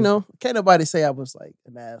think, motherfucker. can't nobody say I was like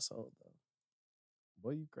an asshole.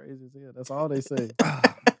 Boy, you crazy as hell. That's all they say.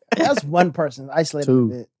 That's one person isolated a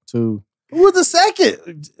bit. Two. Who was the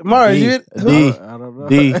second? Mara, D. I don't know.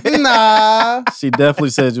 D. Nah. She definitely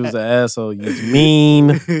said you was an asshole. You was mean.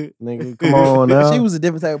 Nigga, come on now. She was a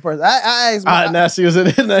different type of person. I asked my... now she was in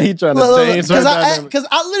it. Now he trying to change her dynamic. Because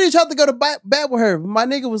I literally tried to go to bed with her. My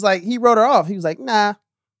nigga was like, he wrote her off. He was like, nah.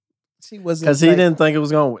 She wasn't. Because he didn't think it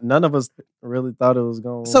was going to... None of us really thought it was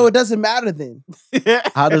going to... So it doesn't matter then.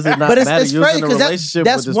 How does it not But matter? it's You was crazy in a because relationship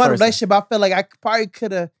that's with this one person. relationship I felt like I probably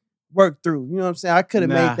could have worked through. You know what I'm saying? I could have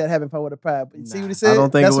Nah. made that happen if I would have tried. But see Nah. what he said? I don't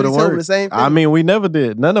think That's it what would he have told me, worked. the same thing. I mean, we never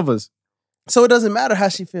did. None of us. So it doesn't matter how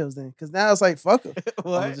she feels then. Because now it's like, fuck her.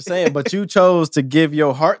 I'm just saying. But you chose to give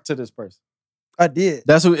your heart to this person. I did.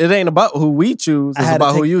 That's who. It ain't about who we choose. It's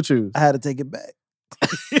about who you choose. I had to take it back.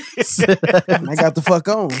 I got the fuck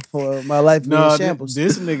on for my life being in shambles.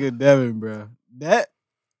 This nigga Devin, bro. That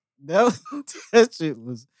shit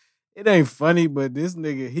was. It ain't funny, but this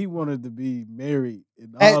nigga, he wanted to be married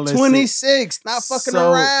and all At that 26, not fucking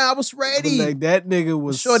So- around. I was shit. ready. But like that nigga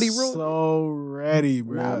was Shorty ruled. so ready,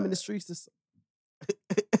 bro. Now I'm in the streets.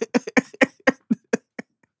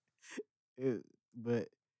 But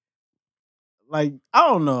like I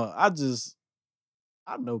don't know. I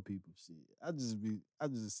know people shit. I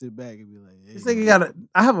just sit back and be like, hey, This nigga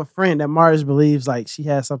I have a friend that Mars believes like she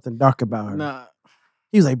has something dark about her. nah.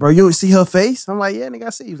 He was like, bro, you don't see her face? I'm like, yeah, nigga, I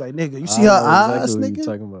see. He was like, nigga, you see her eyes, Exactly what you nigga?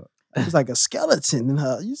 talking about. It's like a skeleton in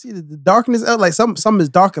her. You see the darkness, like something is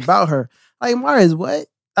dark about her. Like, Mars, what?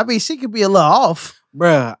 I mean, she could be a little off.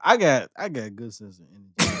 Bruh, I got good sense of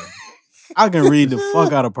energy. I can read the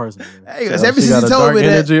fuck out of person. Bro. Hey, So ever she since got he a told dark me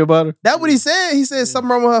energy about her. that's what he said. He said something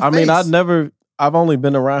wrong with her I face. mean, I've only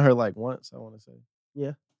been around her like once, I want to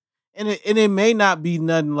say. And it may not be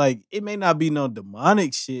nothing like it may not be no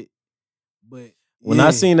demonic shit, but When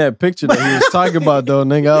I seen that picture that he was talking about, though,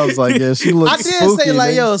 nigga, I was like, yeah, she looked I did spooky, say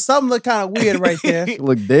like, nigga. yo, something look kind of weird right there. She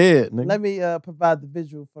looked dead, nigga. Let me provide the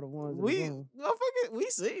visual for the ones. in the we room. motherfucker, we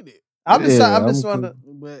seen it. I'm just, Yeah, I'm just I'm trying to.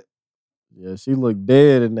 But Yeah, she looked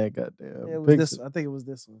dead in that goddamn Yeah, it was picture. this one. I think it was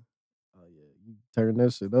this one. Oh, yeah, you turn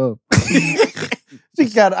that shit up. She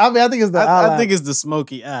got. I mean, I think it's the. I think it's the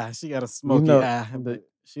smoky eye. She got a smoky know, eye.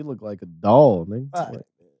 She looked like a doll, nigga. Right. Like,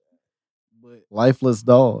 But lifeless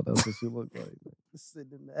doll. That's what she looked like. it's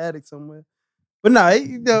sitting in the attic somewhere. But no,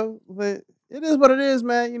 you know, but it is what it is,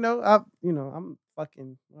 man. You know, I'm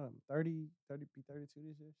fucking 30, 32 this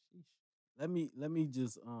year. Sheesh. let me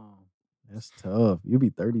just That's tough. You be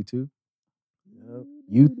 32. Yep.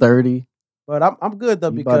 You 30. But I'm good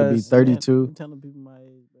though You about to be because 32. I'm telling people my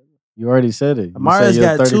age, brother. You already said it. You Amari's said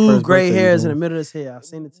your got 2 31st gray birthday, hairs you in the know. middle of his hair. I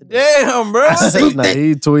seen it today. Damn, bro. I seen Nah, that.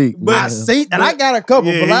 he tweaked. But- I man. seen, and I got a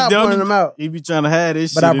couple, Yeah, but he I don't- pointed them out. He be trying to hide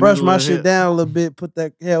this But shit. I in brushed his my little shit hair. down a little bit, put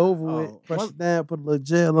that hair over Oh, with, brush what- it down, put a little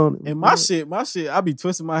gel on it. And my shit, I be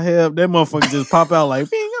twisting my hair up. That motherfucker just pop out like,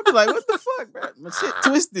 bing. I be like, what the fuck, bro? My shit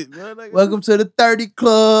twisted, bro. Like, Welcome to the 30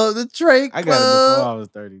 Club, the Trade I Club. got it before I was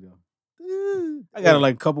 30, though. I got it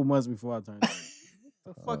like a couple months before I turned 30.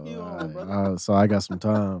 What the fuck you on, brother? So I got some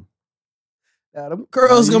time. Now, them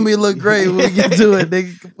curls gonna be look great when we get to it,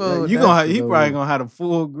 nigga. Come Yeah, on, you now. gonna have, he probably gonna have the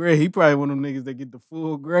full gray. He probably one of them niggas that get the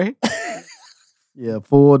full gray. Yeah,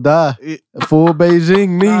 full dye. It- Full Beijing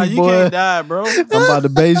me, nah, you boy. can't die, bro. I'm about the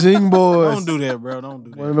Beijing boys. Don't do that, bro. Don't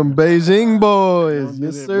do that. One of them Beijing boys. Don't do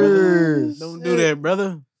Yes, that, sir. brother. Don't do that,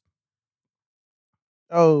 brother.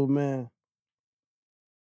 Oh man,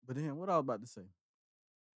 But then, what I was about to say?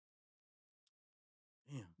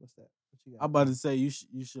 Damn, what's that? What you got? I'm about to say you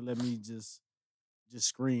should let me just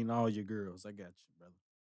screen all your girls. I got you, brother.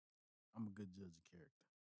 I'm a good judge of character.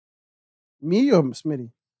 Me or Smitty?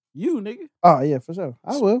 You, nigga. Oh yeah, for sure.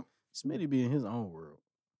 I will. Smitty be in his own world.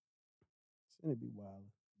 Smitty be wild.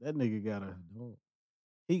 That nigga gotta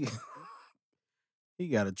he he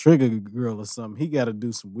gotta trigger a girl or something. He gotta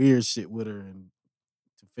do some weird shit with her and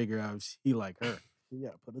to figure out if he like her. You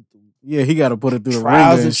gotta put it through Yeah, he gotta put it through the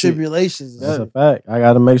trials ringer and shit. tribulations. That's a fact. I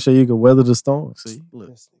got to make sure you can weather the storm. See, look.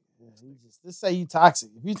 Just say you toxic.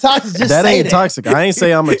 If you toxic, just That say ain't that. toxic. I ain't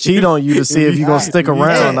say I'm gonna cheat on you to see if you gonna stick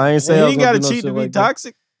around. I ain't say You I was ain't gonna gotta do no cheat shit to be like that.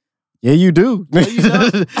 toxic. Yeah, you do. No, you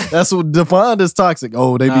don't. That's what defined as toxic.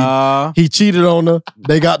 Oh, they be. Nah. He cheated on her.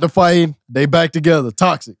 They got to fighting. They back together.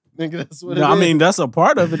 Toxic. Nigga, that's what No, it I is. mean that's a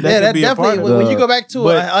part of it. That Yeah, could that be a part definitely. of When, it. when you go back to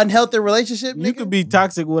But an unhealthy relationship, You nigga, could be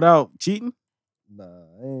toxic without cheating. Nah,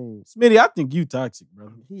 I ain't. Smitty, I think you toxic,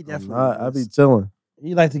 bro. He I'm definitely. not. I be is. chilling.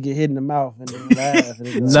 He like to get hit in the mouth and then laugh. And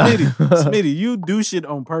then Nah. Smitty, you do shit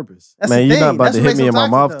on purpose. That's Man, the you're not thing. about That's to what hit makes me him in my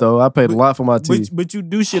toxic, mouth, though. I paid a lot for my teeth. But you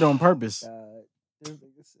do shit on purpose. God.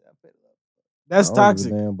 That's I don't give a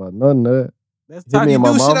toxic. damn about none of that. That's Hit me toxic. in my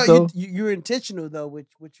You do shit mouth, on- though. you're intentional though with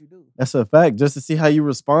what you do. That's a fact. Just to see how you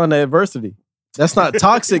respond to adversity. That's not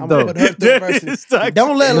toxic, I'm though. gonna hurt the That adversity. is toxic.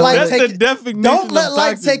 Don't let No, life That's take the it. definition Don't let of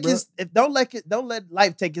life toxic, take bro. his. Don't let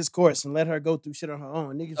life take his course and let her go through shit on her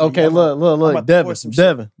own. Niggas say, Okay, yeah, I'm look, about to Devin, force some shit.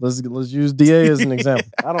 Devin. Let's use DA as an example.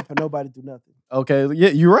 I don't put nobody through nothing. Okay, yeah,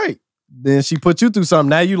 you're right. Then she put you through something.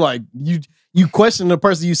 Now you like you question the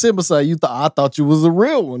person you sit beside. I thought you was a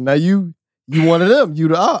real one. Now you one of them. You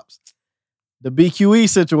the ops. The BQE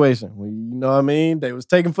situation. You know what I mean? They was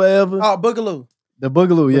taking forever. Oh, Boogaloo. The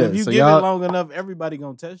Boogaloo, But yeah. if you So give it y'all long enough, everybody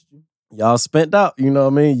gonna test you. y'all spent out. You know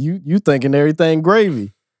what I mean? You thinking everything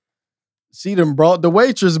gravy. She done brought the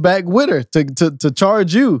waitress back with her to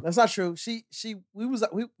charge you. That's not true.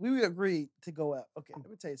 We agreed to go out. Okay, let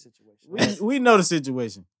me tell you the situation. We know the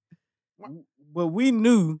situation, but we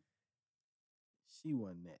knew she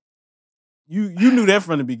wasn't that. You knew that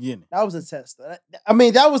from the beginning. That was a test. I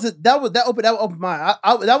mean, that opened my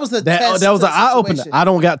eye. That was the test. That was to an the eye opener. situation. I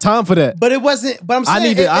don't got time for that. But it wasn't. But I'm saying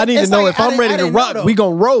I need to it's know like, if I'm ready to rock, we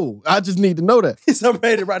gonna roll. I just need to know that. I'm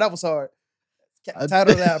ready to rock. That was hard.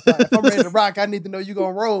 Title that. If I'm ready to rock, I need to know you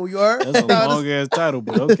gonna roll. You heard? That's a long ass title,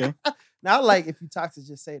 but okay. Now, I like if you toxic,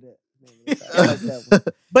 just say that. I like that one.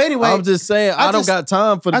 But anyway, I'm just saying, I don't got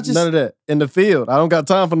time for none of that in the field. I don't got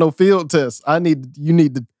time for no field tests. You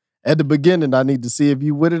need to, at the beginning, I need to see if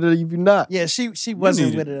you with it or if you not. yeah, she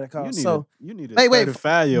wasn't with it at all. So you need a wait,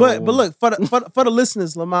 35-year-old. but look for the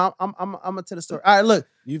listeners, Lamar, I'm gonna tell the story. All right, look,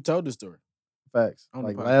 you've told the story. Facts. On the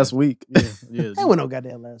Like podcast. last week. Yeah. I went no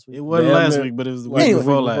goddamn last week. It wasn't Damn last near- week, but it was the Like week Anyway.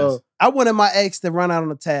 before last. I wanted my ex to run out on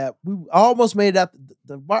the tab. I almost made it out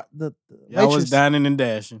the Y'all was waitress. dining and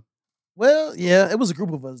dashing. Well, yeah, it was a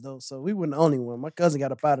group of us though, so we weren't the only one. My cousin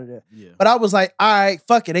got up out of there. Yeah. But I was like, all right,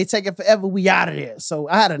 fuck it. They taking forever. We out of there. So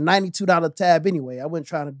I had a $92 tab anyway. I wasn't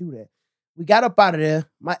trying to do that. We got up out of there.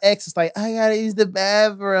 My ex is like, I gotta use the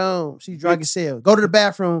bathroom. She's drunk as hell. Go to the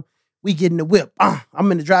bathroom. We get in the whip.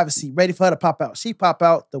 I'm in the driver's seat, ready for her to pop out. She pop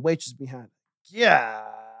out. The waitress behind her. Yeah.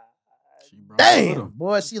 She brought it with Damn, her.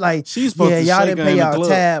 boy. She like, She's supposed yeah, to y'all shake didn't her pay in the y'all club.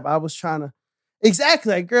 tab. I was trying to.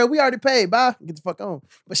 Exactly. Like, girl, we already paid. Bye. Get the fuck on.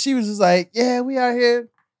 But she was just like, yeah, we out here.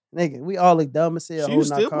 Nigga, we all look dumb as hell. She was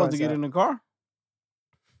holding still our supposed to cars get out. in the car.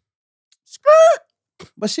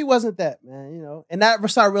 But she wasn't that, man, you know. And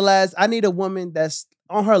that's I realized I need a woman that's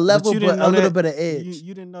on her level, you but didn't know a little that- bit of edge.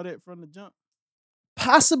 You didn't know that from the jump.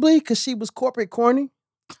 Possibly because she was corporate corny.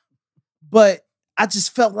 But I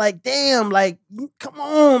just felt like, damn, like, come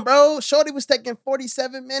on, bro. Shorty was taking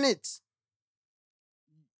 47 minutes.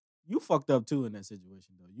 You fucked up too in that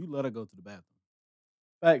situation though. You let her go to the bathroom.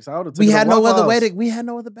 Facts. I would've We taken had her no other Waffle way House. to. We had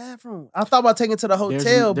no other bathroom. I thought about taking it to the There's-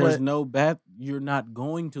 hotel, there's but no bath. You're not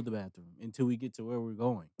going to the bathroom until we get to where we're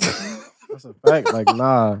going. That's a fact. Like,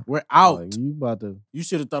 nah. We're out. Like, you about to. You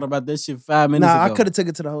should have thought about that shit 5 minutes nah, ago. I could have took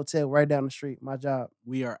it to the hotel right down the street. My job.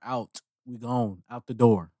 We are out. We gone out the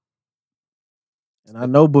door. And I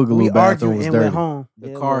know Boogaloo We bathroom argued was and dirty. went home. The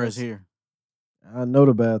Yeah, it car was. is here. I know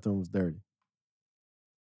the bathroom was dirty.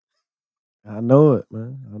 I know it,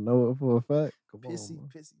 man. I know it for a fact. Come on, Pissy, man.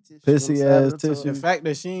 pissy tissue. Pissy on the side of ass the toilet. tissue. The fact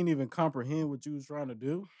that she didn't even comprehend what you was trying to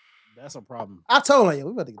do, that's a problem. I told her, yo,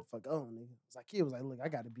 we about to get the fuck on, nigga. It's like, he was like, look, I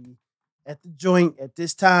got to be at the joint at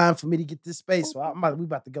this time for me to get this space. So we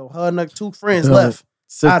about to go. Her and her two friends Yo, left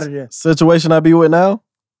sit- out of there. Situation I be with now,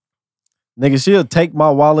 nigga, she'll take my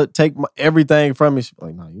wallet, take my everything from me. She be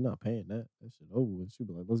like, "No, you're not paying that. That shit over with." She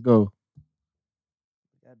be like, "Let's go."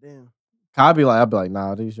 Goddamn. I'd be like,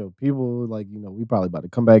 "Nah, these your people. Like, you know, we probably about to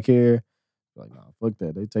come back here." Like, nah, fuck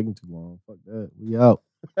that. They taking too long. Fuck that. We out.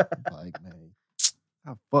 Like, man,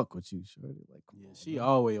 I fuck with you, shorty. Like, come Yeah, on, she man.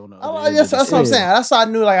 always on the Oh, other end yes, of the that's what I'm scale. saying. That's why I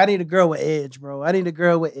knew, like, I need a girl with edge, bro. I need a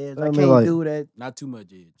girl with edge. I mean, can't like- do that Not too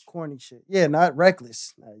much edge. corny shit. Yeah, not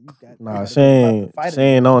reckless. Nah, you got, you Nah, gotta she be about to ain't. fight a She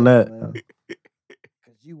ain't nigga, on that. man.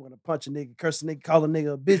 Cause you want to punch a nigga, curse a nigga, call a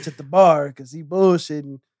nigga a bitch at the bar because he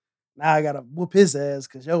bullshitting. Now I gotta whoop his ass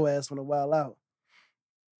because your ass wanna wild out.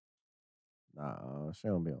 Nah, she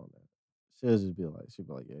don't be on that. She'll just be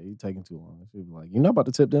like, yeah, you taking too long. She'll be like, you not about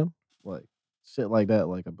to tip them? Like, shit like that.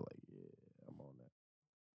 Like, I'll be like, yeah, I'm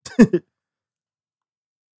on that.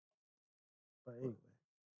 But anyway.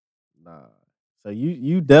 Nah. So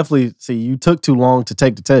you definitely see you took too long to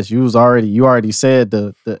take the test. You already said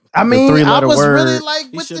the I mean, the I three-letter was word. really like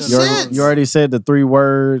He with the should've you, known. shit. you already said the 3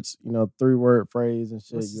 words, 3-word phrase and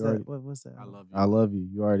shit. What's You that? already, What's that? I love you. I love you.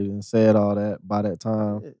 You already done said all that by that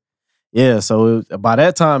time. Shit. Yeah, so by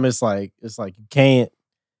that time it's like you can't,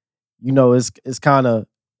 it's kind of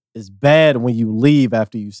it's bad when you leave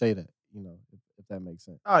after you say that, if that makes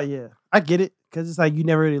sense. Oh yeah, I get it. Cause it's like you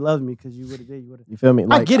never really loved me because you would have did. You would have. You feel me?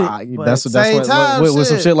 I get it, but That's at the same what time, with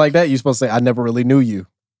some shit. shit like that, you're supposed to say, I never really knew you.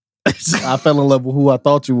 I fell in love with who I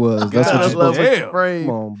thought you was. That's what God, you're supposed to damn. afraid.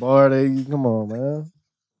 Come on, Barty. Come on, man.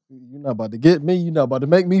 You're not about to get me. You're not about to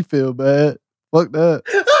make me feel bad. Fuck that.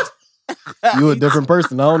 You a different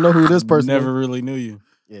person. I don't know who this person Never is. really knew you.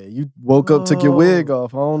 Yeah, you woke up, took your wig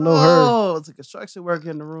off. I don't know her. Oh, it's a construction worker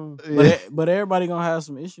in the room. But everybody gonna have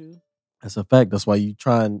some issues. That's a fact. That's why you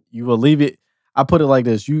alleviate. I put it like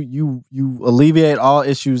this: you alleviate all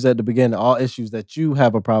issues at the beginning, all issues that you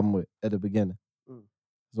have a problem with at the beginning. Mm.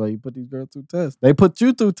 That's why you put these girls through tests. They put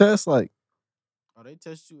you through tests. Like Oh, they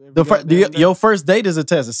test you every goddamn day. your first date is a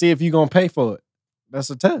test to see if you're gonna pay for it. That's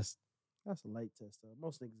a test. That's a light test though.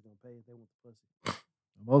 Most niggas gonna pay if they want the pussy.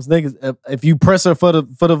 Most niggas, if you press her for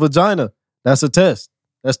the vagina, that's a test.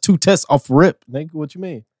 That's 2 tests off rip. Nigga, what you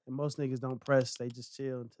mean? And most niggas don't press. They just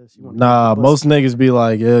chill until she want. Nah, most niggas be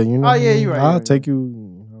like, yeah, Oh, yeah, you right, I'll you right, take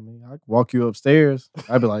you. I mean, I can walk you upstairs.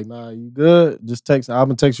 I'd be like, nah, you good? Just text. I'm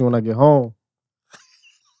gonna text you when I get home.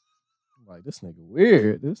 I'm like, this nigga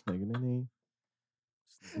weird. This nigga didn't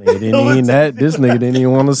even that. This nigga didn't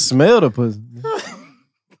even want to smell the pussy.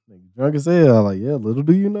 Nigga drunk as hell. I'm like, yeah, little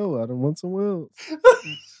do you know, I done went somewhere else.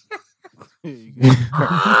 You can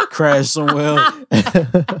crash somewhere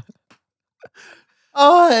else.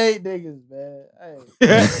 Oh, I hate niggas,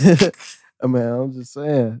 man. I mean, I'm just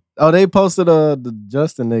saying. Oh, they posted the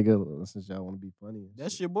Justin nigga. Since y'all want to be funny, and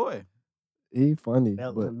That's shit. your boy. He funny,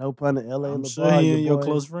 but No pun in L.A. I'm LeBron, sure he and your boy.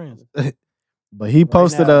 close friends. he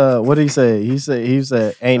posted now. what did he say? He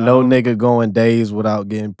said ain't no nigga going days without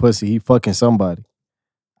getting pussy. He fucking somebody.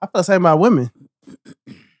 I feel the same about women.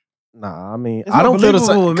 Nah, I mean, It's I don't feel the unbelievable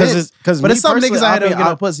same with men. because But it's some niggas out here I that mean, don't get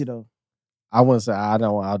no pussy though. I wouldn't say I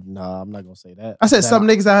don't. No, I'm not gonna say that. I said That- some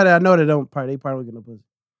niggas out there I know that don't probably don't get no pussy.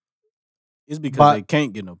 It's because But- they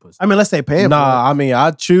can't get no pussy. I mean, unless they paying for Nah, it. I mean,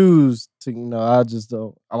 I choose to. I just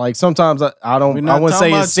don't. Like sometimes I don't. We're I not wouldn't say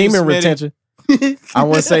talking it's about you, semen Smitty. retention. I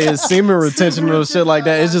wouldn't say it's semen retention or shit like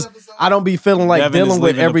that. It's just I don't be feeling like Devin is dealing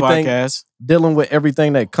with leaving the everything. podcast. Dealing with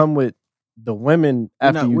everything that come with the women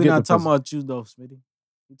after you We're get not the talking pussy. about you though, Smitty.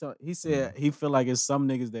 He said he feel like it's some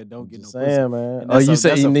niggas that don't get no Just pussy. saying, man. And Oh, that's you a-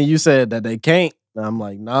 said that's a- and then you said that they can't. And I'm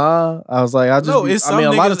like, nah. I was like, I just. No, be, it's I mean,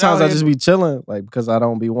 some a lot of niggas times out I here- just be chilling, like because I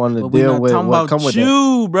don't be wanting to But we're deal not with talking what about come with that.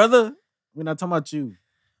 you, brother. We're not talking about you.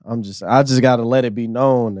 I just gotta let it be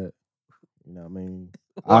known that, you know what I mean.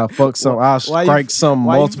 I fuck some. I why you- strike some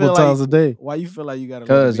why you multiple feel times like- a day. Why you feel like you gotta?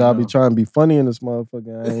 Cause y'all be know? trying to be funny in this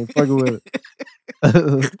motherfucker. I ain't fucking with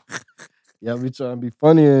it. Y'all be trying to be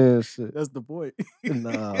funny and shit. That's the point.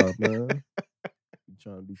 Nah, man. You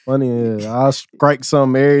trying to be funny and I'll strike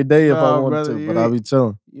something every day if I Nah, want brother, to, you but I'll be ain't-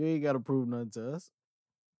 chilling. You ain't gotta prove nothing to us.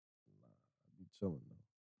 Be chilling.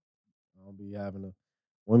 I don't be having the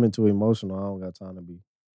women too emotional. I don't got time to be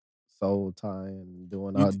soul tying and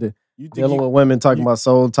doing You all th- You think dealing you, with women talking you- about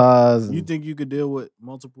soul ties. And you think you could deal with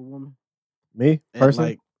multiple women? me And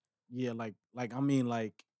personally? like I mean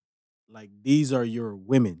like these are your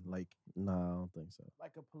women. Like Nah, I don't think so.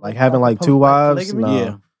 Like having like two wives? polygamy? Nah,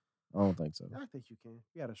 yeah. I don't think so. I think you can.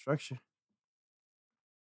 You got a structure.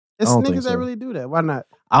 It's don't think niggas that so. really do that. Why not?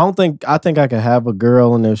 I think I could have a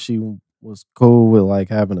girl, and if she was cool with like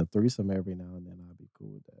having a threesome every now and then, I'd be cool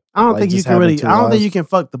with that. I don't Like, think you just can having really. two I don't think wives? you can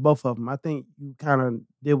fuck the both of them. I think you kind of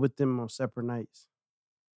deal with them on separate nights.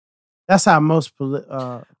 That's how most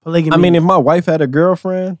polygamy. I mean, if my wife had a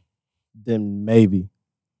girlfriend, then maybe.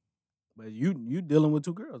 But you dealing with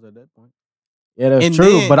two girls at that point. Yeah, that's And true.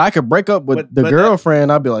 then- But I could break up with but the that- girlfuck.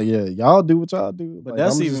 I'd be like, yeah, y'all do what y'all do. But Like,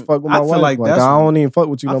 that's I'm even- just fuck with I my feel wife. like Like, that's- I don't even fuck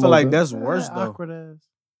with you I no feel more. like girl. that's worse though. awkward ass.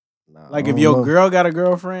 Nah, Like I if don't your know. girl got a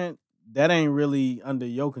girlfriend, that ain't really under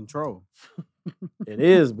your control. It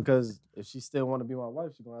is because if she still want to be my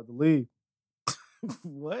wife, she's gonna have to leave.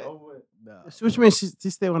 What? Over. Nah. What you mean? She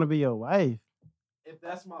still want to be your wife? If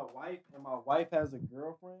that's my wife and my wife has a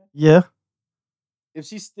girlfriend, Yeah. if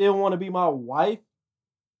she still want to be my wife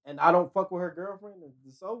and I don't fuck with her girlfriend,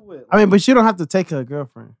 it's over with. I mean, but you don't have to take her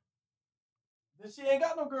girlfriend. then she ain't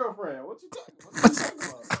got no girlfriend. What you talking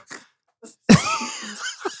about?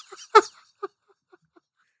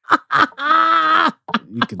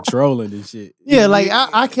 You controlling this shit. Yeah, like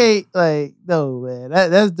I can't like no man.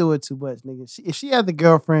 That's doing too much, nigga. If she had the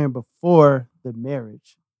girlfriend before the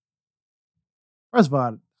marriage, first of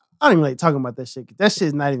all, I don't even like talking about that shit. 'Cause that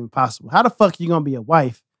shit's not even possible. How the fuck you gonna be a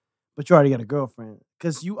wife, but you already got a girlfriend?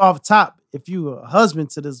 Because you off top, if you a husband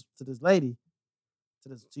to this lady,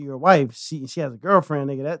 to your wife, she has a girlfriend,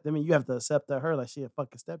 nigga. That mean you have to accept her like she a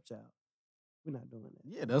fucking stepchild. We're not doing that.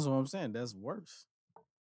 Yeah, that's what I'm saying. That's worse.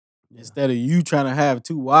 Instead of you trying to have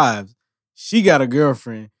two wives, she got a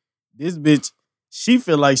girlfriend. This bitch, she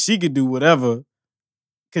feel like she could do whatever.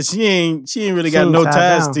 Cause she ain't really She got ain't no tied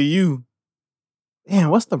ties down. to you. Damn,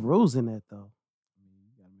 what's the rules in that though?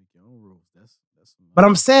 You gotta make your own rules. That's But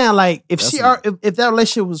I'm saying, like, if That's she some- are, if that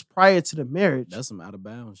relationship was prior to the marriage, that's some out of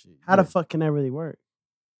bounds shit. how the Yeah. fuck can that really work?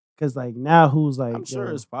 Because like now, who's like, I'm sure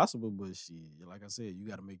it's possible, but shit, like I said, you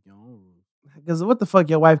gotta make your own rules. because what the fuck,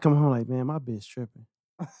 your wife come home like, man, my bitch tripping.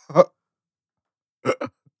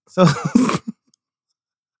 So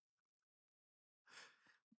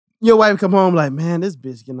your wife come home like, man, this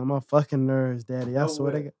bitch getting on my fucking nerves, daddy. I No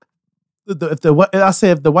swear to way. God.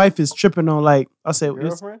 If the wife is tripping on like, I said,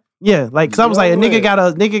 it's- Girlfriend? yeah, like, cause I was like, a No way.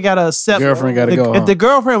 nigga gotta accept. Girlfriend gotta the- go. If Huh? the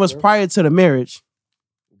girlfriend was prior to the marriage,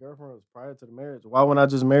 Girlfriend was prior to the marriage. Why wouldn't I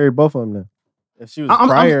just marry both of them then? If she was I'm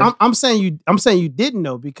prior, I'm saying you didn't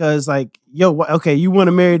know because like okay, you want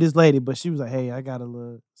to marry this lady, but she was like, hey, I got a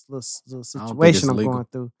little think situation it's I'm legal. going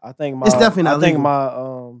through. I think It's definitely not I think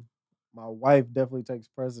legal. my wife definitely takes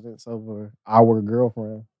precedence over our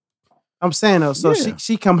girlfriend. I'm saying though, so Yeah.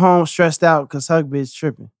 she come home stressed out because her bitch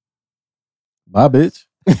tripping. My bitch.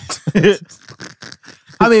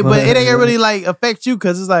 I mean, but it ain't really like affect you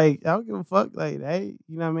because it's like I don't give a fuck. Like, hey,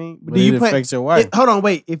 you know what I mean? But it affects your wife. Hold on,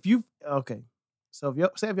 wait. If you okay, so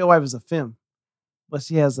if your wife is a femme, but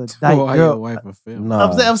she has a dyke Why your girl, wife a film?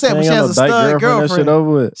 Nah, I'm saying, but ain't she got has a dyke stud That girlfriend. shit over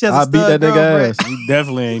with. She has a I beat that stud nigga girlfriend. ass. You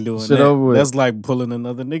definitely ain't doing Shit that. over with. That's like pulling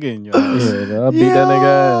another nigga in your house. Yeah, I beat that nigga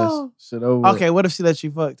ass. Yo. Shit over. with. Okay, what if she let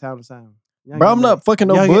you fuck time to time? Young Bro, and I'm May. not fucking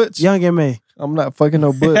no Young, butch. Young and May. I'm not fucking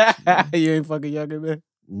no butch. You ain't fucking younger man.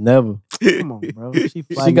 Never. Come on, bro. She She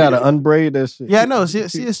fly got to me. unbraid that shit. Yeah, I know. She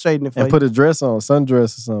is straightening it for and you. put a dress on, sundress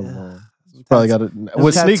or something. Yeah. on. She probably got it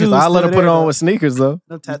with tattoos sneakers. I let her still put it there, on though. with sneakers though.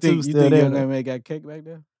 No You tattoos think still there. young though. man got cake back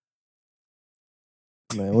there?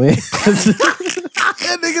 Man, we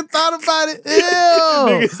That nigga thought about it. Ew.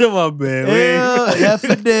 Nigga said, my bad.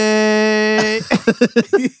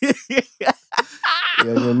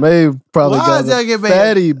 yeah, but May probably Why got is y'all a get mad?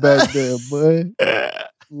 fatty back there, boy.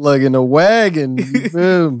 Lugging a wagon. You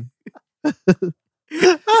feel me?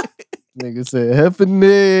 Nigga said,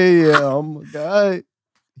 Heffany. Yeah, oh my God.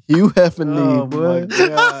 Hugh Heffany, Oh boy. my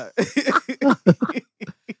God.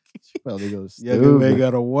 Probably go Yeah, they stupid.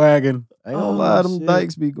 got a wagon. I ain't gonna lie, them shit.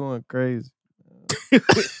 dykes be going crazy.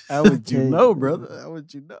 How would you Hey. know, brother? How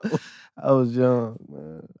would you know? I was young,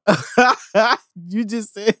 man. You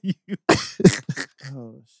just said you.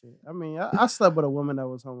 Oh shit. I mean, I slept with a woman that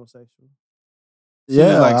was homosexual. She was,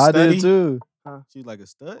 Yeah, like, I steady? did too. She's like a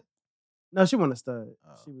stud. No, she wasn't a stud.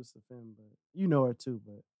 Oh. She was the femme, but you know her too.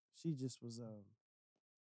 But she just was.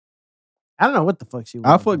 I don't know what the fuck she was.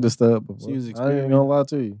 I fucked the stud before. She was I ain't experimenting. gonna lie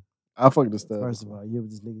to you. I fucked the stud. First of before. all, you what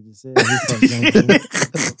this nigga just said. He fucked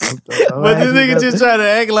But this nigga just trying to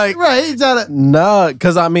act like. right. He trying to. Nah,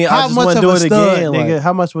 cause I mean, I How just much want of to do a it stud, again. nigga? Like,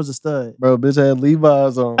 How much was a stud? bro, bitch had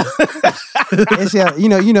Levi's on. And she had, you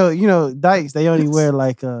know, dykes. They only wear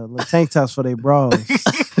like little tank tops for their bras.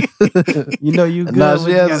 You know, you good. Nah, when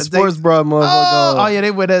she you has got a sports bra, motherfucker. Oh, on. yeah,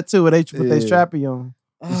 they wear that too. Where they put their Yeah. strappy on.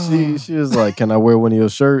 She was like, "Can I wear one of your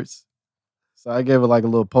shirts?" So I gave her like a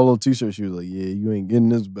little polo t-shirt. She was like, "Yeah, you ain't getting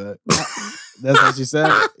this back." That's what she said.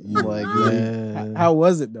 I'm like, man. How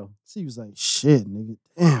was it though? She was like, "Shit, nigga,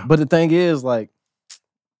 damn." But the thing is, like,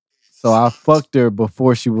 so I fucked her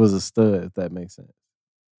before she was a stud. If that makes sense.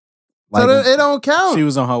 So Like, it don't count. She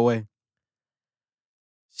was on her way.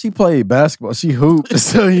 she played basketball. She hooped,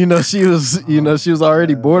 so she was, she was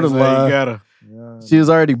already That's borderline. how you got her. Yeah. She was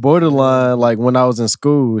already borderline. Like when I was in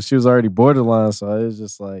school, she was already borderline. So it was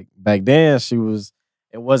just like back then,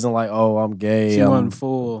 it wasn't like, oh, I'm gay. She I'm- wasn't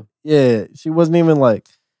full. Yeah, she wasn't even like.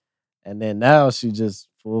 And then now she just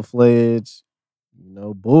full fledged,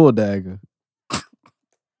 bull dagger.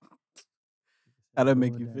 How that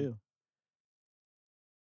make you feel?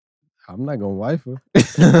 I'm not gonna wife her.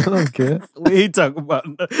 I don't care. We ain't talking about.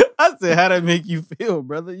 I said, how that make you feel,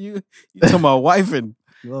 brother? You talking about wifing?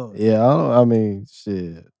 Lord. Yeah, I mean,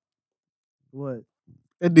 shit. What?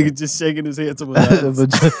 That nigga just shaking his head to my eyes.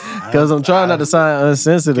 Because I'm trying not to sound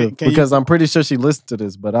insensitive. Can you- because I'm pretty sure she listened to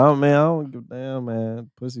this. But I don't give a damn,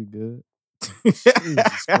 man. Pussy good. Jesus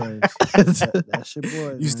Christ. That's your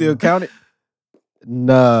boy. You still count it?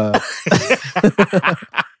 Nah.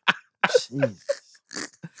 Jesus.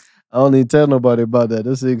 I don't need to tell nobody about that.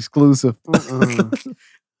 This is exclusive. Mm-mm.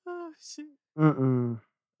 Oh shit. Mm-mm.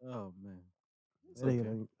 Oh man. It's They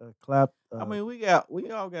okay. clap. I mean, we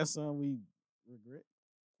all got some we regret.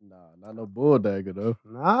 Nah, not no bull dagger though.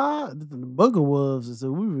 nah, the booger wolves is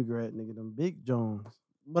what we regret, nigga. Them big Jones.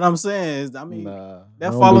 But I'm saying, is, I mean, Nah, I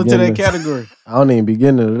that don't fall be into that getting category. I don't even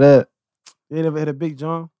begin to that. You ain't ever hit a big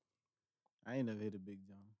John? I ain't never hit a big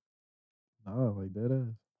John. Nah, like that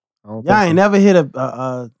ass. I don't Y'all think ain't so. never hit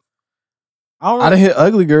a I don't. I done hit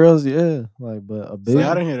ugly girls, yeah. Like, but a big, See,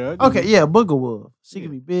 I didn't hit her. ugly. okay, yeah, booger wolf. She Yeah.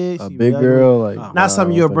 can be big. a She can big be ugly. girl, like Not Not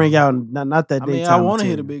something I you'll don't bring think- out. Not that I daytime. mean, I want to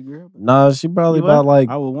hit a material. big girl. but Nah, she probably You what? about like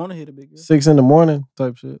I would want to hit a big girl. 6 a.m.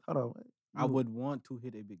 type shit. Hold on. wait. I would want to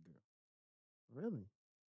hit a big girl. Really?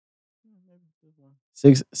 Maybe just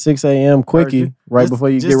one. 6 a.m. quickie you. right Just-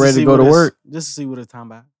 before you just get ready see to go what to it's- work. Just to see what it's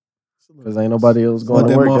talking about. Because ain't nobody else going Want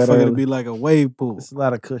to that work that motherfucker to early. be like a wave pool. It's a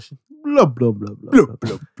lot of cushion. Blah blah blah blah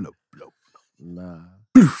blah blah. Nah.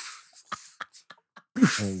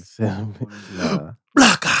 Ain't saying- nah.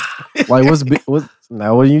 Like what's big?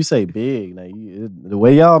 Now when you say big, now the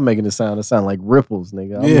way y'all making it sound like ripples,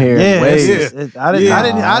 nigga. I'm Yeah. hearing Yeah, waves. I didn't. Yeah. I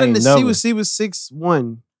didn't. Nah, I I didn't. ain't She never. was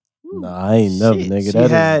 6'1". Nah, I ain't never, Shit, nigga. she That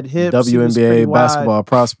is had hips, she was pretty WNBA wide. basketball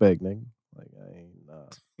prospect, nigga. Like I ain't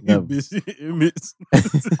never.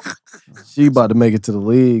 She about to make it to the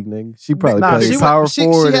league, nigga. She probably Nah, played she power was,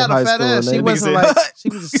 forward she in had high a fat school. ass. She nigga. wasn't Nigga said, like. She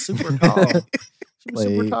was super tall. She was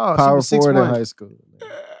super Played tall. power She was forward in 6'1". high school.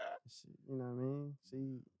 nigga. You know what I mean?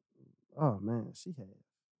 She. Oh man, she had.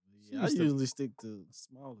 I usually stick to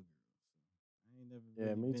smaller girls. I ain't never Yeah,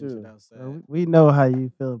 really me ventured too. outside. Well, we know how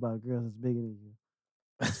you feel about girls that's bigger than you.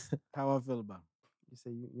 How I feel about it. You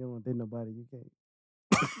say you don't want to date nobody. You can't.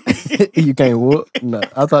 You can't whoop. No,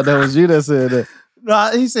 I thought that was you that said that.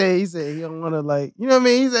 No, he said he don't want to like, you know what I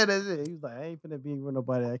mean? He said that shit. He was like, I ain't finna be with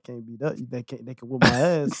nobody I can't beat up. They can whoop my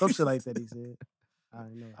ass. Some shit like that. He said. I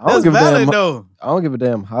know. I don't That's give a valid damn. though. I don't give a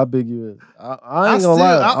damn how big you is. I ain't still, gonna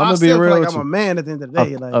lie. I'm I gonna be still real feel like with I'm you. a man at the end of the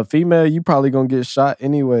day. Like, A female, you probably gonna get shot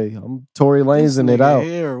anyway. I'm Tory This Lanezing it nigga out.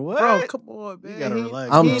 Here, what? bro, come on, man. You gotta He- relax.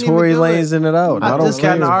 he I'm ain't even Tory do it. Lanezing it out. I I don't just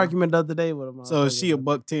got in an care. argument the other day with him. So she a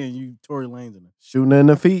 $110, you Tory Lanez in her. Shooting in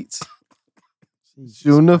the feet. Jesus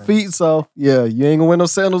Shooting the Christ. feet off. Yeah, you ain't gonna wear no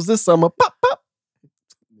sandals this summer. Pop, pop.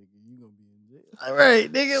 Nigga, you gonna be in jail. All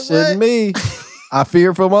right, nigga. Shitting me. I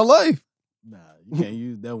fear for my life. Nah, you can't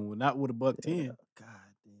use that one. Not with a buck 10. God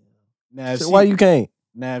damn. Now, if Shit, she, why you can't?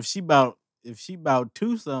 now if she about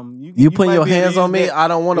 2 something, You putting might your be able to hands on use me? that. I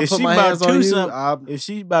don't want to If put she my about hands on 2 you. something, if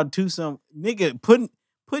she about 2 something, nigga,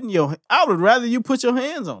 putting your, I would rather you put your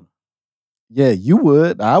hands on her. Yeah, you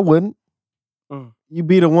would. I wouldn't. You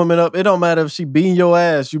beat a woman up. It don't matter if she beating your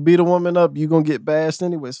ass. You beat a woman up, you gonna get bashed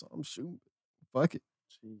anyway. So I'm shooting. Fuck it.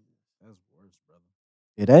 That's worse, brother.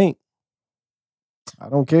 It ain't. I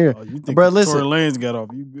don't care. Oh, you think Bro, Tory listen. Lanez got off?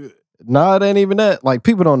 You good? Nah, it ain't even that. Like,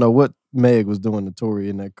 people don't know what Meg was doing to Tory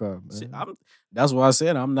in that car, man. See, that's why I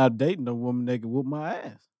said I'm not dating a woman that can whoop my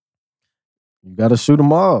ass. You gotta shoot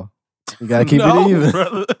them all. You gotta keep No, it even.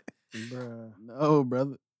 brother. Bruh. No,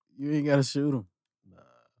 brother. You ain't gotta shoot him.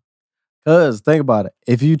 Cause think about it.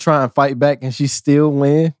 If you try and fight back and she still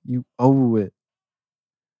win, you over with.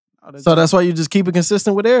 So that's why you just keep it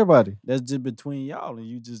consistent with everybody. That's just between y'all, and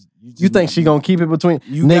you just You think she gonna keep it between?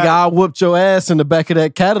 You Nigga, got- I whooped your ass in the back of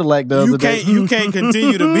that Cadillac the other day. You can't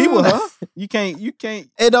continue to be with her. You can't.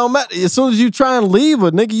 It don't matter. As soon as you try and leave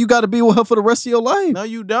her, nigga, you got to be with her for the rest of your life. No,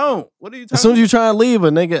 you don't. What are you talking? As soon as you try and leave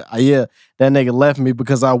her, nigga, yeah, that nigga left me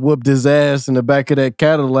because I whooped his ass in the back of that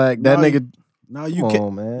Cadillac. That No, nigga, No, you come can't.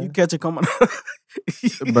 on, man. You catch her coming.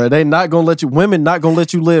 Bro, they not gonna let you. Women not gonna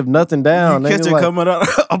let you live nothing down. You catch nigga. her Like, coming out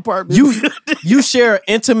of apartment. you share an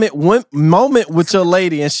intimate moment with your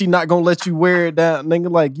lady, and she not gonna let you wear it down,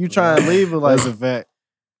 nigga. Like you try and leave her, like That's a fact.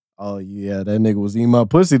 oh yeah, that nigga was eating my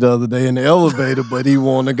pussy the other day in the elevator, but he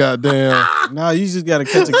won the goddamn. No, you just gotta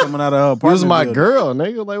catch her coming out of her apartment. He was my building. girl,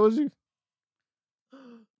 nigga. Like, was you?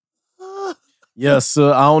 Yes,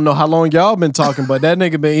 sir. I don't know how long y'all been talking, but that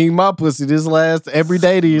nigga been eating my pussy every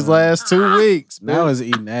day these last 2 weeks. Now bitch. it's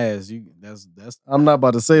eating ass. That's I'm not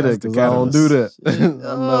about to say that That's the because I don't do that. catalyst.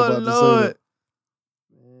 I'm not about to say that.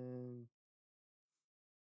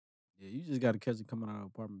 yeah. You just gotta catch her coming out of her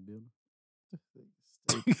apartment building.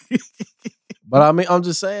 But I mean, I'm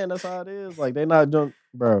just saying that's how it is. Like they not doing,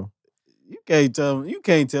 bro. You can't tell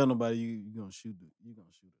nobody you gonna shoot it. You gonna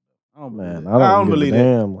shoot it. I don't believe Man, that. I don't believe give a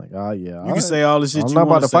that. damn. Like, oh yeah, You can say all the shit I'm you not want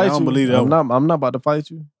about to to say. I fight don't you. believe that. I'm not about to fight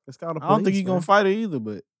you. It's called the I don't think police, you're gonna man. fight her either,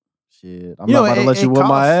 but Shit, I'm You not know, about to it- let it you whip my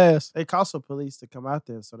costs- ass. They call some police to come out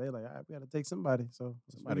there, so they like, all right, we gotta take somebody. So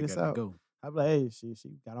somebody this got to out. go. I be like, hey, she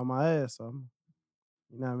got on my ass, so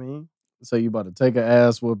you know what I mean. So you about to take an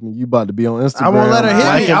ass whooping? You about to be on Instagram? I won't let her hit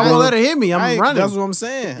Like me. it, I bro. won't let her hit me. I'm running. That's what I'm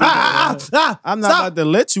saying. I'm not Stop. about to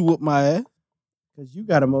let you whoop my ass. Because you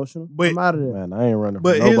got emotional. But- I'm out of there. Man, I ain't running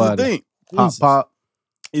But from here's the nobody. thing: Pop, Jesus. pop.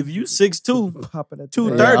 if you 6'2", Pop it at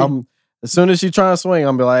 230. Yeah, as soon as she try to swing,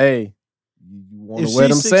 I'm be like, hey, you want If to wear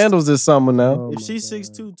them she's 6'2" sandals this summer now? Oh if my she's God.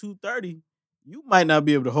 6'2", 230, you might not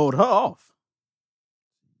be able to hold her off.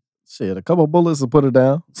 Shit, a couple bullets will put her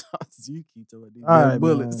down. You keep talking about these All damn right,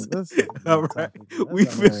 bullets. man. Let's All right, we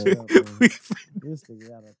Let's fin- wrap it up, man. we fin- This nigga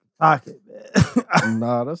got a pocket, man.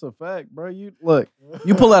 Nah, that's a fact, bro. You look,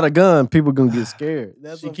 you pull out a gun, people gonna get scared.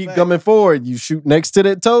 That's She a keep fact. coming forward. You shoot next to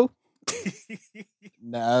that toe.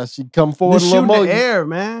 Nah, she come forward Just a shoot little in more. the air,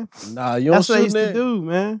 man. Nah, you don't That's what I shoot used to that. do,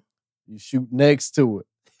 man. You shoot next to it,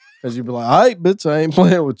 cause you be like, all right, bitch, I ain't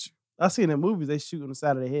playing with you. I seen in movies they shoot on the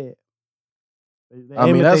side of the head. They I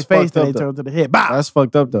aim mean, at that's their face, fucked then up, they though. turn to the head. Bah! That's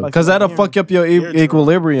fucked up though, Like cause your that'll ear- fuck up your ear drum.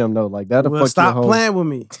 equilibrium though. Like that'll Well, fuck stop your whole. playing with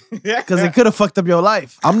me. Because it could have fucked up your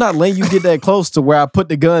life. I'm not letting you get that close to where I put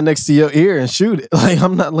the gun next to your ear and shoot it. Like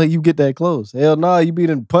I'm not letting you get that close. Hell no, you be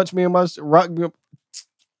done punch me in my rock me up.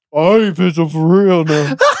 I ain't bitch for real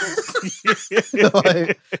now.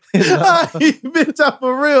 Like, Bitch, I'm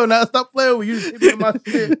for real now. Stop playing with you. Just hit me in my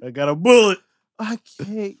shit. I got a bullet. I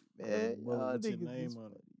can't, man. Bullet Y'all with your niggas name is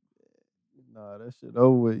on it. Nah, that shit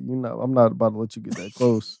over with. You know, I'm not about to let you get that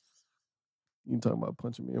close. You talking about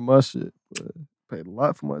punching me in my shit, but paid a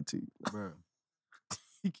lot for my teeth. Bro,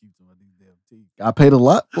 you keep talking about these damn teeth. I paid a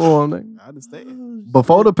lot for them, nigga. I understand.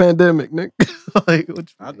 Before the pandemic, nigga. Like,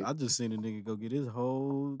 what you mean? I just seen a nigga go get his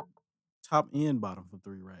whole top and bottom for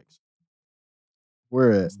 3 racks.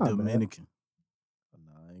 Where at? not bad. Dominican.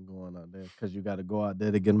 Nah, I ain't going out there because you got to go out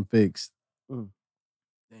there to get them fixed. Damn,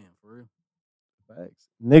 for real. Facts.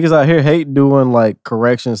 Niggas out here hate doing like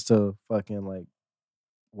corrections to fucking like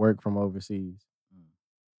work from overseas.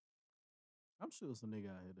 I'm sure some nigga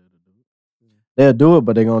out here that'll do it. They'll do it,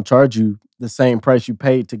 but they're gonna charge you the same price you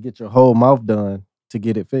paid to get your whole mouth done to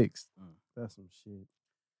get it fixed. That's some shit.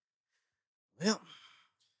 Well,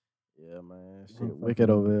 Yeah, man. Shit, fucking wicked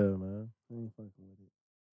over with here, man. I ain't fucking with it.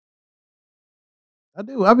 I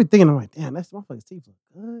do. I be thinking, I'm like, damn, that's motherfucker's teeth look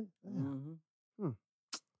good. Damn.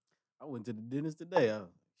 I went to the dentist today.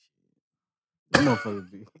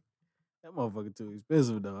 That motherfucker too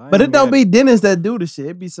expensive though. But it don't be dentists that do the shit.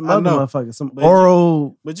 It be some I other know. motherfuckers, some But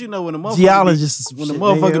oral But you know when the motherfucker geologists. when the shit,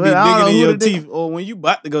 motherfucker nigga. be I don't know digging in who your the teeth, or when you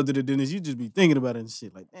about to go to the dentist, you just be thinking about it and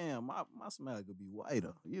shit. Like, damn, my smile could be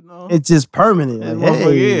whiter. You know? It's just permanent. That Like,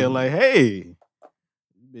 motherfucker, hey. yeah, like, hey, you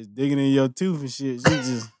bitch digging in your tooth and shit. She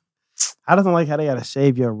just I don't like how they gotta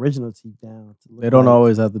shave your original teeth down. To look They don't like,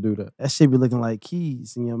 always have to do that. That shit be looking like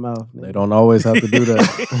keys in your mouth. Nigga. They don't always have to do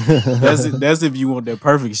that. that's if you want that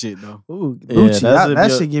perfect shit though. Ooh, Yeah, Gucci. that's if That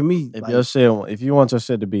your- shit give me. If Like, your shit, if you want your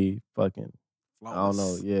shit to be fucking, I don't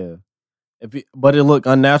know, Flawless. yeah. But it look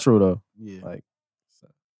unnatural though. Yeah.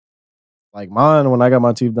 Like mine, when I got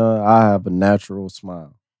my teeth done, I have a natural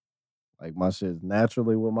smile. Like my shit's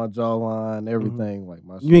naturally with my jawline, everything. Like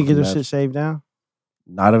my. you didn't get your natural. shit shaved down.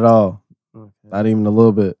 Not at all. Okay. Not even a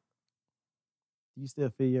little bit. You still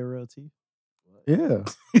feel your real teeth? Yeah,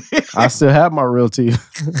 I still have my real teeth.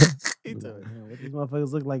 He told me, What these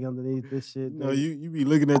motherfuckers look like underneath this shit? no, nigga? you be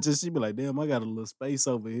looking at your shit, be like, damn, I got a little space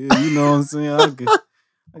over here. You know what I'm saying? I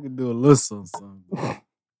could do a little something. Yeah,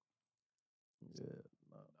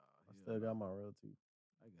 I still got my real teeth.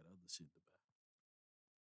 I got other shit to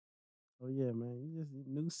Oh yeah, man. You just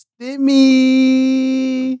new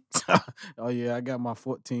stimmy. buy. Oh yeah, I got my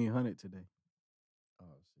 1400 today. Oh,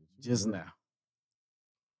 shit, you Just good. now.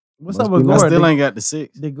 What's Must up with be I Gore? still Did, ain't got the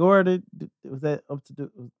 6. did Gore was that up to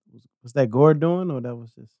do? Was that Gore doing or that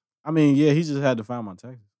was just? I mean, yeah, he just had to find my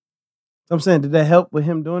taxes. I'm saying, did that help with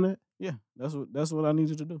him doing it? Yeah, that's what I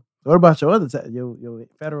needed to do. What about your other your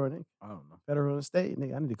federal nigga? I don't know. Federal and state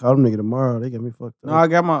nigga? I need to call them nigga tomorrow. They got me fucked up. No, I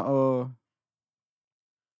got my I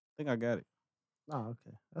think I got it. Oh,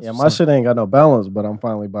 okay. That's Yeah, what's my up. shit ain't got no balance, but I'm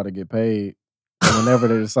finally about to get paid. Whenever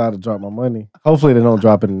they decide to drop my money, hopefully they don't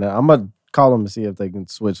drop it in there. I'm gonna call them to see if they can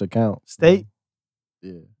switch accounts. State.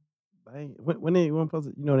 Yeah. When they supposed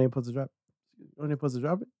to, they ain't supposed to drop. When they supposed to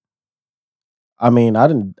drop it? I mean, I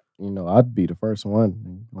didn't. I'd be the first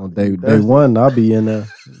one on day Thursday. one. I'll be in there.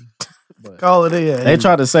 But Call it in. they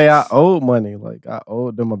tried to say I owed money, like I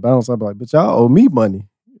owed them a balance. I'd be like, "Bitch, y'all owe me money."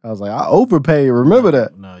 I was like, "I overpaid." Remember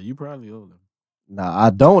that? No, you probably owe them. Nah, I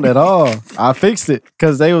don't at all. I fixed it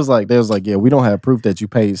because they was like, yeah, we don't have proof that you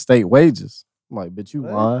paid state wages. I'm like, bitch, you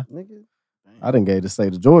What? lying. Nigga. I didn't gave the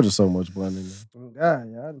state of Georgia so much money. Oh God,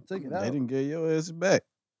 yeah, I done took it They out. didn't get your ass back.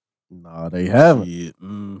 No, they haven't. Shit.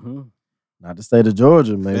 Mm-hmm. Not the state of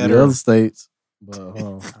Georgia, maybe Better. other states. But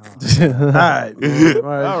All right, man.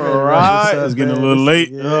 All Right. It's getting a little late.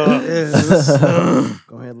 Yeah, let's,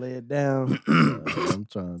 go ahead and lay it down. I'm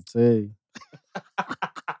trying to tell you.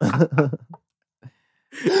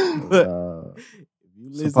 But If you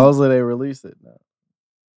listen, supposedly they released it now.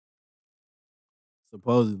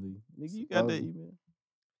 supposedly, nigga, you got that Supposedly. email.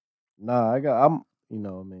 Nah,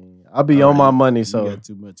 I'll be on my money, You so got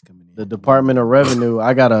too much coming in. the Department of Revenue,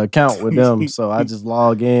 I got an account with them, so I just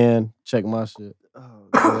log in, check my shit. Oh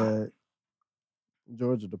God,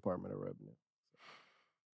 Georgia Department of Revenue.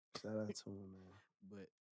 shout out to him, man. But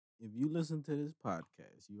if you listen to this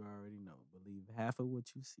podcast, you already know. Believe half of what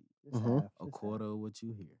you see, Just Mhm. half, a just quarter of what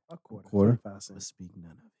you hear, half. A quarter. Quarter. 25 but cents. speak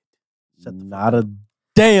none of it. Shut the fuck Not a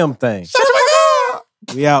damn thing.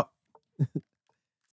 We out.